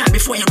fuck your girl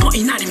before you go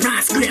in at the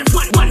brass grave.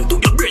 One to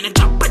your brain and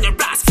drop on your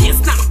brass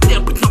face. Now I'm play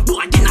with my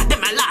boy, then I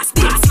them my last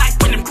brass. Like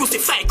when them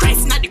crucify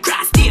Christ in the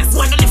grass tears.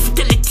 Wanna live to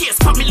tell the tears,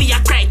 family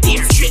I cry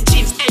tears. Straight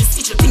jeans,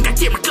 L-stitch, you think I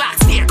tear my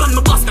clocks there. Gun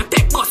my boss, no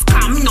take bus,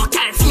 calm, me no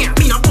time fear.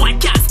 Me no boy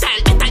can't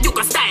style, better you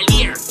go style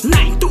here.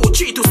 9, 2,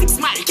 3, 2, 6,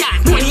 smile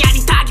can't. Money on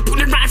the target,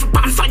 put the rifle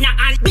on fire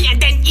and be a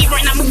then hero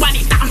and I'm one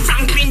it, I'm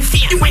Franklin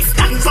fear. You ain't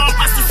stand for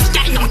us if you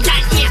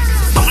can't hear.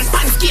 Bounce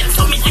pan scale,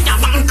 so me I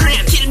got one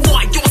grand. Kill boy,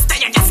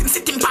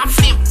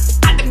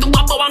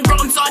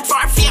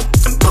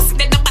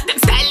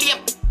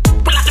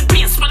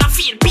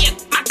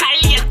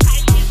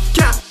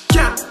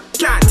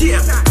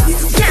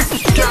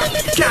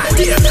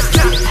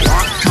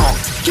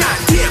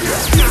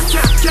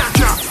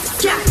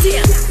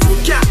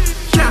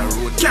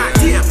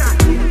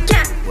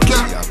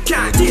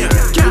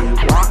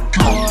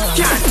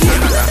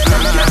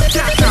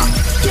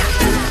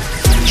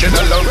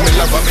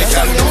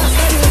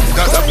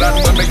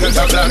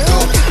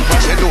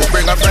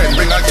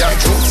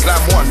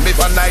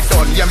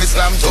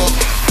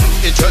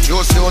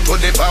 to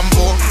the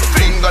bamboo.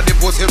 Finger the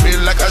pussy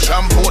real like a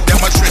shampoo.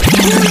 Demonstrate.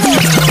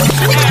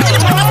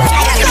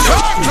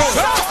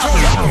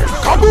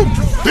 Kaboom!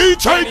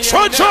 DJ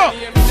Treasure!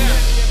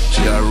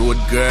 She a road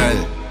girl,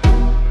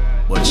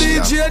 but she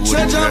DJ a good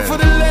Treasure girl. for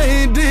the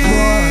ladies.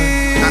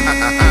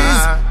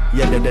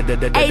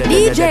 Hey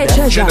DJ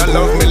Treasure. She don't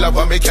love me, love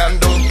what me can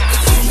do.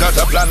 Got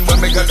a plan, but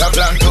me got a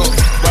plan too.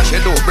 What she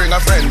do? Bring a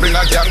friend, bring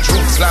a gang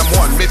troop. Slam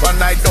one, before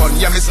night done,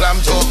 yeah me slam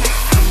two.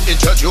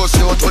 Introduce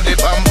you to the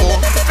bamboo.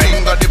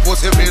 Finger the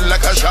pussy real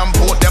like a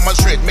shampoo.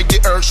 Demonstrate, make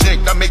the earth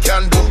shake, that me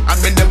can do. And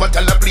me never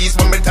tell her please,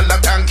 but me tell her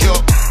thank you.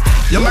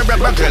 You're my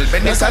rubber girl,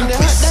 Venice and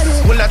twist.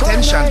 Full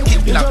attention,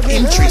 kidnap,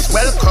 interest.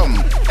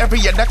 Welcome,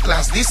 every other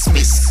class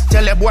dismiss.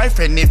 Tell your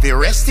boyfriend if you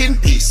rest in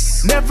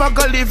peace. Never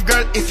go leave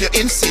girl if you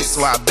insist.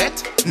 So I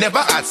bet, never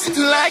had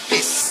sitting like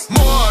this.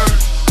 More,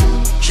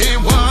 she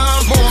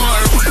want more.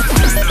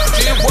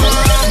 She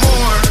want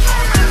more.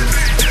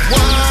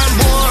 Want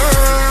more.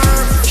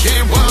 She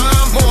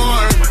want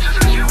more.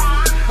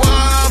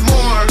 Want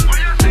more.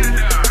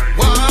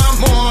 Want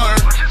more.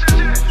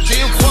 She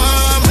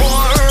want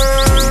more.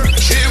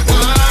 She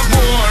want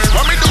more.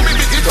 What me do me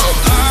beat it up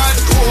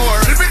hardcore.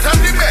 Flip it on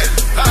the bed,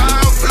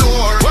 on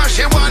floor. What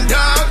she want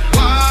dog?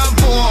 Want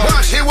more.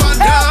 What she want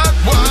dog?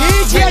 Want more.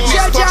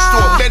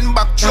 Bend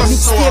back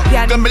just so.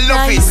 Then me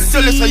love it.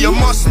 Tell us how you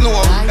must know.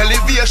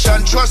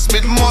 Elevation, trust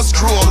me, must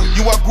grow.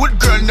 You a good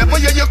girl, never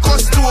hear your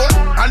cuss to.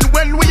 And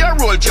when we a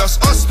roll,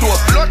 just us two.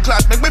 Blood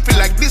clot make me feel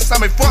like this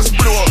time my first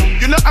blow.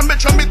 You know I'm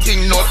trying me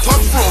thing, no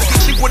top bro.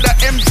 She would have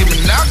empty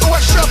me, now go a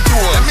shop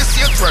door. Let me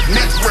see a truck,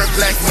 network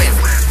like when.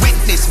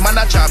 Witness,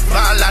 manager,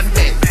 ball and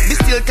bed. This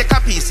still take a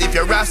piece if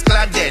your rascal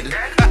are dead.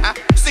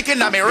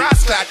 Sticking on me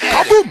rascal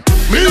head. Kaboom!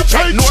 Me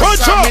take no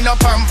Treasure! Me no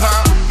pamper.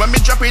 When me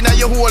drop in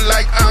your hole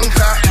like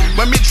anchor.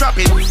 When me drop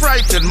it,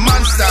 frightened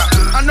monster.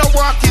 I no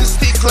walking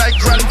stick like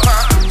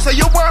grandpa. So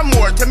you want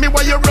more, tell me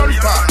why you run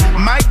for.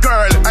 My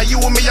girl, are you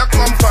me a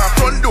come for?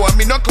 Front door,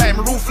 me no climb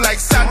roof like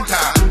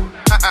Santa.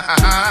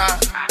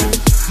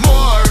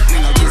 More.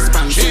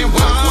 She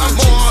want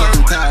more.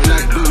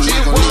 She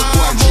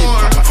want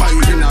more.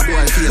 Five in a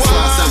boy face,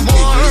 fast and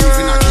big. Leave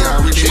in a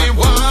car with him. She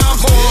want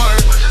more.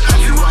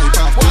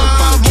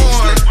 Want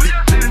more.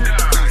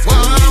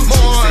 Want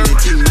more.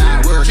 Anything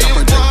now work up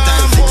a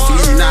time fix.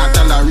 We not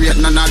tolerate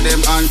none of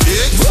them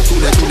antics. To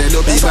the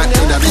dopey back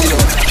to the video.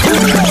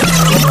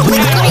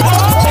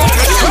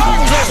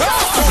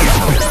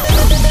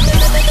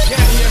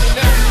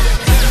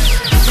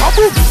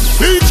 Kaboom!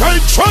 DJ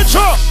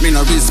Treasure! Me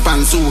no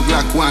respond so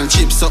Glock one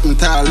chip. Something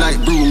tall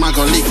like broom, I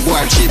go lick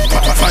boy chip.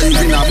 Five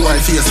in a boy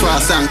face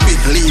fast and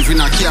quick. Leave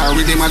in a car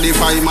with him a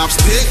defy map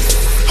stick.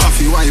 Half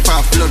you wipe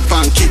off blood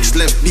pan kicks.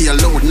 Left be a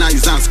loud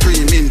knives and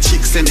screaming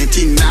chicks.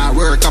 Anything now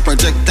work a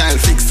projectile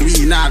fix.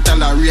 We not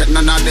tolerate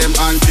none of them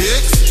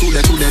antics. To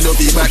the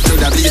dopey back to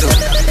the bleed up.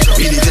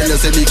 We the tell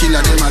us every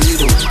killer them a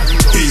lead up.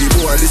 Hey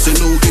boy listen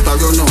no clip a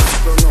run up.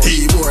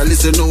 Hey boy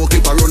listen no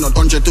clip a run up.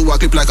 100 to a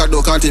clip like a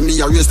duck. Can't me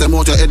a race them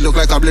out. Your head look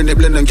like a blend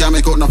them can't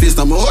make out no face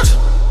no more.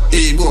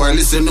 Hey boy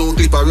listen no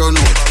clip a run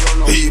out.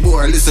 Hey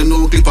boy listen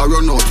no clip a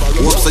run out.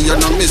 Hope so you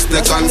no miss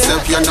the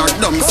concept. You're not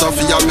dumb so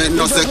you make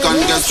no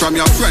second guess from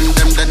your friend.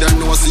 Them they don't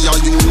know see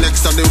you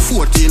next to the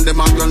 14.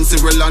 Them a run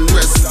civil and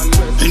rest.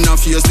 In a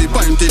face the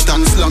pint it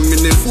and slam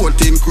in the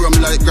 14.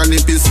 Chrome like granny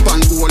piss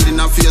pan. Hole in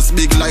a face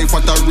big life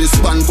at a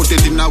wristband. Put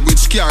it in a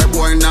which car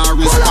boy now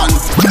respond.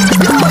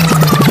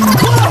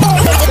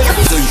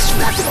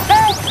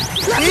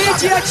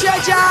 DJ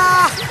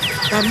Treasure,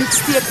 the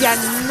mixtape ya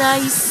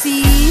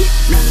nicey.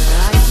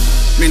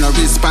 Me no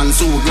respond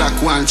so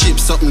Glock one chip.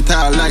 Something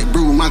tall like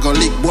broom, I go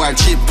lick boy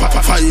chip.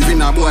 Five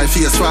in a boy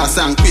face fast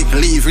and quick.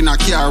 Leave in a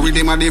car with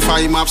him a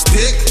defy map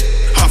stick.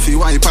 Half you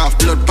wipe off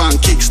blood pan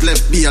kicks.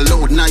 Left be a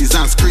loud knives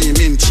and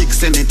screaming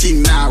chicks.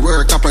 Anything now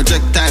work a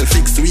projectile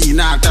fix. We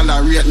not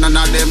tolerate none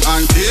of them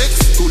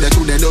antics. To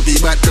the dopey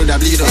back to the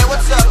bleed up.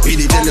 We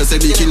the tell us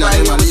every killer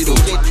them a lead up.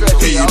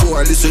 Hey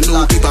boy listen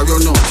no clip a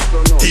run out.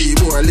 Hey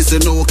boy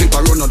listen no clip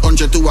a run out.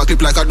 100 to a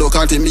clip like a duck.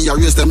 Can't me a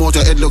race them out.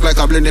 Your head look like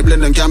a blend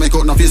them can't make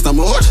out no face no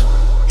more.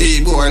 Hey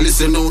boy,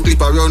 listen no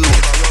clip a run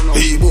out.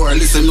 Hey boy,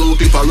 listen no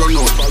clip a run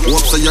out.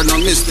 Hope so you no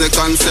miss the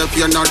concept.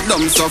 You're not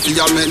dumb so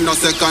you make no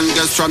second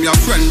guess from your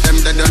friend. Them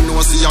they don't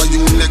know see you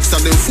next to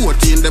the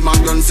 14. Them a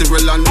run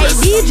civil and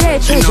rest. In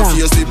a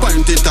face the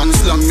pint it and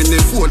slam in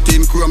the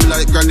 14. Chrome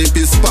like granny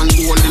piss pan.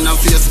 Hole in a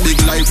face big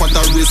life at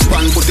a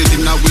wristband. Put it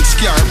in a which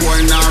car boy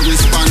now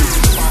respond.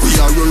 We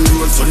are run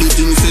road so the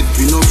thing set.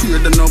 We no fear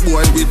the no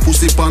boy with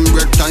pussy pan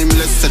bread.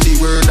 Timeless say the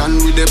word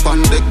and with the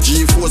pan deck.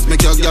 G-force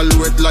make your girl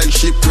wet like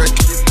shipwreck.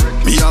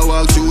 Me a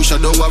walk through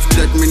shadow of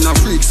death. Me no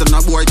freaks and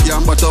a boy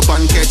can't butt up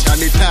and catch at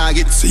the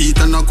target. See it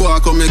and a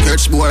quack come me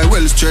catch. Boy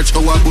well stretch.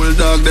 Our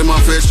bulldog them a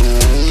fresh.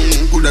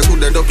 Coulda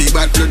dopey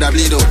bad blood a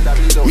bleed out.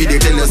 Me they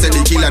tell you say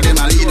the killer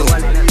them a lead out.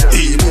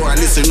 Hey boy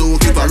listen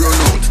no clip a run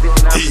out.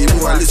 Hey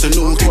boy listen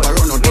no clip a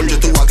run out. 100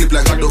 to a clip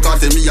like a duck.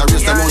 Tell me a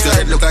race them out. Your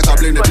head look like a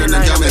blend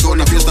them can't make out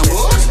no face no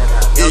more.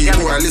 Hey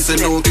boy, listen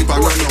now, keep a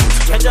run out.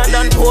 Treasure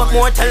done talk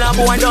more, tell a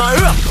boy don't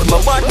rock with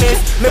my badness,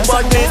 me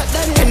badness.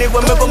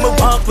 Anyway, me go me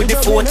walk with the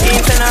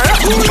 14th and I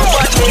rock with my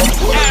badness.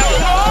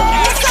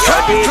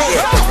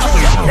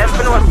 Them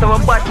for know so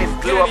what badness,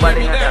 global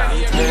in a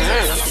dance.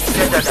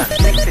 Treasure done,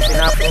 next is in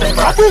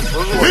Africa.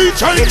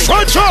 DJ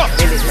Treasure!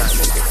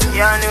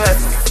 Yeah, anyway,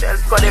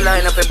 just got the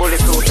line up a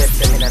bulletproof vest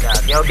in a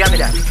dog. Yo, give me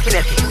that,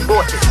 kinetic,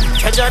 both it.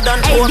 Treasure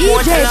done talk more,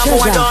 tell a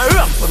boy don't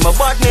rock with my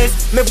badness,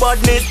 me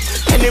badness.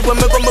 Anyway,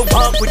 me go me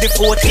walk with the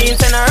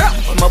 14th and I ramp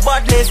with my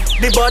badness,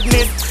 the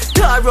badness.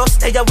 Taurus,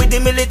 stay with the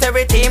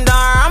military team,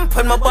 don't ramp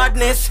with my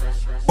badness.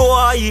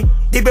 Boy,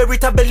 the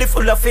berita belly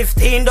full of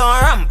 15,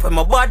 don't ramp with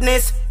my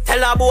badness.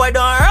 Tell a boy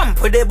don't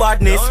ramp with the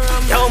badness.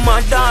 Yo,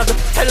 my dog,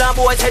 tell a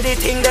boy say the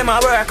thing them a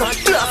work. Plus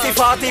the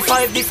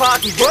 45, the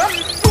 40 work.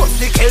 Push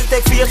the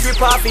Celtic face,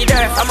 rip off the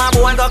dirt. Some a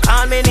boy go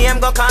call me name,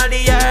 go call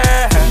the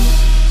air.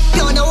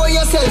 You know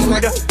yourself,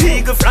 man. The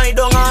eagle fly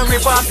down and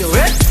rip off the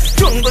red.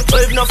 Jungle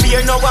 12, no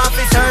fear, no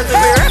officers. The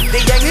rep, the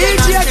gang, and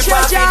rip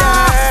off the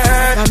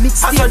dirt.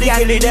 I saw the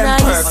killie them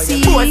perk.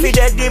 Boy, fi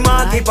dead, the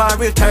man keep on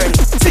return.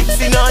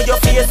 16 on your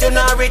face, you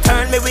not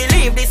return. Me we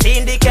leave the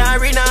scene, the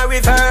car in a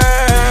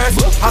reverse.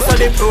 I saw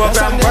the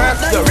program work.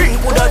 The ring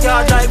could have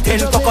charged like 10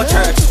 fucker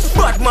church.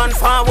 Bad man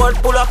forward,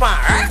 pull up and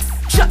hurt.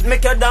 Shot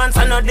make you dance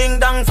and a ding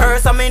dong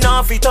first. I mean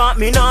off it up,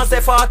 me not say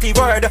 40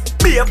 word.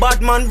 Be a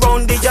bad man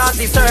round the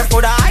yardie surf.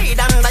 For the hide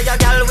under your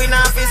gal we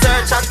not fi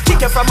search. Shot kick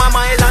you from a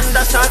mile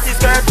under shorty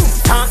skirt.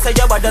 Can't say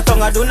you bad the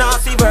tongue I do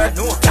not see bird.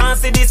 Can't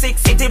see the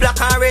 6 city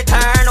black and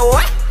return.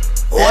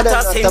 What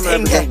a thing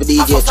thing there.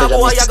 I fuck a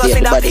boy, I go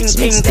see that thing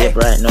thing there.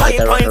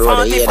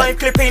 5.45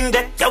 clip in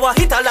there. You a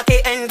hit a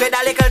lucky end with a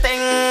little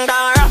thing.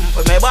 Da ramp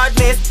with my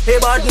badness, the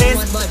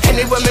badness.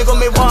 Anyway me go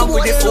me walk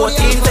with the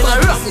 14th and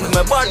I ramp with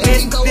my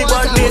badness, the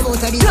badness.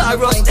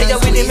 Taurus, stay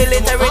with the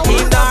military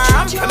team. Da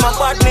ramp with my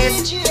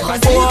badness.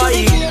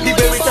 Boy, the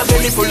berita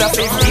belly full of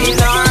 15.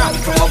 Da ramp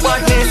with my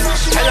badness.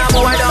 Tell a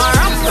boy da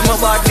ramp with my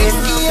badness.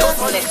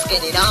 Let's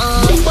get it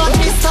on. The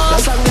badness talk.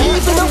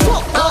 Even the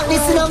fuck out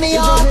this in me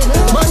heart.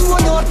 Man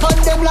run out on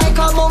them like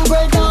a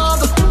mongrel dog.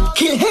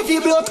 Kill heavy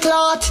blood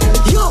clot.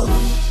 Yo.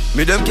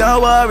 Me them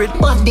can't worry.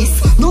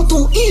 Badness, no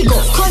too ego.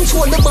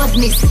 Control the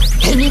badness.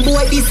 Any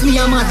boy this me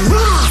a mad.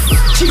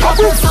 She got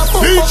us a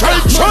DJ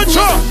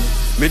Treasure.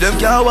 Me them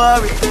can't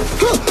worry.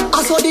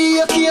 I saw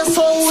the AK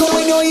sound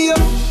when you hear.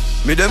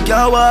 Me them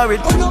can't worry.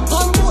 Run up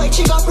on boy,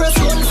 she got press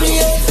gun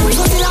play. So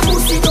till a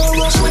pussy don't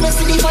rush when I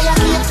see the fire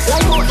cake.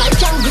 Like out like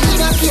can be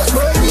in a cake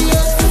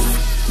birthday.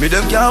 Me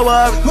them can't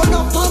worry. Run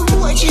up on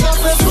boy, she got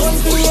press gun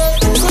play.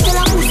 So till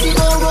a pussy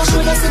don't rush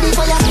when I see the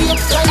fire cake.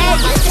 Like out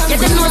like can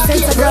be in a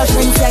cake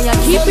birthday. You're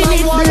keeping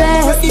it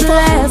blessed,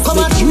 blessed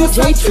with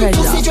DJ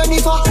Treasure.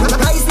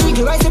 Rise the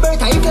eagle, rise the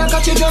bird. I can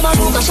catch a drum and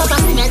root a shot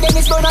and sing. And then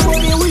it's burn and roll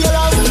me wheel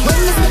out.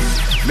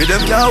 Me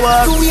them can't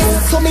worry.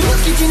 So me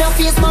look it in a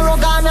face,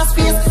 Marogana's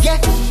face, yeah.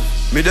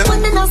 Me them.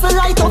 When the nozzle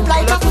light up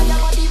like a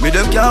me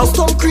them can't.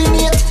 Stump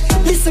cremate.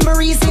 Listen me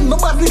reason, my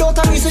bad without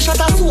a reason. Shot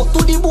a soap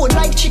to the bone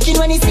like chicken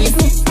when he sees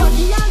me.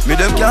 Me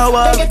them can't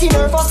worry. They get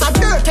nervous at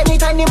dirt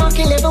anytime they make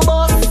kill every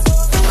boss.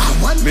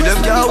 Me them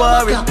can't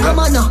worry. I'm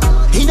a no.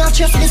 In a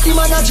chest, me see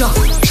manager.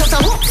 Shot a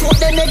hook, so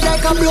them head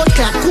like a blood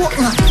clot.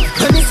 Coconut.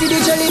 When me see the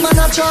jelly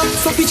manager,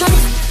 so picture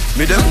it.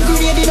 Me them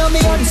grenade in a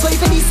me hand. So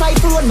if you decide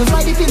to run, me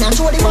fly the pin and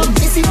show the man.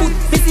 Missy foot,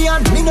 missy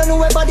hand. Me no know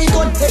where body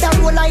done. Head a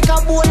roll like a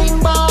bowling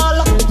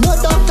ball. No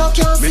doctor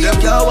can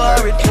save you.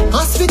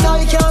 Hospital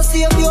can't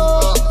save you.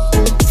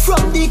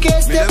 From the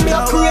case, them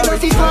black rain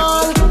if you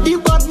fall. The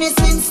badness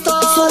install.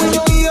 So when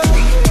you hear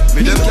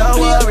me them can't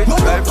worry.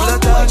 Rifle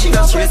attack,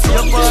 that's straight to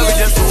your power.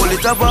 Just hold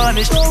it a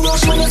varnish. Don't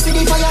rush when you see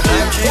the fire.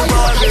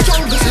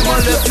 See my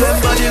left them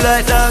body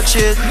like dark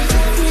shit.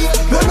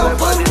 Run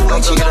up on the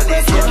she got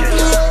press on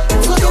play.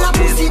 So tell a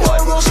pussy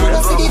don't rush when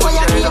you see the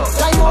fire.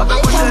 Like how I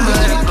can be.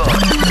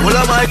 All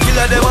of my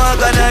killer them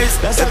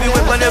organized. Every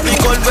weapon, every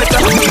gun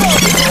better.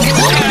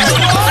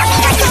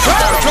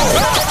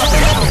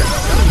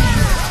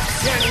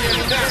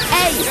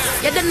 Hey,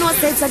 you don't know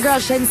it's a girl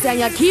Shensi and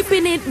you're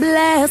keeping it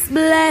blessed,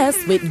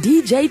 blessed with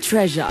DJ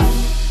Treasure.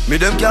 Me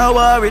them can't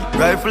worry.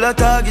 Rifle a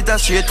target, a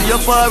straight to your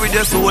forehead.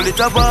 Just hold it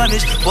a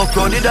varnish. Fuck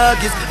round the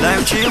doggies,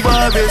 lime tree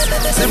barbies.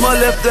 See my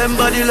left them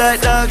body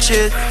like dark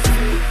shit.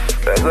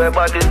 Go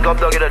about this come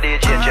down in a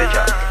DJ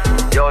Treasure.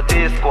 Yo,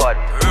 T-Squad,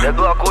 they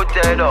go a good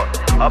tell you.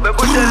 I be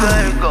put them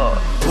like go.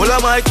 All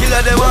of my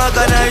killer them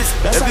organized.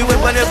 Every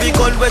weapon, every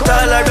gun we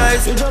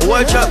tolerize.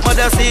 Watch out,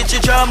 mother see she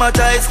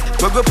traumatized.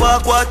 When we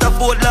park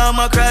Waterford,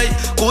 Lama cry.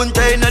 Couldn't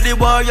tell in the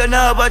war, you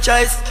never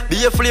choice.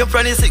 Be a flame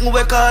from the sitting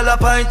we call a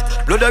pint.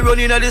 Blood a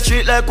running on the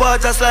street like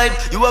water slide.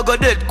 You a go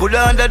dead, could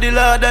under the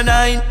ladder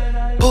 9.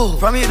 Oh,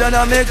 from here then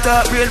I make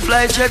talk, real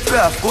fly jet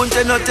craft.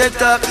 Couldn't no tech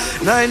talk.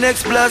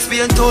 9X blast,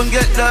 paint tone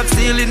get dark,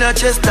 steel in a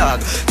chest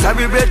tag.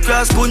 Carry red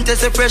cross, couldn't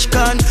taste a fresh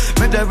can.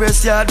 With the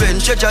rest yard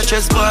when stretch a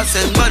chest pass.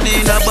 Send money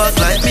in a bag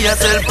like me a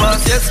sell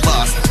pass, yes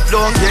boss.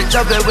 don't get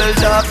job well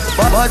dark.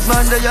 Bad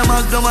man they a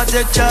magnum a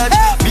take charge.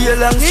 Be a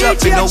long shot,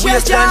 me no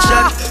waistline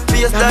shot.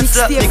 Face that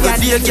slap, me go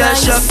be a girl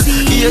shop.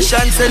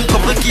 Asian send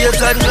couple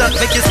case and lock.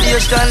 Make you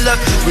station lock,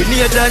 we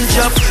need and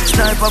chop.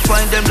 Sniper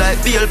find them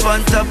like bail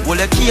pan top. Will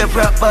a key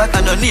rap back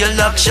and a nail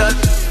knock shot.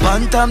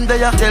 Phantom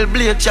they a tell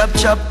Blake chop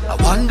chop. I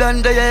wonder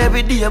they a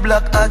every day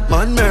black hat.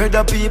 Man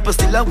murder people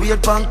still a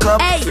wait pan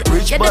cop.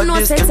 Rich bad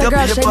this get your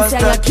paper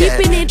stack.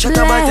 Keeping it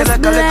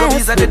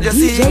blessed with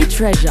DJ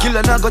Treasure.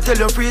 Killer now go tell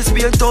your free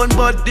Spain town,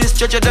 but this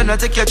church you done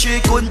take your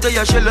tree. Couldn't tell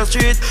your shell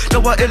street.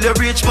 Now what hell you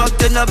reach back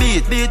then a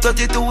beat.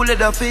 B32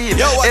 leather feet.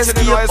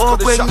 Escape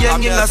up when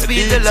young in a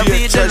speed. Tell a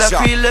beat, tell a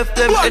free left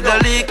them in the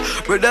leak.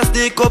 Brother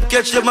sneak up,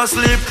 catch them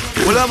asleep.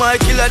 All of my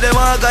killer them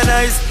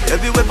organized.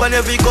 Every weapon,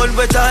 every gun,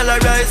 but all a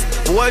rise.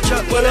 Boy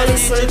chat, well I need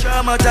to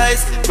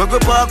traumatize. Rugby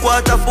park,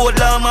 Waterford,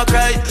 Lama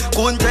cry.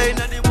 Couldn't tell you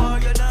the war,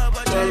 you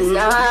never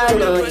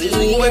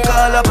we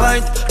call a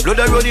pint. Blood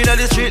a running on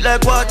the street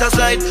like water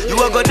slide. You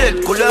a go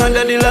dead, cool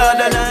under the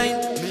ladder line.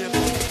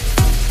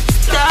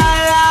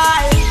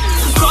 Starlight,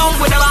 come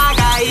with a bag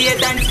of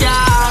hate and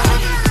scar.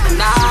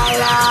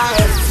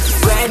 Starlight,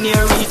 when you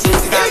reach it,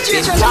 stop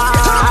it.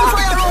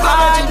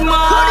 Bad man,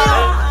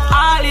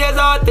 always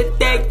out to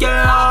take your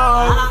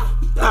life.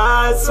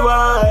 That's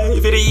why,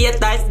 if you hate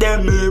that's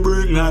them, me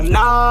bring a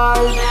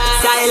knife.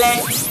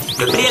 Silence,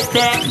 the place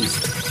them.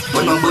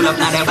 When I pull up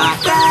now the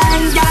back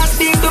then, gotta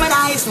speak to my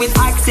nice with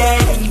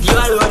accent. You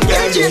alone,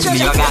 girl, you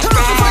got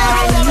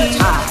friends.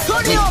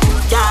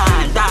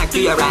 Can't talk to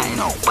you right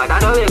now, but I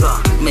know we go.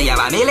 Me have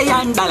 $1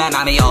 million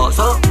now me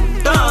also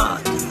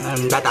done.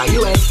 And that are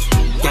US.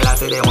 Girl, I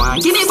say they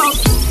want, give me buck.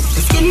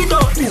 Skinny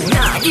top,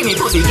 nah, give me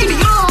pussy, give me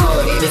yo.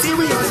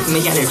 Me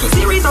a little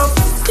serious up.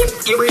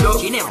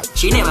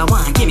 She never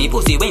want give me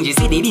pussy when she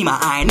see the be my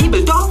eye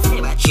nibble top.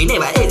 She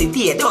never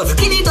hesitate, don't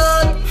skinny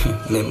dog.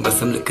 Remember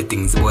some little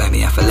things, boy,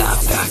 me have to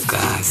laugh that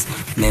cause.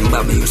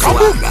 Remember me used to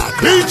walk that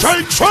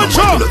DJ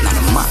Treasure. Pull up now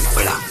the man,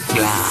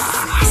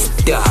 glass,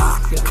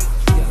 dark.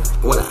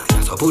 Hold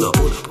on, so pull up,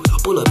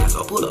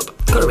 so pull up.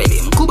 Correct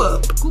him, cub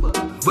up.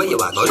 Where you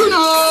are going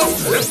now?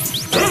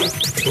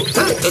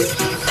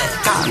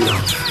 Calm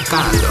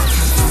down.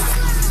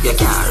 You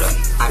can't run.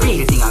 I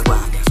really think I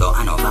want you, so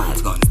I know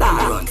falls gun.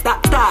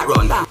 Start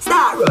run.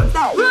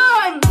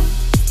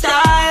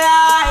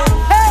 Starlight,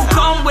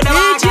 come with a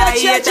bag of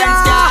hate and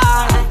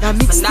scar. Now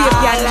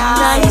mixtape ya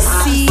nice.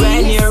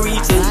 When you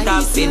reach it,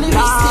 stop it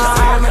now.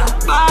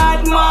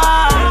 Bad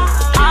man,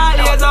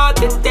 always out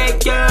to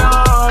take your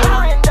own.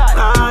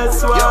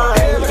 That's why,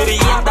 for the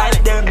hate that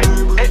them.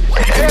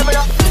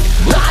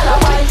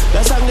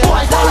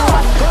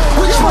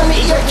 Which one me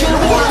here kill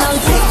one and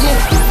pick me?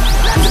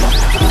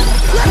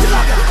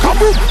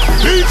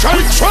 DJ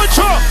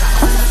Treasure.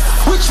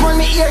 Which one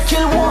me here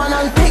kill one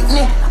and pick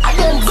me? I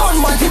then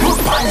gunman people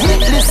pan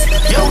necklace.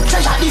 Yo,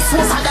 Treasure, this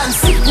was a damn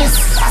sickness.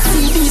 I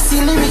see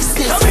DC lyrics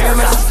this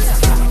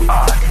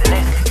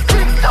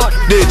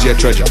DJ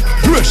Treasure,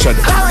 pressure.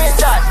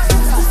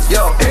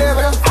 Yo,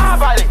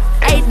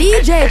 hey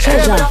DJ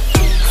Treasure.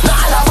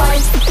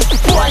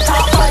 Boy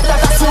talk about that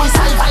a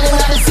suicide by them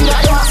the sea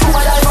that them a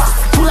scuba diver.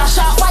 Pull a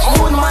shot white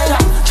moon miner.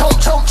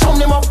 Chum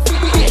them up,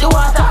 hit the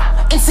water.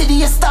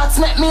 Insidious thoughts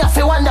make me have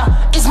to wonder.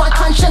 Is my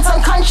conscience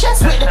unconscious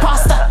with the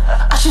pasta?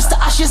 Ashes to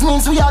ashes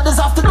means we all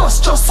deserve to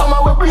dust. Just some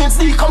of our brains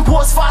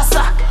decompose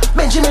faster.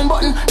 Benjamin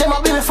Button, them a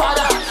be my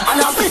father.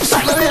 And a bitch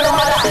like my little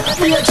mother.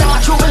 Be a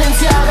jar true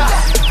Balenciaga.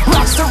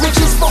 Rocks the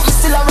riches but me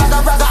still a ragga.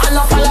 And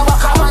a fire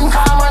back a man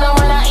calm and a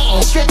man a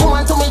ain't. Straight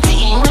woman to me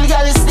team, real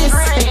girl is this.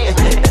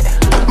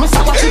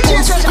 Mr. What you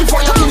think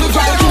before you kill the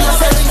girl, kill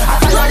yourself.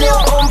 I tell you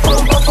pum.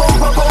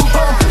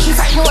 She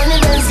fighting when the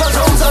Benz go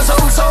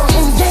zoom.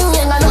 In gang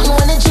and nothing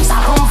when the G's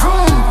are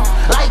vroom.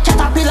 Like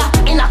caterpillar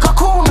in a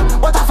cocoon.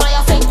 Butterfly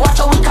effect, watch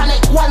how we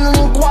connect. One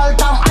link,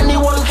 Waltham and the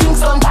whole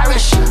Kingston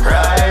parish.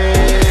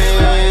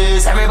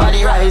 Rise,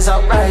 everybody rise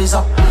up.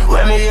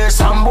 When me hear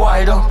some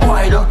boy do.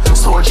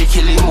 Soldier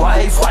kill him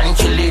wife, one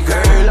kill the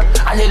girl.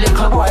 And the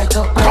little boy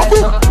too.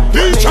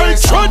 DJ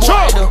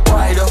Treasure.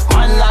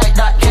 Man like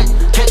that,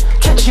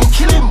 catch him,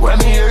 kill him. When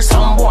me hear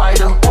some boy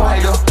do.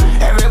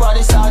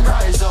 Everybody start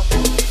rise up.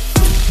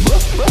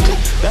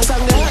 That's how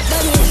I'm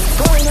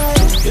going on.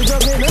 You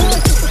jump in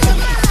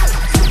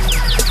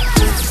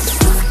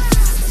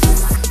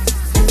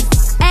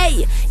Hey,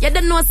 you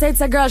don't know say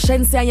it's a girl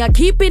Shensi and you're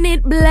keeping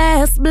it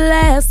blessed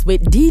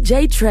with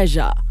DJ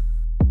Treasure.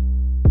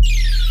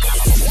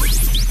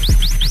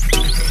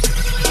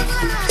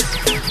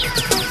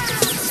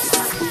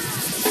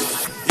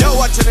 Yo,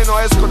 watching in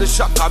our Esco the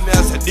shock, I'm here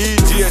as a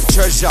DJ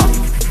Treasure.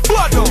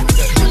 Blood out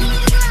there.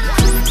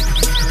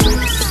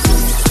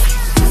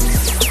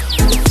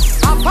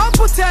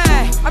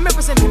 Pamputtae, I'm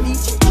representing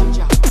DJ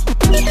Treasure.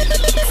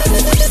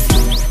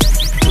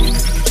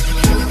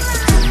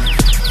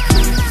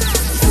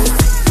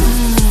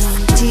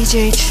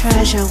 DJ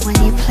Treasure, when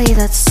you play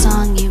that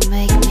song, you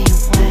make me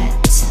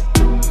wet.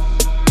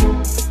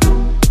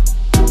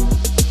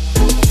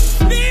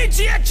 DJ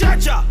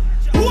Treasure,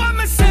 who am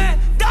I saying?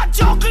 That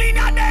joke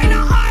cleaner than a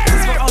iron. This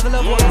is for all the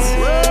loved ones.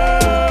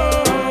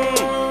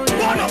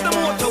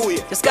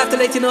 Just got to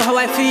let you know how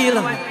I feel.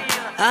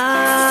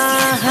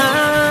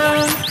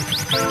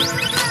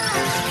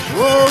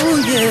 Oh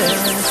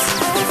yes.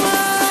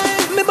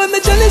 Me but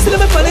me jealous till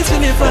me palace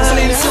when me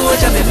falling so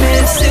I'm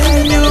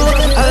missing you.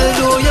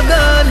 Although you're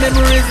gone,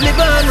 memories live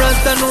on.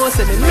 Rasta know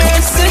say me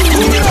missing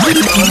you.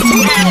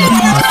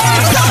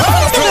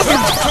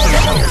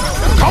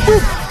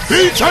 Kaboom!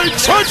 DJ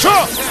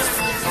Treasure!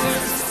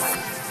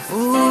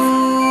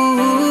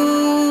 Ooh,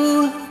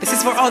 this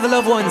is for all the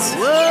loved ones.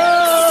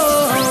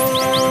 Whoa,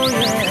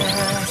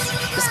 yes.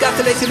 Just got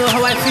to let you know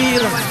how I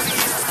feel.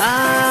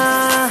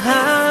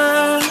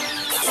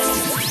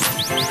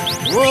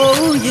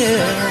 Oh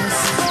yes.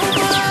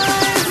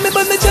 Me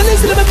but me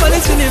jealous till me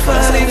palace when me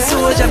falling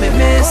soldier, me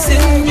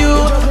missing you.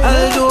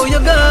 Although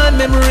you're gone,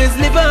 memories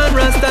live on.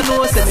 Rasta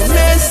know say me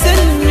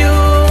missing you.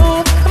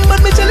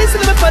 But me jealous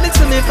till me palace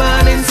when me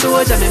falling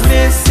soldier, me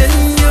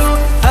missing you.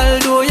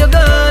 Although you're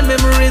gone,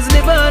 memories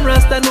live on.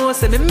 Rasta know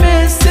say me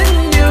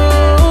missing you.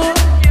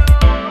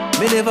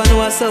 Me never know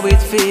how it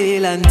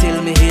feel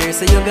until me hear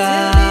say you're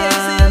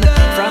gone.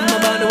 From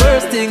about the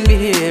worst thing me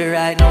hear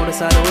right now,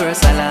 that's all the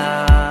worst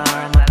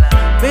alarm.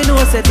 Me know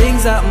say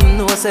things happen,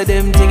 know say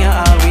them things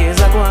are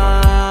always a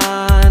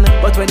gone.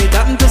 But when it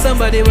happen to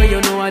somebody where you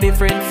know a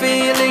different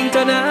feeling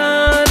turn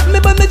on. Me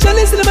but me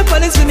jealous till me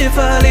palace when me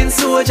falling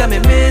soldier, me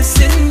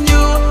missing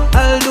you.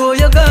 Although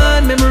you're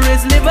gone,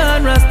 memories live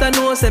on. Rasta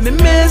know say me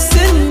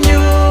missing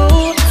you.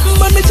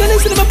 But me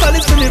jealous till me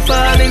palace when me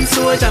falling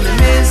soldier, me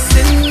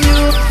missing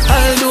you.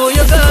 Although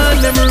you're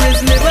gone,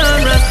 memories live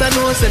on. Rasta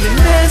know say me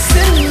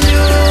missing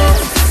you.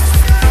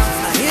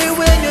 I hear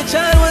when your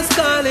child was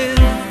calling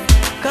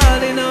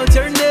out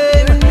your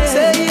name,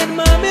 saying,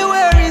 "Mommy,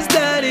 where is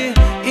Daddy?"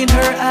 In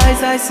her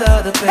eyes I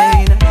saw the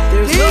pain.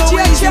 There's no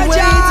easy way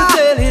to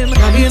tell him.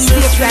 In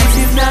the streets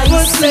he's not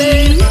was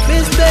slain.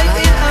 Mistake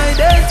in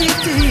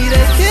identity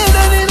that killed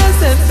an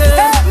innocent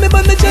man. Me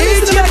but me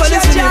jealous till me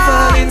palace when you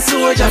falling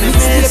soldier, me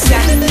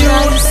missing you.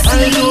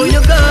 Although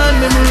you're gone,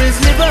 memories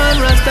live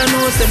on. Rasta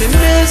know say me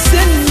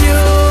missing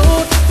you.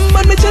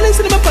 But me jealous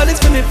till me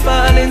palace when me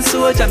falling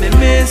soldier, me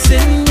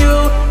missing you.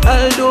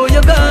 Although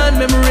you're gone,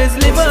 memories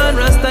live on.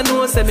 Rasta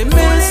know say me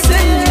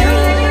missing you.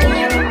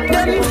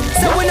 Them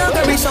say we not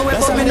gonna reach away,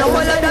 but we know all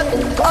of that.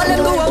 All them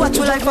do a watch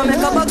you like for make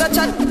a bag of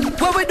chat.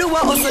 When we do a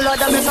hustle, Lord,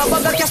 make a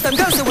bag of cash. Them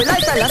girls say we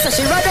like that, say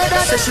she rather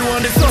that. Say she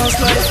want the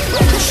fast life,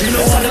 she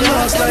don't want the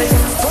last life.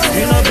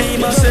 In a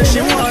beamer, say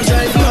she want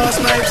drive last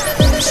night.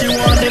 She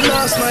want the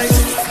last night,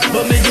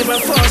 but me give her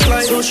fast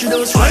life. So she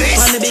does right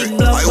on the big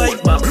black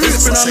bike, but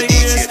whispering on my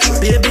ears,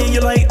 baby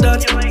you like that.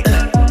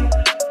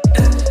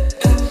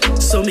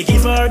 So me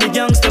give her the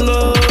gangster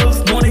love.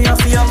 Money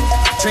off ya,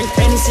 drink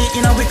Hennessy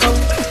in a wake up.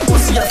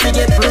 Pussy off ya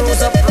get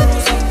bruised up.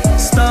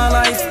 Star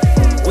life,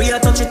 we a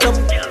touch it up.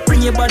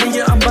 Bring your body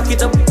here and back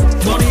it up.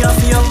 Money off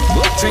ya,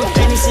 drink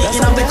Hennessy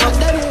in a wake up.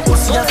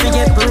 Pussy off ya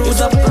get bruised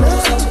up.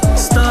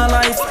 Star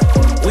life,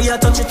 we a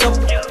touch it up.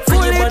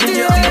 Bring your body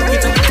here and back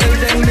it up. Tell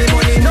them me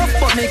money enough,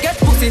 but me get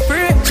pussy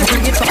free.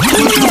 Bring it up.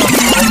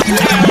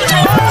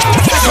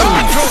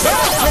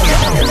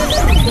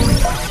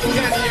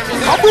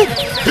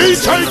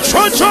 DJ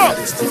Treasure!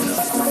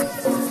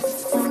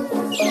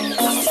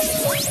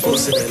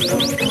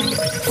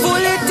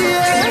 Full it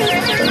yeah.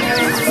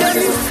 Them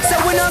say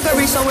we not gonna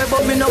reach away,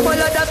 but me no follow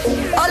that.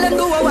 All them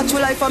do a watch we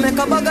like for make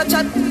a bag of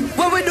chat.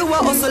 When we do a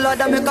hustle, Lord,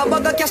 make a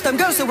bag of cash. Them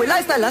girls say we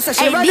lifestyle, I say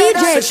she rather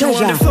that. She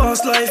want the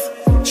fast life,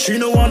 she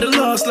no want the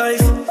last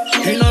life.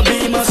 In a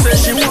beamer, say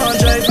she want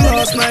drive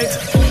last night.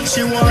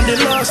 She want the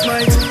last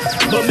night,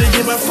 but me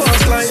give her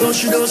fast life. So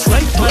she does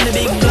right on the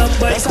big black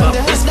bike, but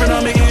whispering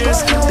on my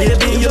ears,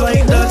 baby you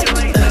like that.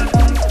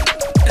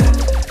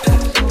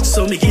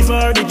 So me give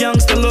her the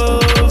gangster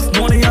love.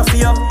 Money off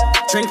ya,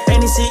 drink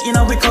Hennessy in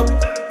a wake up.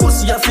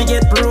 Pussy off ya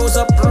get bruised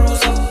up.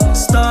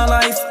 Star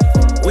life,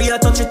 we a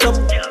touch it up.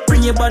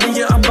 Bring your body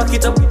here and back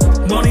it up.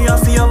 Money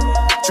off ya,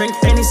 drink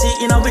Hennessy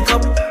in a wake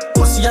up.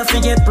 Pussy off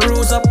ya get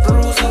bruised up.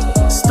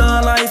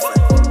 Star life,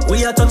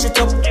 we a touch it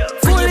up.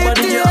 Bring your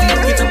body here and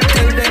back it up.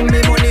 Tell them me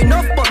money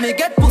enough, but me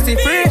get pussy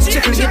free.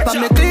 Chicken it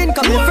and me clean,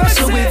 cause me fresh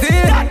with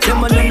it.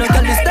 Them and them no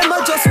girl, this them I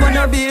just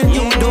wanna be.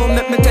 You don't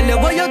make me tell you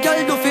what your girl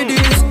do for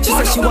this. She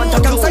said she want a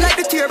gangster like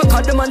the tear,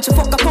 because the man she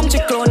fuck a punk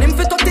chick clone. Him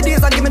for 30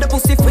 days and give me the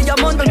pussy for your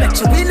man. Make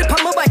she wheel it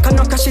on my bike and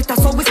knock a shit,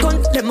 that's how we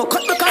stunt. Let me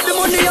cut because the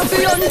money off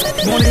the end.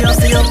 Money off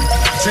the end,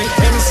 drink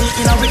Hennessy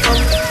in a wake up.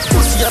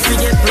 Pussy off the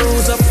get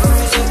bruised up.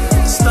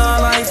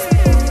 Star life,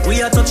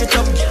 we a touch it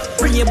up.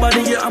 Bring your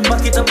body here and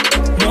back it up.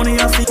 Money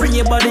off it, bring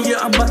your body here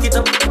and back it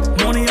up.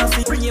 Money off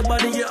it, bring your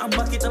body here and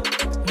back it up.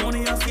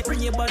 Money off it, bring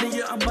your body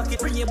here and back it.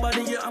 Bring your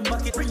body here and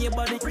back it. Bring your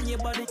body, bring your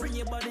body, bring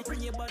your body,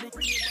 bring your body,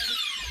 bring your body.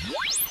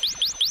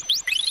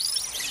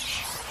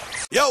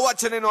 Yo,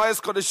 watching in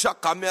Esco the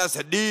shock, and me as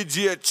a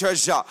DJ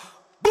Treasure.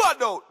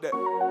 Blood out there.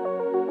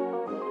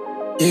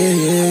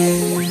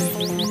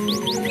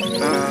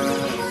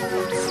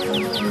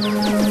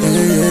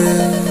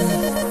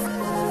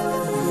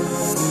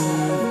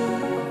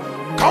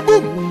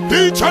 Kaboom!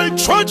 DJ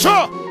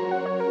Treasure!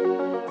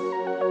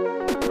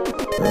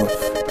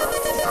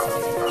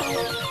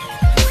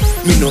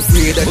 Me no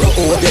afraid that no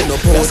order, no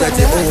powder,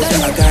 the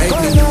order guide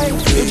me.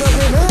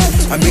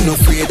 I me no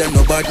afraid that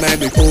no bad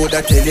mind with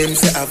order, tell him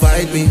say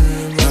avoid me.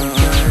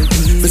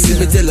 You see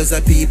me jealous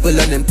of people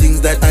and them things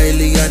that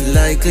highly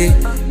unlikely.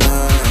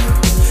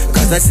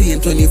 Cause I see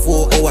him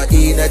 24 hours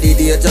in a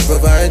day to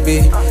provide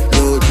me.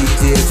 No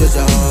DJ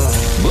Treasure,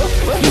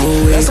 no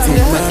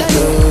wasting my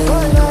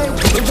blood.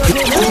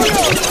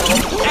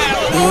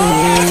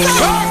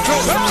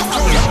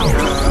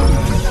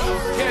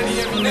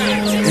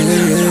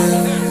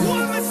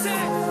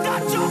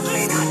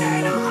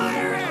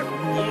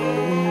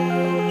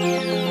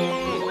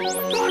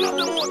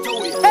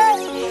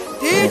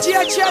 DJ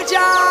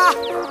Treasure,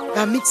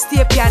 a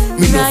mixtape and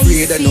me no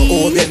afraid that no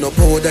order, no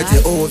powder,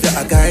 the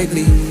order guide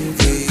me.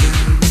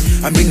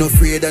 I me no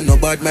afraid that no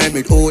bad mind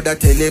with order,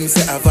 tell him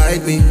say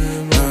avoid me.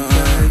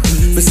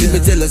 You see me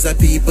jealous of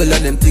people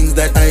and them things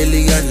that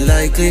highly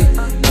unlikely.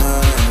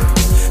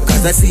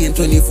 Cause I see him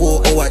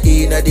 24 hours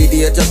in a day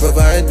to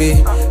provide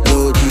me.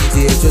 No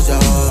DJ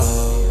Treasure,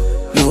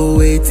 no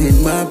weight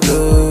in my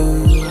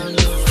blood.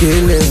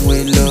 Kill them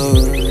with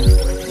love.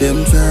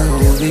 Them try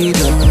hold me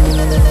down.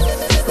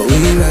 We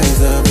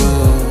rise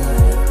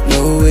above,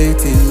 no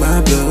weight in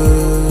my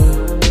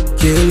blood.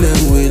 Kill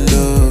them with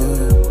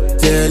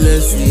love,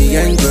 jealousy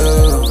and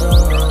growth.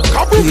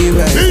 We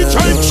rise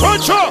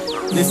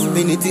above. This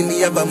minute me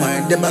have a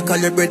mind. Them a call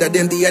your brother,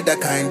 them the other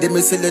kind. Them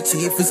a sell a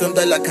cheap for some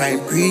dollar kind.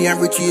 Pre and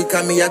retreat,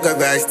 call me a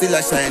garage, still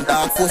a shine.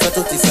 Dark force a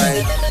 30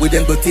 side. With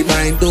them dirty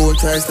mind, don't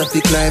try stop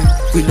the climb.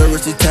 We no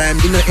rush the time,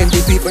 you know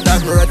empty people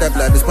that me rather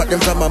blind. Spot them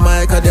from my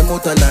mic, cause them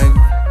out of line.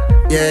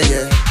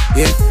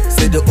 Yeah.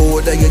 Say the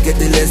older you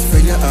get, the less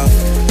friend you have.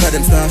 Cause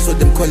them stars show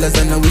them colors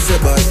and I wish you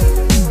bad.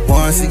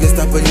 Once you get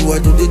stop when you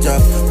want to do the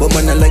job. But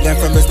man I like I'm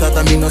from the start,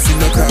 I mean no see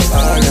no crap.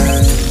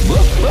 Alright,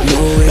 no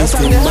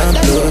waste in my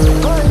blood.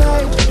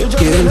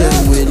 Kill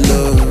them with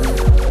love.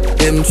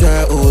 Them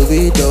try all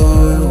we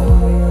done.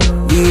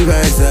 We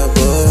rise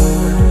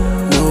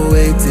above. No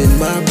weight in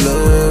my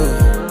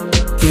blood.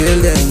 Kill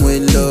them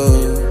with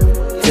love.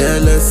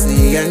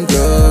 Jealousy and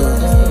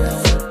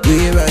growth.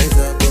 We rise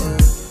above.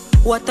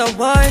 What a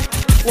war,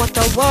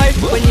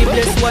 when you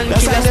bless one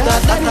killer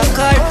start attack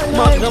her.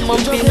 Magnum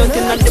and peanut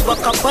in the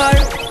back of bar.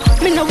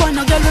 Me no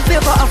wanna girl with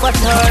paper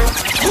avatar.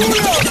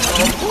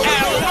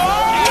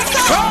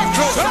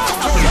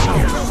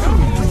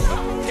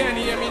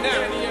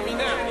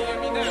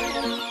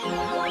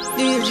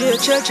 DJ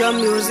Treasure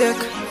music,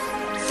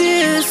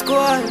 this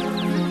squad.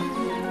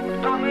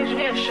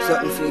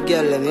 Something for the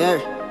girl them here.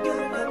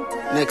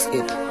 Next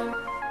hit.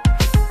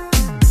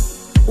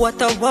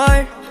 What a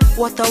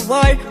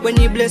war, when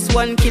you bless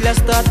one killer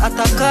start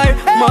attack her.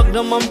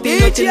 Magnum and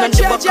peanut in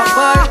the back of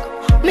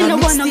bar. Me no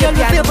wanna girl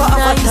with paper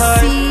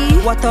avatar.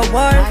 What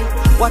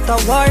a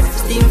war,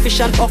 steam fish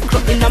and okra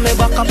in a me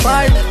back of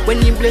bar.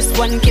 When you bless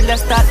one killer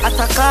start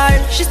attack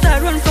her. She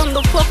start run from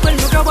the fuck when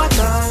you grab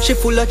water. She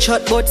full of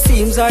chat but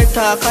seems her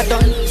talk a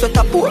done. So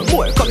ta pour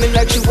more coming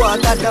like she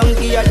water down.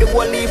 Give her the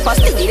whole leaf a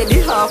stick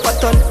lady half a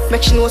ton.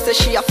 Make she know say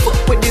she a fuck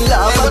with the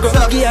lava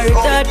girl. Give her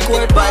that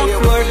core pound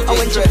floor. And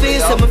when she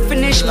feels I'm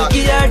finish me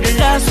give her the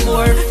last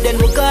four. Then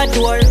we got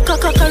door,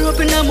 cock up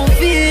in her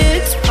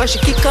feet. And she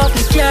kick off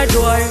the car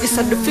door. This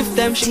is the 5th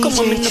time she come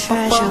on in the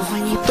papa.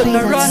 Turn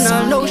around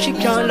and now she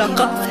can't lock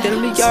up. Tell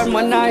me your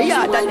man I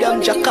yeah that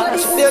damn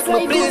jackass. Take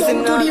me please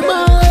in to the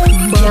bar.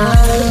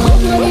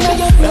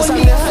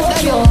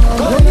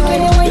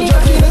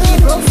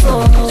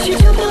 She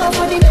jump off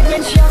on the bed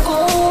when she a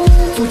come.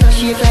 Put her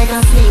shake like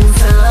a sling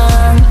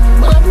song.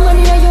 Bad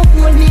money that you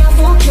hold me a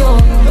fuck you.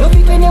 Love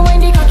it when you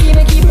wind the cocky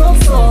make it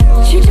broke so.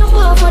 She jump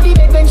off on the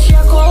bed when she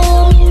a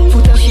come.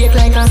 Put her shake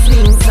like a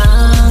sling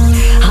song.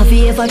 Have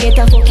you ever get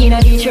a fuck in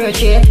the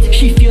church yet?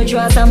 Shift your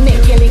drawers and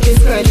make your little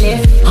skirt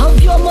left.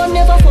 Have your man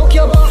never fuck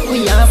your butt?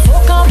 We are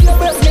fuck off your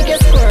breast make a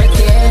skirt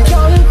yeah.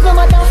 Girl, no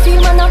matter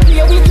film and I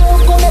play with you.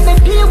 Come let me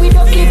play with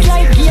the clip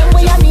like game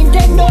where you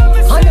Nintendo.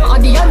 I know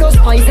Addy and no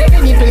spice,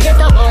 every nipple get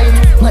a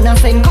bite. Man I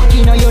send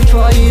cocky now you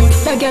try.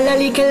 That girl a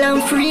little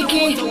and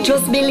freaky.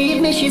 Just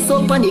believe me, she's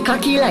up on the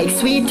cocky like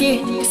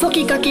sweetie.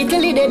 Sucky cocky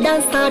till the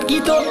dance start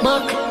get up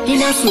back.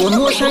 In a slow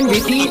motion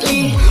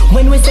repeatedly.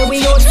 When we say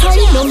we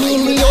outside, no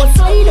mean we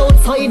outside.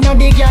 Outside now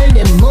the girl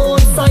them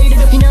outside.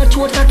 In a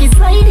throat cocky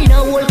slide, in a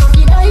whole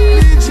cocky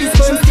dive. This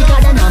firm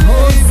thicker than a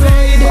whole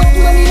slide. But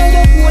money now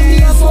you hold me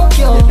a fuck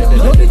you.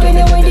 Love it when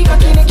you wind the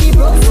cocky make it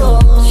broke so.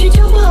 She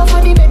jump off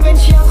of the bed when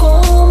she a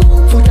come.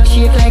 Foot a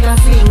shake like a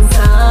swing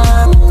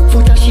song.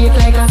 Foot a shake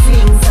like a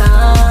swing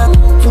song.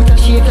 Foot a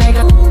shake like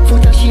a,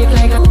 foot a shake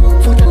like a,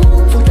 foot a.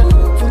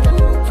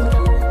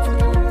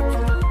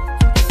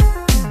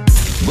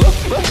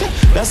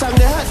 That song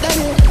they hot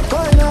daddy,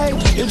 going like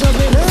you just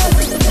been hurt.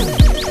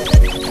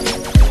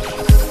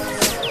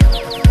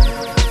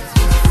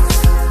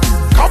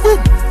 Kaboom!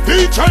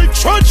 DJ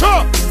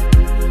Treasure!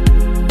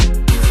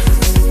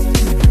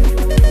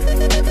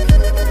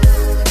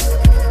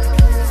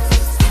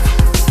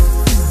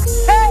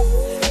 Hey,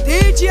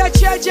 DJ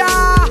Treasure!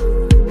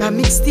 Now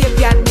mixtape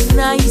ya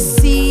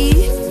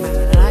nicey.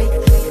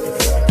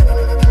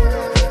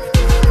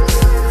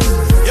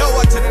 Yo,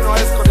 what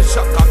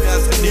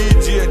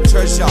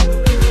Treasure.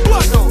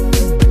 Blood out.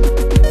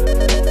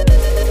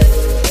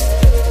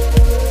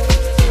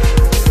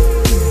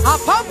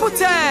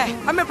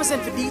 Pamputtae, I'm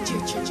represent for DJ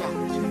Treasure.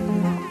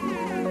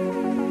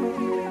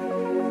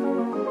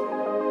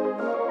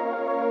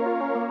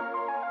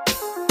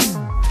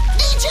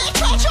 DJ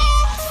Treasure,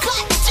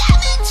 God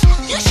damn it,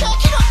 you're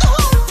shaking up the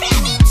whole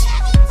planet.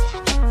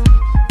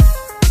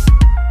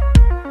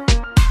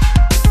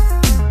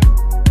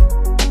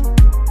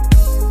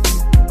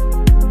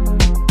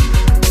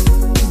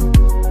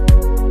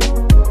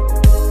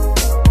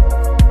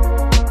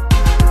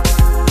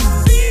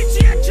 DJ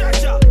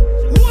Treasure,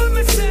 what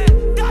me say?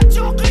 That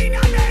you clean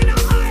and then a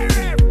hire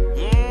him.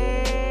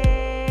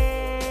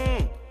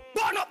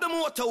 Burn up the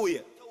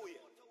motorway.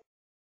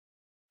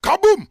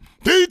 Kaboom!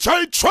 DJ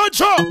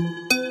Treasure!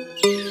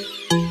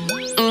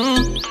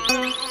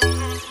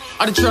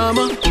 All the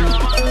drama.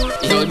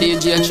 Yo,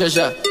 DJ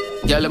Treasure.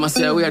 Girl, let me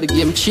say we are the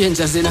game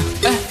changers, you know.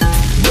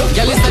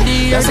 Girl, it's the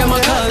years them a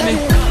call me.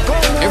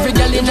 Every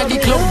girl in the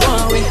club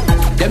want we.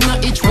 Them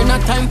not itch when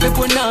not time for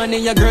punani.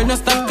 Your girl no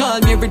stop call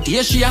me. Every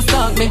day she a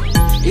stalk me.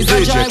 It's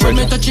a joy when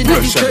me touching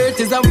the skirt.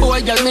 Is a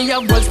boy, girl, me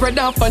have balls spread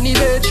off on the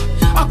ledge.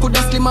 I could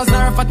have slim as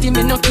her fatty,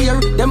 me no care.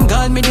 Them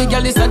call me the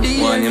girl is a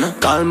the one, you know.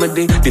 Call me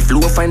the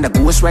flow find a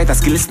ghost writer,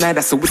 skill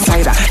snider,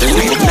 suicider.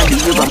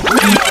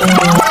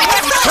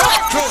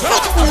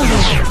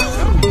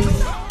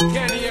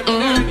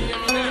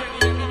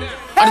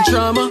 All the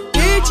drama.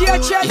 DJ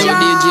Treasure. Yo,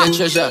 DJ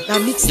Treasure. Girl,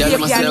 let me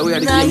say we are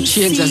the game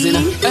changers, you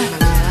know.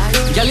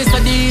 Girl, it's the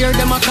year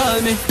them a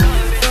call me.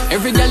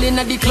 Every girl in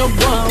the club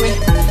want we.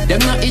 Them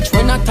not itch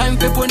when not time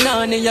for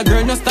punani. Your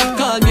girl no stop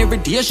call me. Every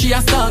day she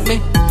a stalk me.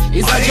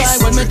 It's a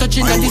joy when me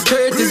touching on the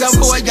skirt. Is a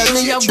boy, girl,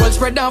 me have balls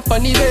spread off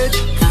on the ledge.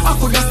 I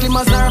could have slim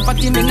as her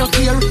fatty, me no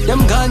care.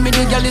 Them call me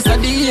the girl is a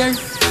the year.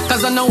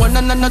 Cause I know one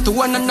and not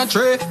two and not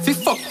three. Fi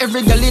fuck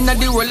every girl in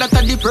the world out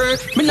of the prayer.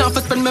 Me not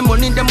for spend my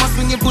money, them a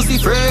swing it pussy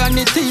free. And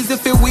it easy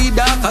fi we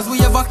that, cause we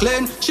ever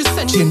clean. She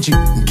send change it,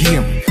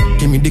 game,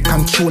 give me the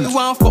controller. You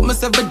want fuck me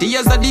 7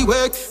 days of the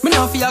work. Me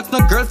not fi ask no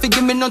girl fi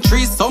give me no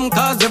threesome.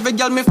 Cause every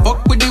girl me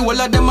fuck with the whole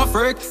of them a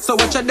freak. So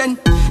watch her then.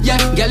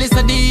 Yeah, girl is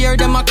a the year,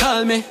 them a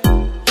call me.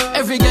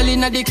 Every girl in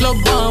the club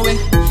want we.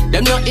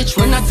 Them not itch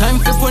when not time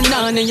for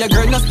punani. Your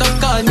girl not stop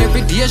call me.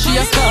 Every day she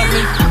a stalk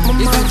me.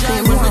 It's a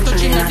joy when we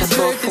touching at the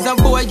skirt. It's a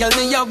boy, girl,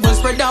 me have one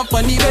spread off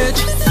on the edge.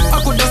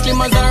 I could have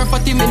slim as her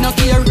fatty, me no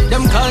care.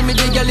 Them call me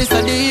the girl is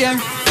a the year.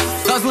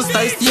 Cause my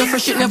style stay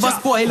fresh, it never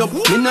spoil up.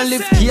 Me no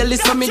live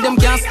careless, so me them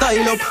can't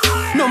style up.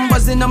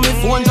 Numbers in my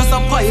phone just a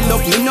pile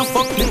up. Me no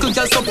fuck little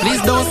girl, so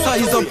please don't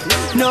size up.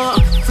 No,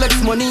 flex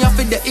money off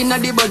it the inna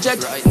the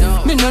budget.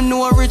 Me no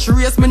know a rich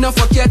race, me no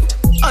fuck yet.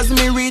 As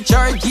me reach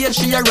her gate,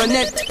 she a run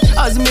it.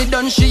 As me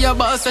done, she a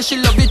boss, so she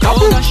love it. Oh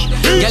gosh,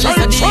 girl is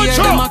a the year,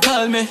 them a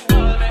call me.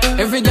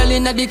 Every girl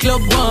in the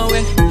club want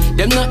we.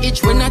 Them not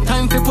itch when not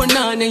time for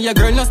punani. Your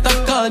girl no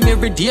stop call me.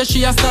 Every day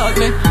she a stalk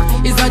me.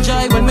 It's a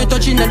joy when me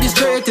touching the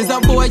straight. Is a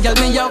boy, girl,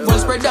 me have one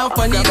spread off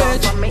on the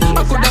edge.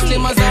 I could have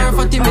slim as her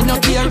fatty, me no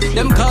care.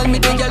 Them call me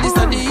the girl is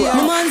a the year.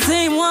 My man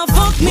say he want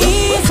fuck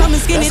me, so me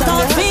skinny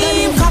talk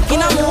fame. Cock in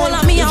a hole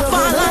and me a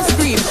fall and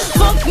scream.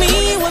 Fuck me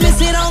when me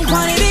sit down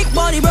on the dick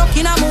body broke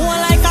in a hole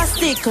like a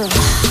stick.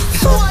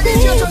 Fuck me.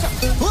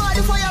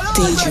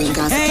 DJ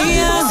Gaza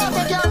Kim.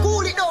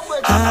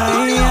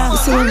 You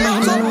see when my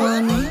man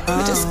want me,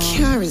 I just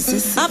can't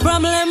resist. A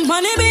problem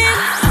funny bin.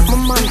 My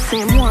man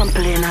say one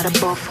playing at the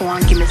buff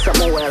one, give me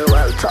something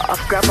well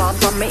tough. Grab on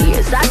from me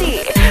ears,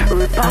 daddy.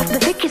 Rip off the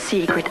Vicky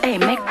secret, hey,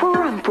 make for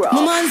run, bro.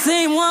 My man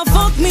say want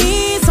fuck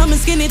me, so me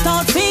skinny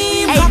talk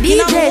fame. Hey, Cock in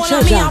a DJ hole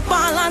and me a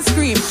fall and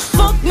scream.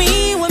 Fuck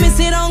me when me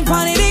sit down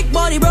on the dick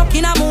body broke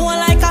in a hole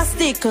like a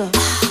stick.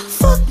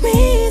 Fuck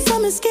me, so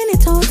me skinny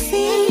talk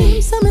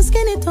fame. So me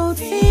skinny talk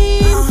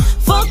fame.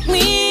 Fuck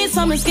me,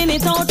 so me skinny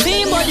talk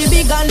fame. Body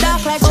big and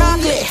dark like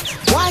chocolate.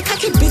 Why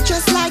cocky bitch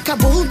just like a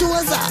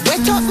bulldozer?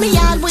 Wet up me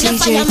yard with a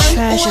DJ fireman.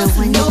 Treasure,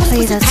 when you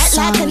play that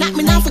song, like you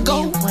me now for make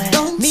go. me wet.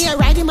 Don't me a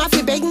ride him off,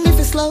 you begging me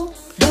for slow.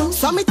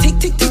 So me tick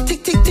tick tick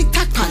tick tick tick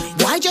tack pan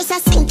it. Why just a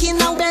sinking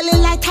now belly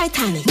like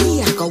Titanic?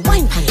 Me I go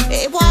wine pan it.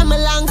 Hey boy I'm a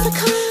long to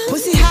come.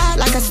 Pussy hot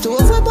like a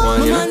stove a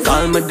bomb.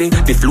 Call me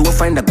the flow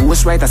find a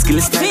ghost writer, skill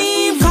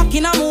fame, cock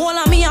in a hole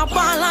and me a fall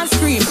and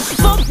scream.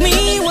 Fuck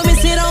me when me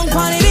sit down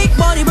on the dick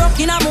body broke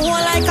in a hole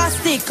like a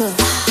stick.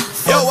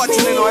 Yo,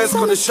 watching the noise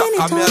gonna shock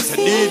me as a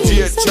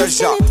DJ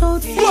Treasure.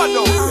 Blood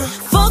out.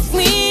 Fuck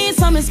me,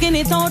 so me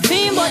skinny tall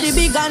team, body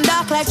big and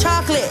dark like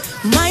chocolate.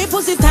 My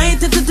pussy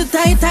tight,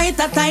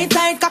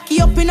 tight,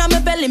 cocky up in a me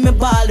belly, me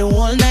ball the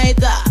whole night.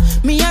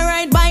 Me a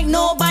ride bike,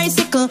 no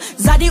bicycle.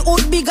 Zaddy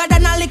hood bigger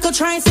than a little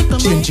tricycle.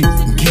 Change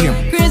it,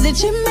 game. Crazy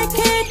chim make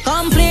it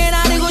complain,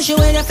 I go show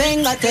with the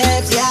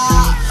fingertips,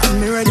 yeah.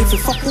 Me ready for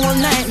fuck all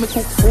night, me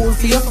cook food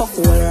for your fuck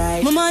all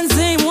right. My man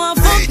say he want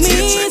fuck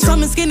me, so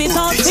me skinny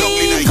tall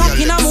team. Cock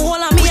in a hole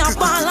and me a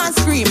fall and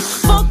scream.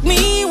 Fuck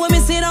me when me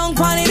sit down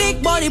on the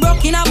dick body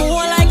broke in a hole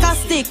like a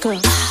stick.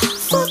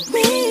 Fuck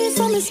me,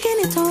 so me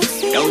skinny tall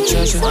team. Yo,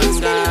 Treasure,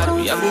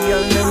 we have the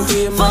girl them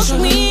game. Fuck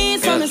me,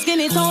 so me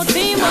skinny tall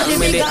team. Body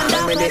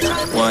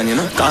One, you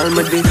know, call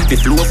me the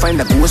flow find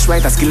a ghost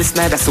writer, skill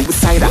snider,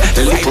 suicider.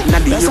 The light up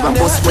not the ear and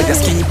bust where the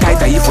skin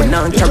tighter. If we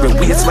not carry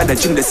weights, why the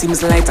gym the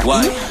seems lighter?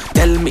 Why?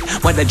 Tell me,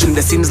 why the gym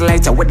the seems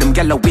lighter? What them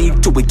gyal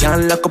weak to we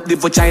can't lock up the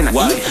vagina?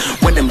 Why?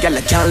 What them gyal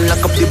can't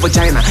lock up the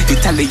vagina?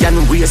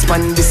 Italian waist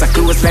span, this a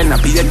close line.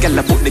 Be a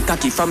gyal put the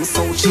cocky from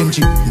so change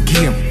it,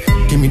 game,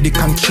 give me the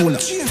controller.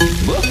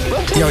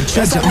 Yo,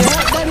 treasure.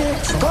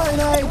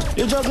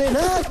 You juggling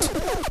hot.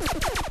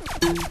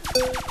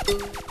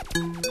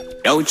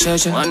 Yo,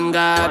 treasure. One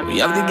God, we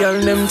have the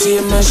girl them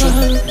team measure.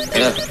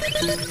 Yeah.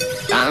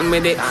 Call me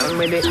the,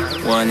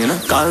 one, you know,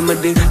 call me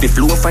the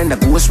flow find a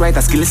ghost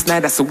writer, skill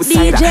snider,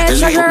 suicider. DJ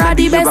Treasure are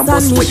the best on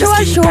me,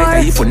 sure.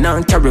 If we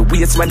not carry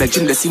weights, why the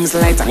gym the seems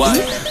lighter? Why?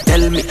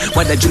 Tell me,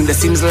 why the gym the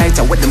seems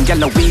lighter? What them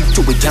gyal weak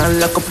to we can't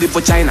lock up the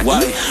vagina?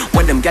 Why?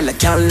 What them gyal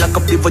can't lock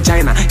up the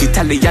vagina?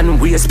 Italian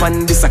waist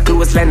span, this a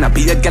close line.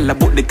 Be a gyal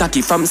put the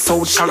cocky from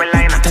South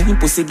Carolina. Tell me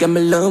pussy give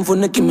me love,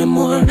 wanna give me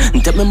more.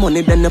 Tell me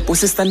money, then the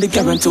pussy stand the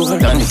guarantee her.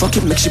 And if I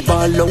keep make she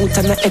ball out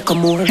and I echo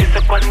more. It's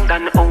a one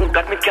done, oh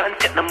God, me can't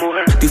take no more.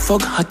 The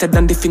fog hotter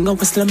than the finger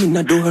was slamming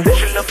the door.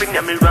 She loving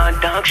me raw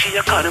dog, she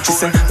a carnivore. She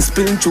say,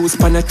 spilling juice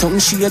pan her tongue,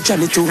 she a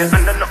jolly too. And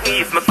I know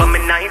if me come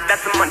in night,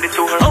 that's a Monday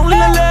to her. Oh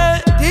la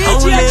la,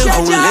 only,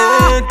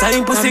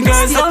 time pussy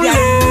girls only.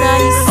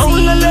 Oh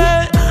la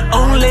la,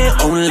 only,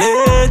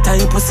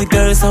 time pussy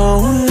girls only.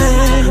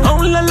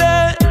 Oh la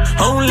la,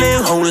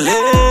 only,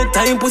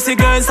 time pussy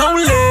girls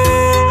only.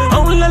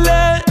 Oh la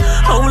la,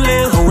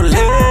 only,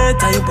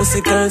 time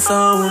pussy girls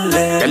only.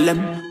 Tell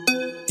them.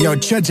 Yo,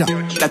 treasure.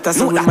 That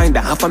is a reminder,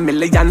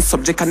 500,000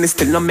 subject and it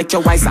still not make you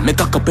wiser. Make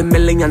a couple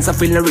millions, I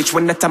feeling rich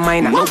when that's a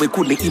minor. No, we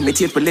couldn't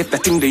imitate, we left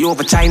that thing they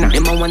over China.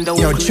 Them I wonder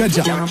yo,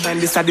 treasure. Can't find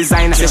this a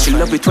designer. Say she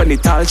love it when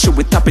it all, she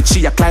would top it,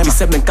 she a climber. She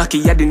said me cocky,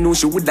 yeah, they knew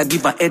she would have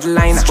give a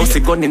headliner. Pussy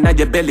gun in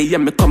your belly, yeah,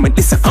 me come and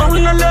this a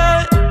only,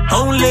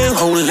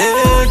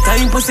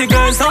 time pussy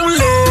girls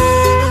only.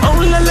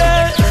 Only,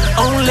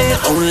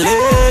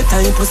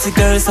 time pussy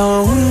girls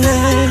only.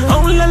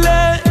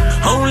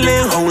 Only,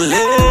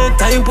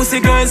 time pussy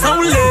girls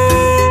only.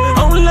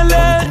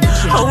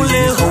 Only,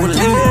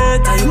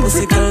 time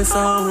pussy girls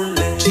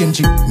only. Change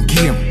it,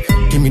 game,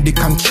 give me the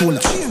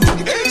controller.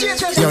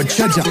 Yo,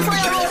 treasure.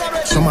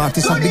 Some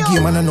artists have the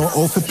game and I know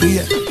how to play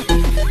it.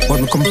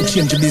 But we come to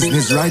change the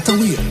business right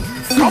away.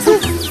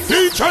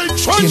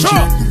 Change it,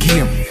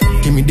 game,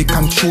 give me the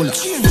controller.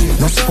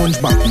 No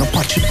SpongeBob, no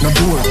Patrick, no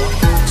Dora.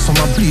 Some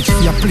a bleach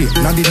for your play,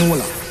 not the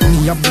Nola.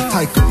 Me have the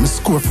title, me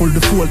score full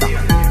the folder.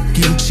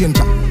 Game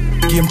changer,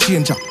 game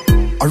changer.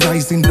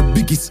 Arising the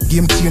biggest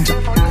game changer.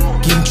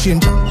 Game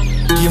changer,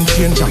 game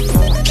changer.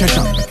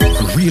 Treasure,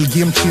 a real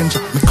game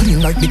changer. Me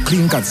clean like the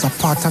clean gods, a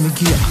part of me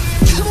game.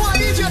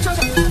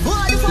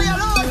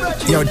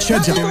 Yo,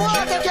 treasure.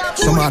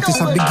 Some artists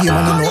have the game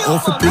and I know how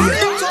to play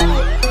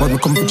it. But we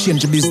come to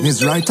change the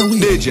business right away.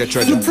 DJ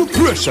Treasure,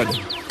 pressure.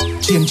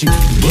 Change it,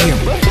 game,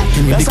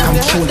 give me the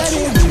controller.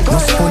 No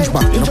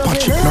SpongeBob, no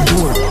Patrick, no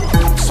Dora.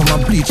 Some a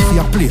bleach for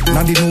your play,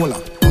 not the Nola.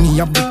 Me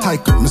have the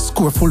title, me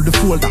score full the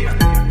folder.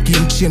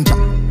 Game changer,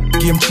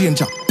 game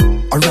changer.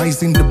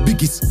 Arising the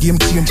biggest game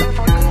changer.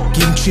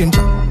 Game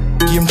changer,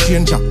 game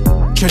changer.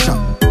 Treasure,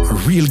 a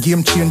real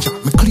game changer.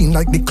 Me clean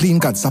like the clean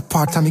gods, a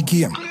part of me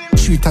game.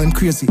 3 times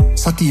crazy,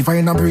 sativa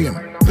in a brain.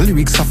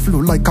 Lyrics a flow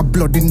like a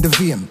blood in the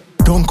vein.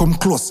 Don't come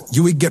close,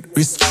 you will get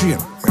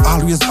restrained. We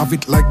always have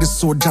it like the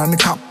soldier and the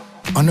cop.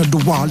 Under the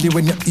wall,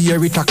 when you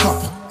hear it a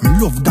clap. Me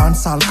love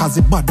dancehall cause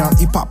it bad and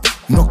hip hop.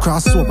 No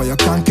crossover, you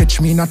can't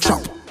catch me in a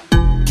trap.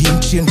 Game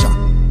changer,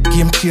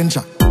 game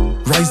changer.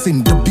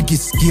 Rising the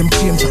biggest game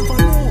changer.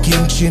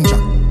 Game changer,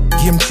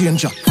 game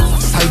changer.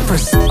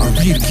 Cypress, a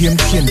real game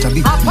changer.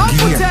 The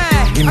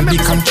game, give me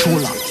the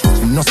controller.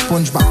 No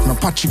SpongeBob, no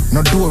Patrick,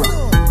 no Dora.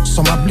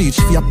 Some a bleach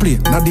for your play,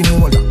 not the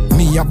Nola.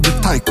 Me have the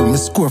title, me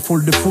score full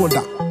the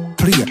folder.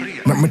 Play,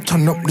 make me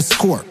turn up the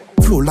score.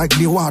 Flow like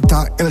the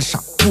water, Elsha,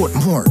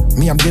 Portmore.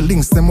 Me and the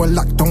links, them will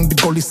lock down the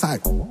gully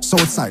side.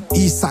 South side,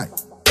 east side,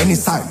 any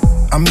side.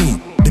 I'm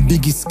me, the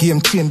biggest game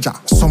changer.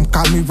 Some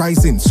call me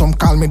rising, some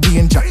call me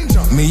danger.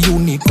 Me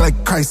unique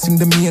like Christ in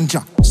the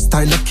manger.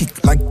 Style a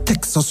kick like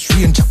Texas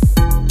Ranger.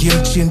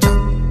 Game changer,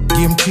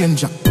 game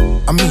changer.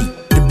 I'm me,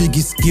 the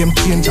biggest game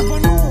changer.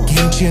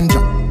 Game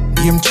changer,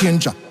 game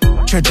changer.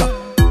 Treasure,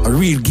 a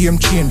real game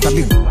changer.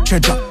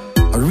 Treasure,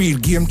 a real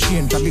game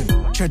changer.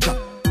 Treasure.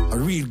 A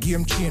real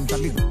game changer,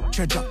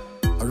 treasure,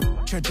 a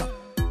treasure,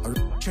 a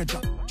treasure,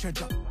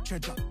 treasure,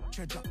 treasure,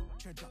 treasure,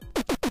 treasure.